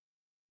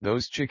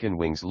 Those chicken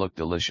wings look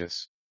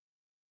delicious.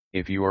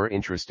 If you are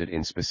interested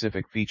in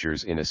specific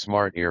features in a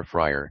smart air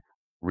fryer,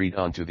 read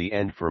on to the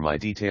end for my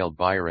detailed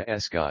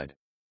buyer's guide.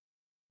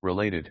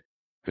 Related,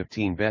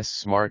 15 Best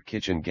Smart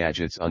Kitchen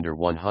Gadgets Under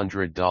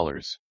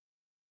 $100.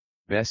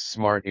 Best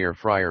Smart Air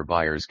Fryer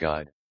Buyer's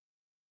Guide.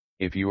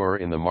 If you are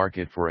in the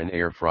market for an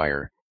air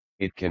fryer,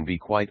 it can be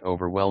quite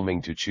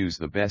overwhelming to choose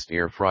the best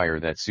air fryer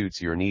that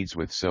suits your needs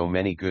with so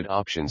many good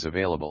options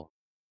available.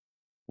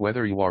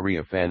 Whether you are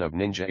a fan of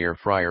Ninja air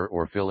fryer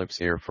or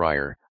Philips air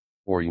fryer,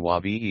 or you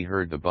have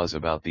heard the buzz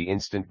about the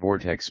Instant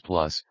Vortex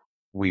Plus,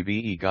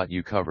 we've got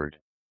you covered.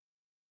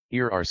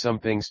 Here are some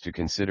things to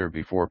consider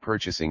before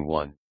purchasing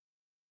one.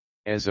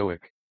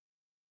 Ezoic.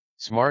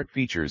 Smart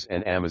features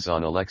and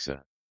Amazon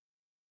Alexa.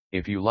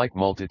 If you like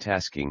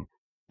multitasking,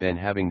 then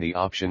having the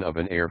option of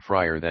an air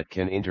fryer that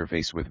can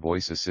interface with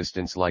voice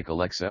assistants like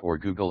Alexa or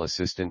Google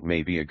Assistant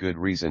may be a good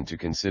reason to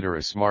consider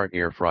a smart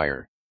air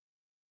fryer.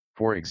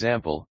 For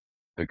example,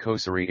 the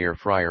Cosari air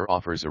fryer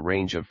offers a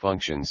range of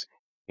functions,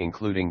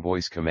 including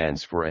voice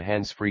commands for a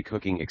hands-free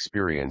cooking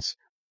experience,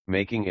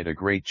 making it a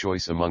great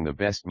choice among the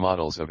best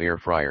models of air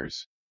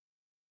fryers.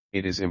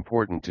 It is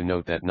important to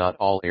note that not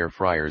all air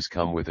fryers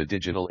come with a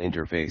digital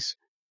interface.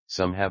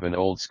 Some have an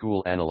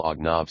old-school analog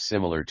knob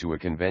similar to a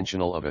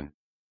conventional oven.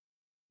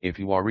 If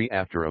you are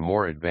after a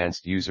more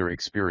advanced user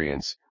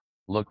experience,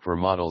 look for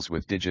models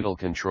with digital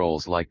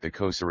controls like the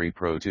Cosari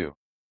Pro 2.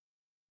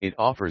 It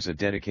offers a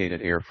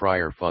dedicated air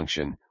fryer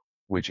function,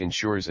 which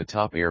ensures a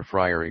top air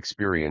fryer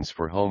experience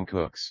for home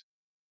cooks.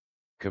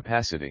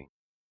 Capacity.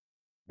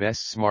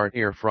 Best smart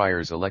air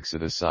fryers. Alexa.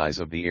 The size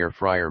of the air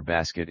fryer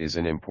basket is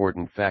an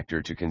important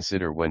factor to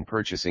consider when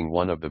purchasing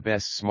one of the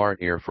best smart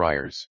air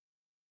fryers.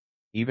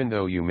 Even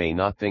though you may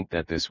not think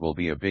that this will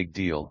be a big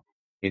deal,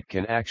 it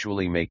can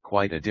actually make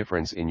quite a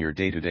difference in your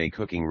day-to-day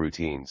cooking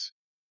routines.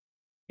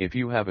 If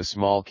you have a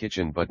small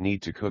kitchen but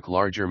need to cook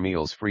larger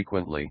meals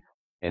frequently,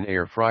 an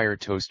air fryer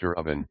toaster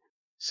oven,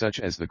 such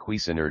as the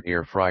Cuisinart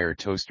air fryer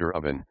toaster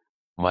oven,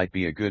 might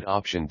be a good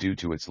option due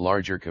to its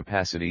larger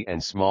capacity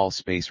and small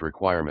space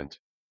requirement.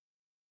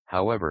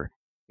 However,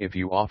 if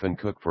you often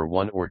cook for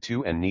 1 or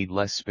 2 and need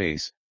less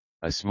space,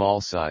 a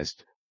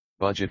small-sized,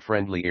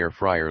 budget-friendly air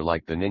fryer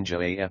like the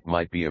Ninja AF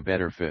might be a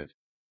better fit.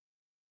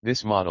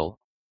 This model,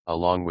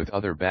 along with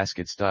other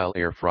basket-style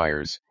air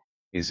fryers,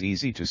 is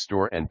easy to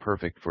store and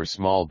perfect for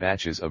small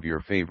batches of your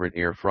favorite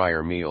air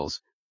fryer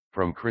meals,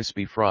 from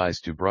crispy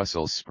fries to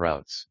Brussels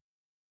sprouts.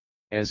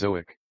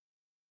 Ezoic.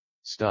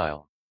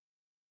 Style.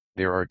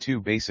 There are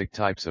 2 basic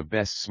types of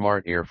best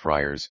smart air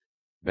fryers,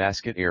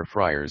 basket air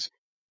fryers,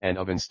 and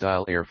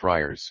oven-style air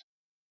fryers.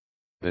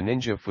 The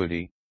Ninja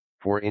Foodie,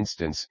 for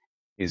instance,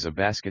 is a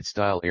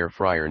basket-style air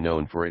fryer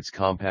known for its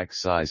compact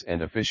size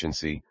and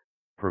efficiency,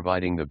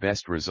 providing the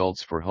best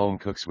results for home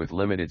cooks with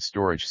limited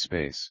storage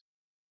space.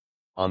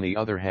 On the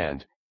other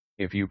hand,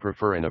 if you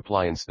prefer an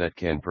appliance that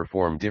can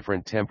perform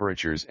different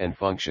temperatures and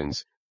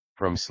functions,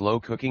 from slow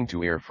cooking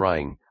to air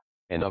frying,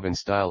 an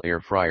oven-style air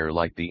fryer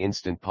like the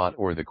Instant Pot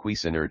or the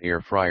Cuisinart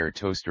air fryer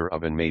toaster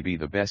oven may be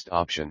the best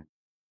option.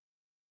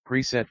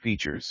 Preset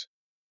features.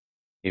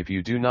 If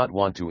you do not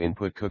want to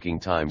input cooking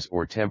times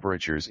or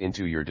temperatures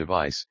into your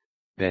device,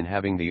 then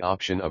having the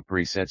option of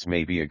presets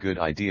may be a good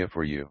idea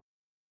for you.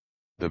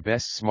 The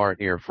best smart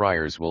air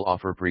fryers will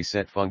offer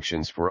preset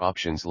functions for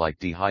options like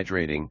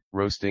dehydrating,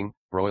 roasting,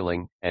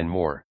 broiling, and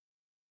more.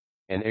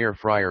 An air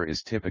fryer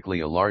is typically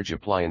a large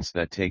appliance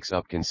that takes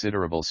up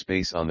considerable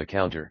space on the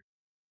counter.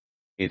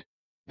 It,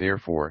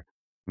 therefore,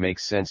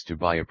 makes sense to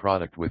buy a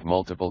product with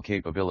multiple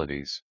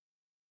capabilities.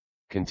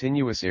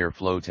 Continuous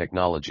airflow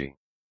technology.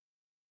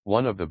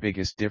 One of the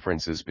biggest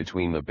differences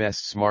between the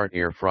best smart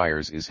air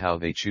fryers is how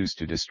they choose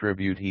to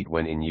distribute heat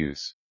when in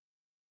use.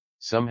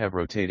 Some have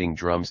rotating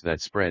drums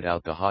that spread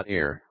out the hot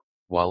air,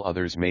 while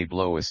others may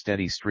blow a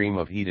steady stream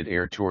of heated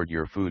air toward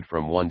your food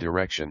from one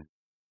direction.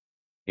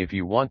 If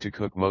you want to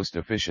cook most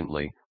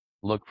efficiently,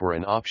 look for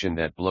an option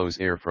that blows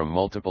air from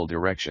multiple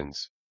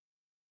directions.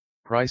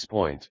 Price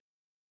point.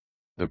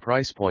 The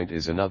price point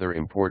is another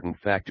important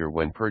factor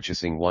when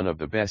purchasing one of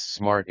the best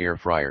smart air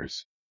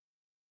fryers.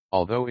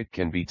 Although it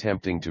can be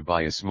tempting to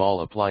buy a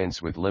small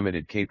appliance with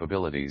limited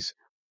capabilities,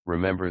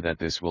 remember that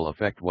this will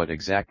affect what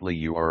exactly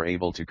you are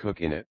able to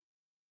cook in it.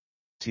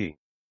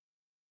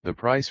 The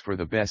price for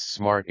the best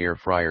smart air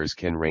fryers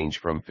can range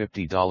from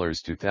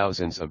 $50 to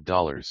thousands of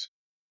dollars.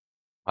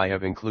 I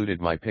have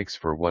included my picks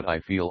for what I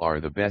feel are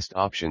the best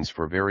options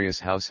for various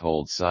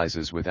household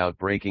sizes without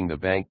breaking the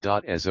bank.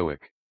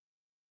 Ezoic.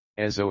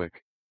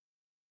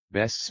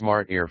 Best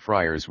smart air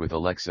fryers with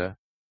Alexa.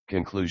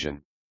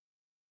 Conclusion.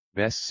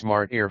 Best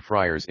smart air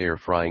fryers. Air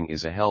frying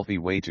is a healthy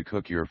way to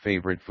cook your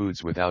favorite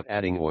foods without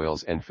adding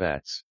oils and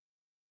fats.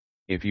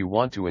 If you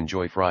want to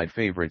enjoy fried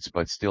favorites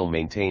but still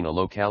maintain a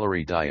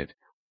low-calorie diet,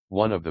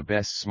 one of the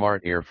best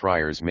smart air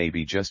fryers may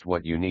be just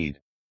what you need.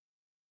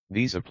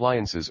 These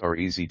appliances are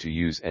easy to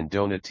use and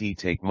don't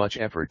take much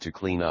effort to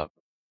clean up.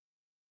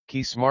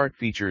 Key smart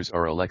features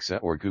are Alexa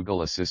or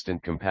Google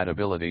Assistant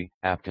compatibility,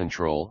 app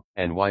control,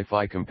 and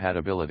Wi-Fi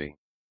compatibility.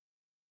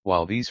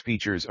 While these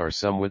features are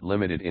somewhat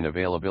limited in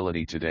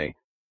availability today,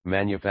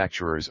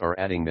 manufacturers are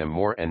adding them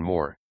more and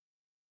more.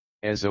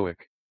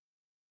 Ezoic.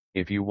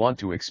 If you want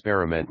to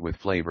experiment with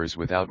flavors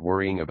without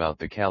worrying about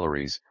the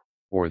calories,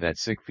 or that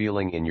sick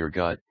feeling in your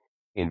gut,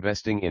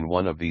 investing in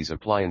one of these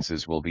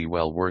appliances will be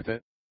well worth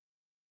it.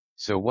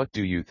 So what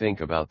do you think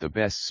about the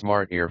best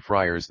smart air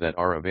fryers that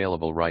are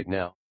available right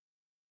now?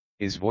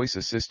 Is voice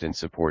assistant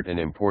support an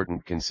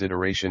important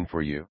consideration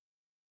for you?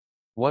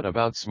 What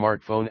about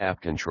smartphone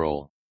app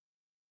control?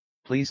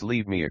 Please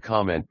leave me a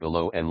comment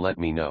below and let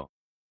me know.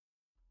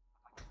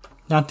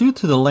 Now, due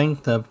to the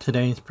length of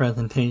today's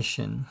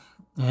presentation,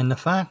 and the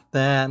fact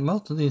that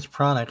most of these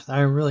products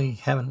I really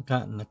haven't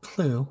gotten a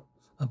clue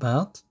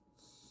about,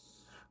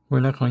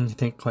 we're not going to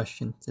take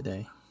questions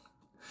today.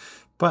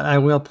 But I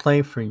will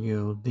play for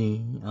you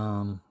the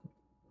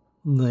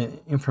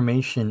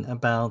information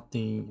about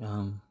the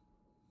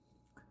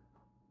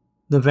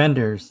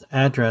vendors'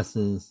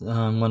 addresses,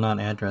 well, not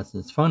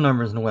addresses, phone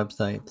numbers and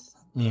websites,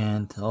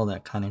 and all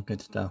that kind of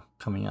good stuff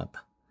coming up.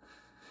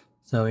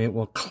 So it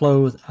will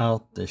close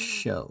out the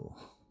show,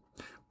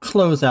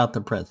 close out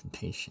the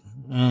presentation.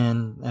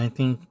 And I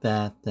think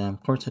that,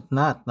 of course, it's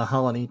not the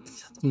holiday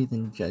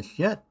season just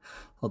yet,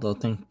 although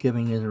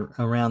Thanksgiving is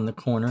around the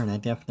corner, and I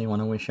definitely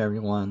want to wish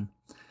everyone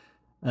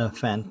a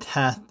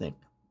fantastic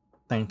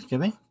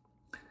Thanksgiving.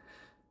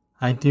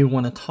 I do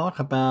want to talk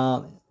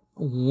about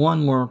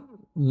one more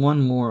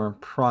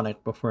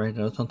product before I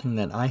go, something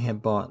that I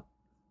have bought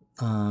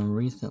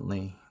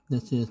recently.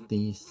 This is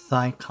the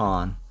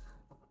Sikon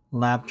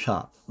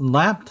laptop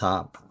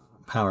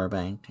power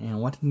bank, and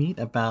what's neat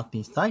about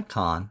the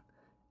Sikon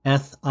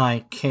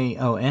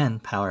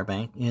Sikon power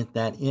bank is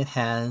that it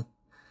has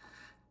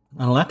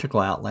an electrical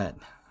outlet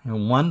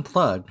and one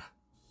plug,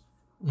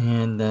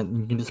 and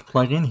you can just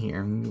plug in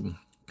here. You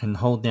can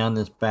hold down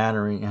this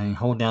battery and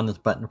hold down this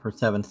button for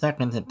 7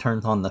 seconds. It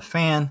turns on the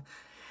fan,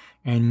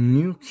 and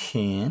you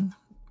can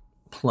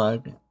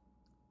plug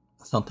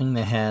something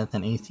that has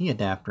an AC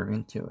adapter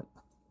into it.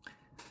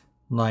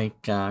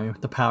 Like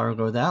if the power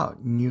goes out,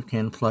 you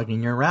can plug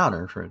in your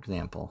router, for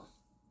example.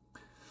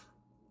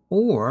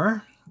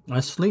 Or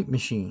a sleep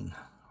machine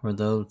for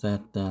those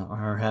that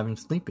are having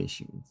sleep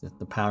issues. If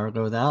the power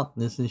goes out,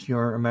 this is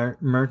your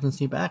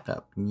emergency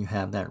backup, and you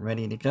have that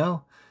ready to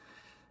go.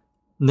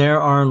 There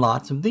are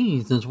lots of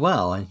these as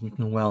well, as you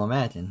can well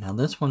imagine. Now,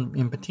 this one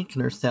in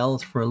particular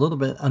sells for a little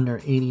bit under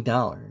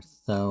 $80.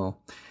 So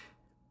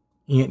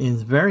it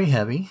is very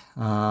heavy,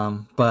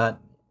 but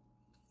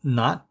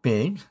not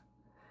big.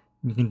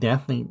 You can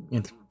definitely,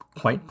 it's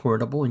quite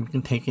portable, and you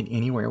can take it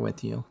anywhere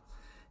with you.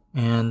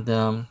 And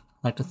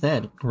like I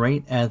said,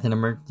 great as an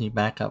emergency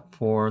backup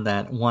for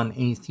that one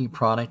AC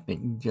product that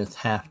you just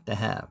have to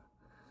have,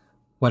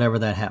 whatever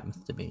that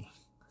happens to be.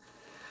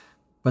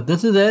 But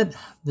this is it.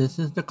 This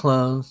is the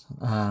close.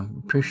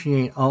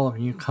 Appreciate all of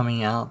you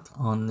coming out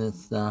on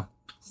this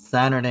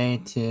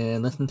Saturday to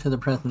listen to the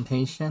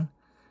presentation.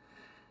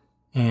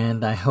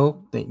 And I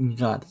hope that you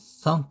got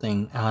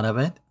something out of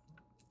it.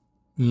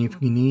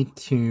 If you need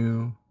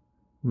to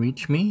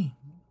reach me,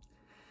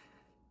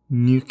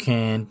 you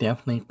can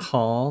definitely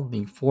call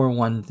the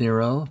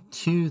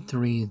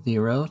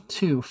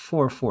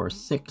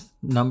 410-230-2446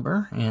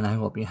 number, and I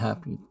will be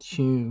happy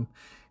to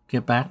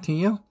get back to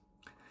you.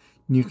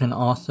 You can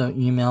also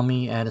email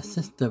me at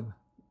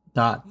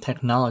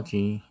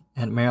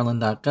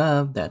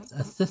assistive.technology@maryland.gov. That's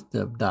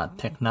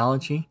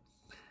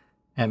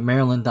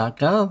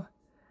assistive.technology@maryland.gov.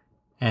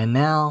 And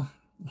now,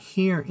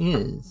 here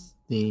is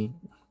the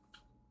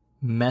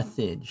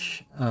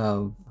message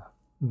of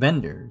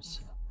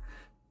vendors,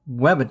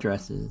 web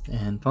addresses,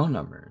 and phone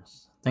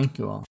numbers. Thank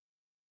you all.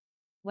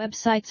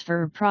 Websites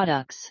for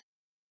products.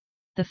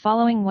 The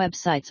following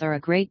websites are a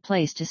great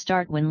place to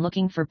start when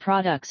looking for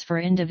products for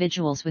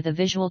individuals with a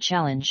visual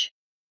challenge.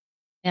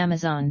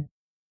 Amazon.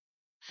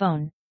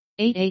 Phone,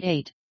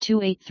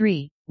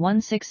 888-283-1000.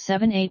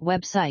 1678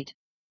 website,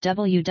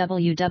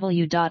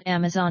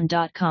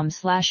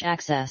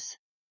 www.amazon.com/access.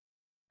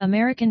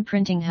 American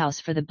Printing House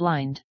for the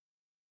Blind.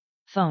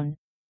 Phone,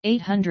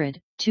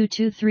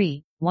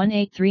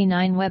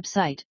 800-223-1839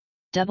 website,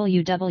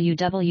 www.aph.org.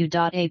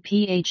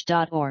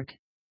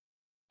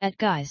 At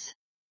Guys.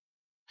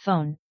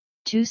 Phone,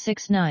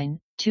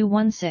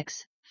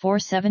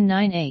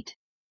 269-216-4798.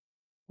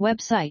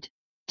 Website,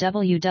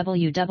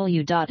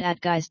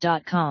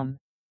 www.atguys.com.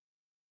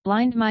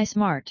 Blind My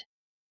Smart.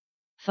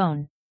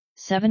 Phone,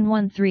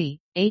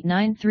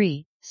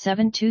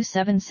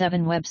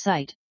 713-893-7277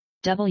 website,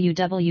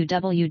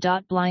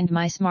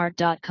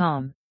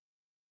 www.blindmysmart.com.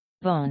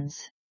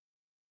 Bones.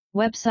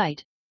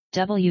 Website,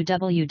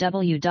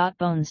 www.bones.ch.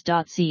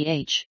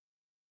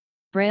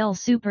 Braille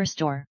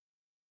Superstore.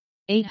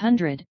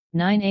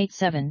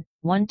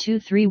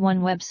 800-987-1231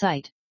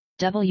 website,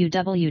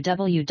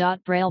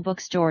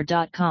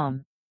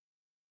 www.braillebookstore.com.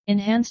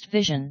 Enhanced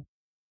Vision.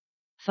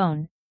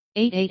 Phone,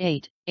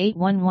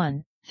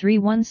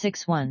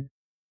 888-811-3161.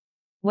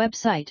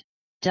 Website,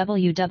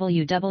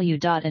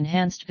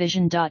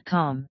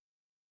 www.enhancedvision.com.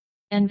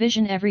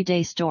 Envision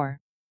Everyday Store.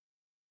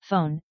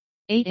 Phone,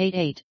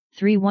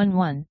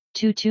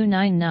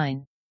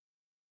 888-311-2299.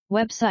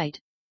 Website,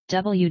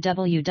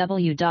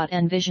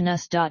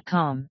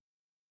 www.envisionus.com.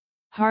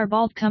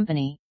 Harbald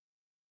Company.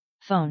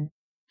 Phone,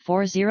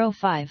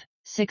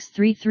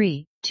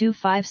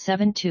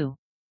 405-633-2572.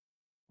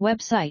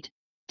 Website,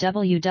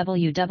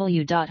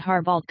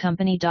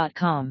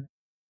 www.harbaldcompany.com.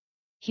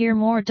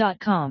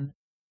 HearMore.com.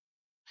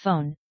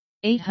 Phone,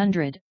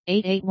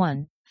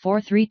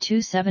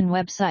 800-881-4327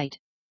 website,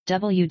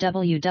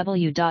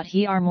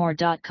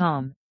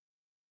 www.hearmore.com.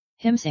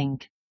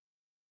 HIMSync.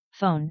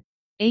 Phone,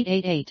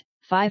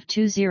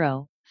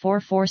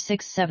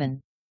 888-520-4467.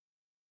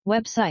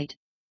 Website,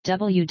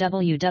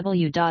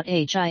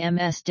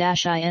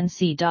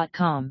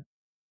 www.hims-inc.com.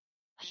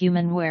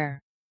 Humanware.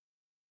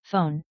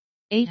 Phone,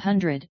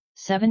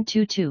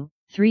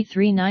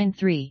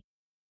 800-722-3393.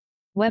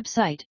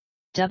 Website,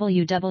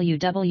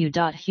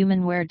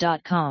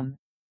 www.humanware.com.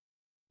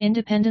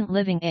 Independent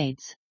Living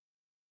Aids.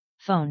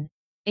 Phone,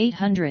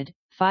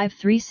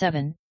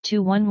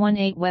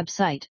 800-537-2118.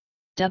 Website,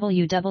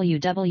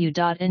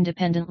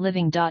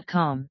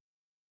 www.independentliving.com.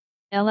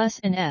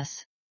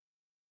 LS&S.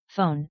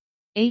 Phone,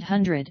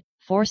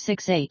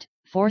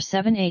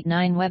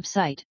 800-468-4789.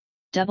 Website,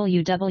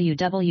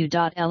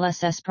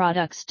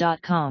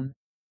 www.lssproducts.com.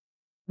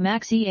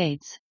 Maxi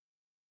Aids.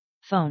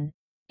 Phone,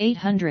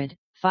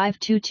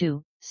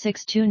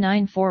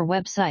 800-522-6294.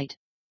 Website,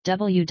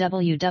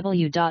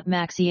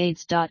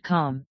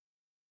 www.maxiaids.com.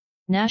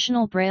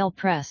 National Braille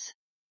Press.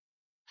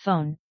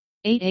 Phone,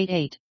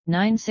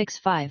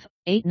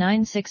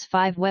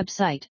 888-965-8965.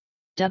 Website,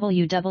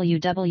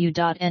 www.nbp.org.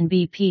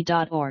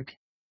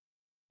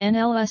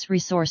 NLS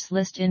Resource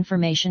List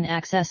Information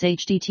Access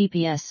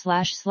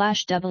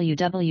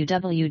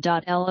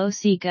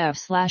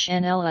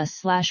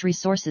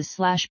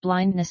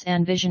https://www.loc.gov/nls/resources/blindness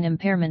and vision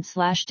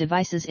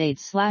impairment/devices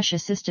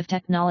aids/assistive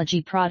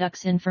technology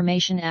products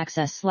information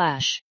access/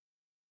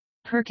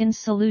 Perkins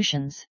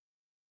Solutions.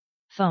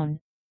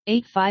 Phone,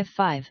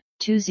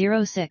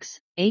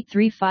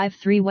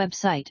 855-206-8353.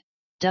 Website,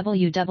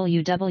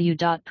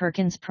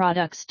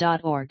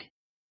 www.perkinsproducts.org.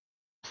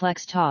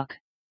 Plex Talk.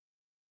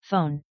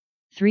 Phone,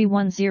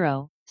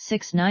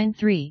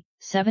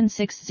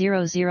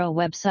 310-693-7600.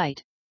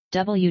 Website,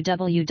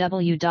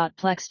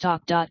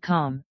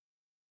 www.plextalk.com.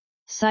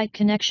 Site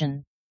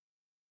Connection.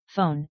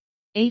 Phone,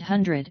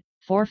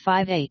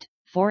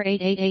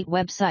 800-458-4888.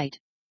 Website,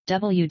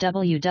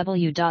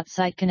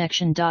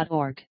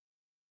 www.siteconnection.org.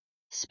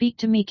 Speak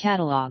to Me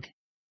Catalog.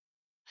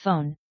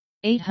 Phone,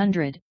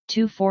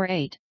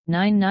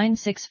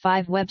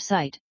 800-248-9965.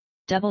 Website,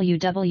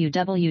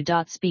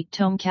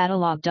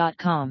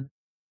 www.speaktomecatalog.com.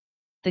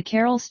 The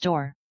Carol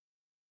Store.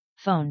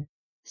 Phone,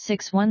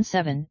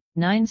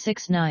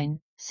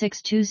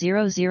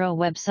 617-969-6200.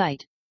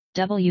 Website,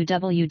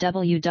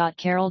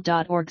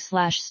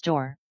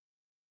 www.carol.org/store.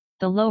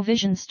 The Low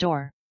Vision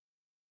Store.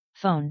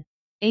 Phone,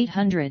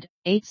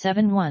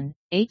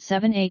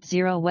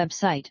 800-871-8780.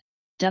 Website,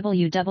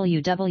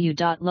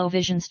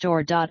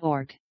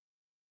 www.lowvisionstore.org.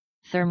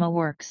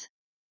 ThermoWorks.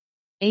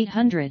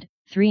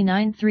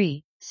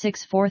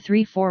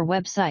 800-393-6434.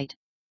 Website,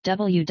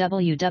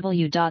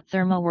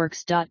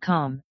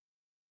 www.thermoworks.com.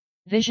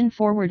 Vision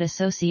Forward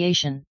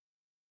Association.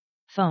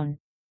 Phone,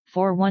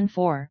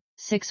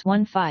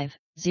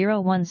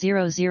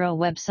 414-615-0100.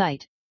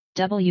 Website,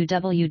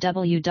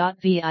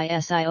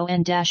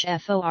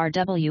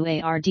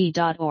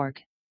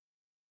 www.vision-forward.org.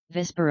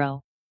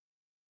 Vispero.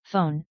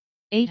 Phone,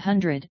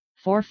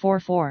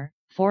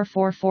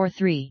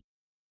 800-444-4443.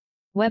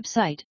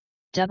 Website,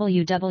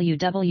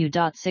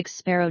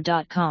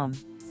 www.sixsparrow.com.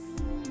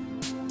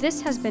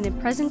 This has been a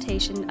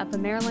presentation of the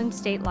Maryland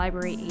State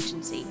Library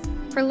Agency.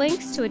 For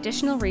links to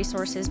additional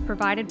resources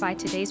provided by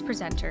today's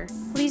presenter,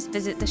 please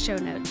visit the show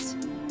notes.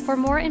 For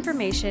more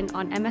information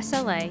on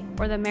MSLA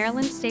or the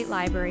Maryland State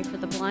Library for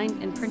the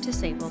Blind and Print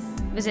Disabled,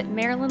 visit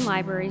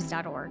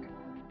marylandlibraries.org.